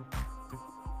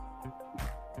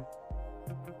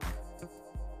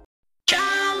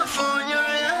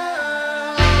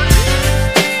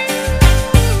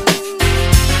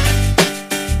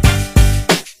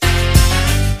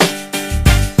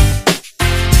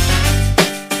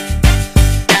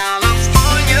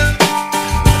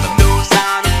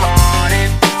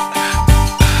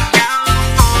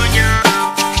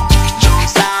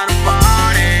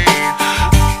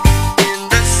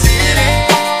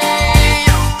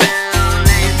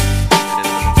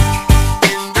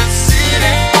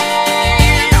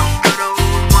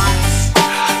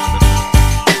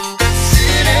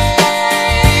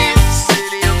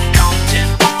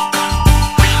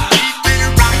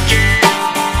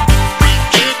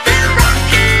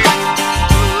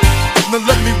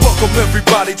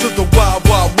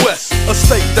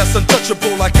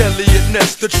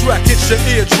 The track hits your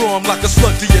eardrum like a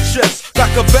slug to your chest. Like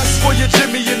a vest for your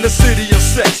Jimmy in the city of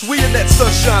sex. We in that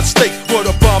sunshine state where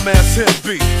the bomb ass him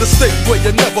be. The state where you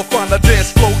never find a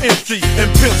dance floor empty and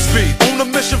pimp speed. On a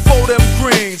mission for them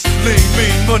greens. Lean,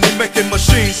 mean, money making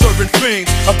machines serving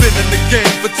fiends. I've been in the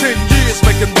game for 10 years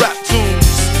making rap tunes.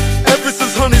 Ever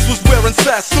since Honeys was wearing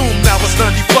Sassoon, now it's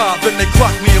 95 and they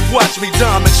clock me and watch me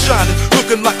diamond shining,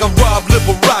 looking like I'm Rob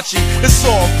Liberace. It's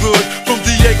all good, from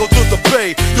Diego to the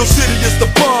Bay. Your city is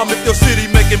the bomb if your city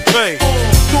making pain.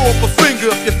 Throw up a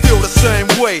finger if you feel the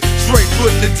same way. Straight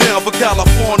putting it down for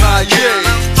California, yeah.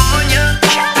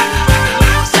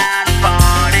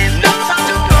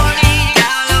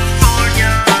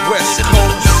 West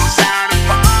Coast.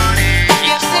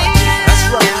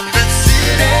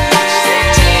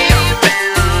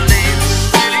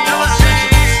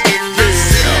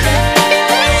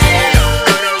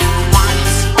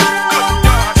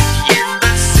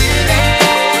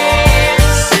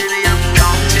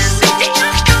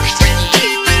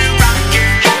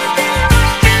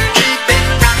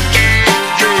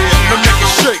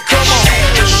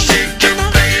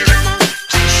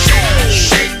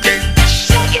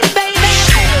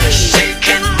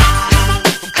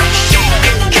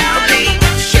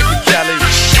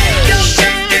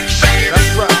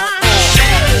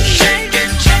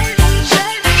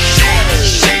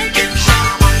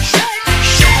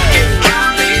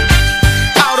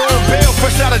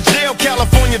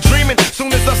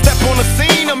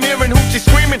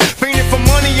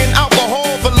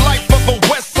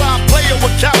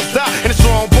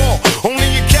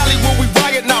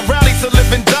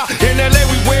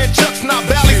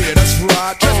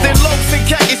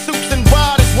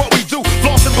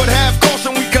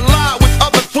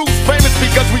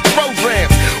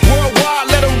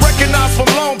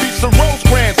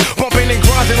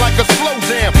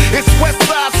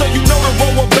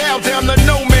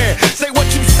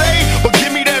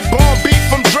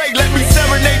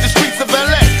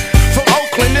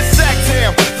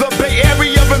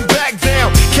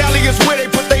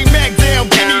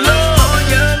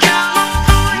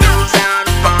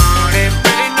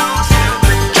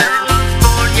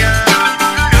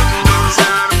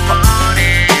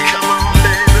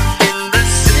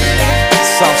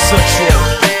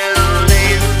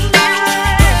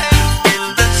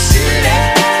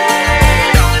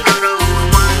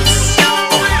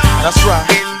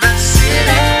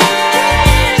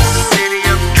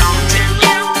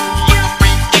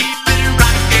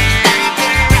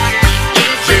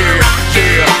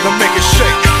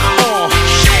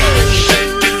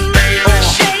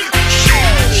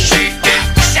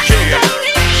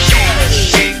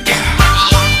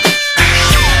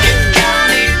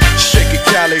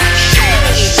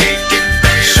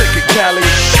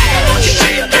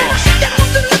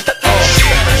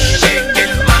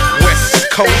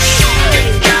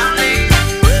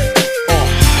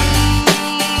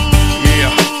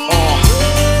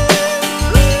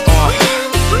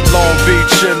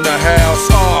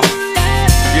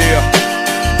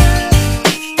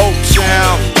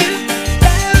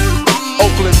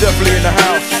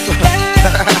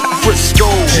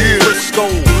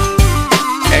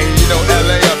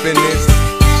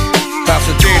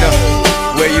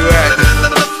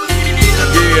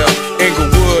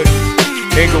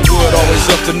 Inglewood always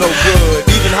up to no good.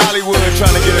 Even Hollywood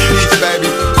trying to get a piece, baby.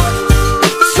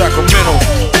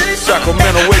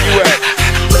 Sacramento, where you at?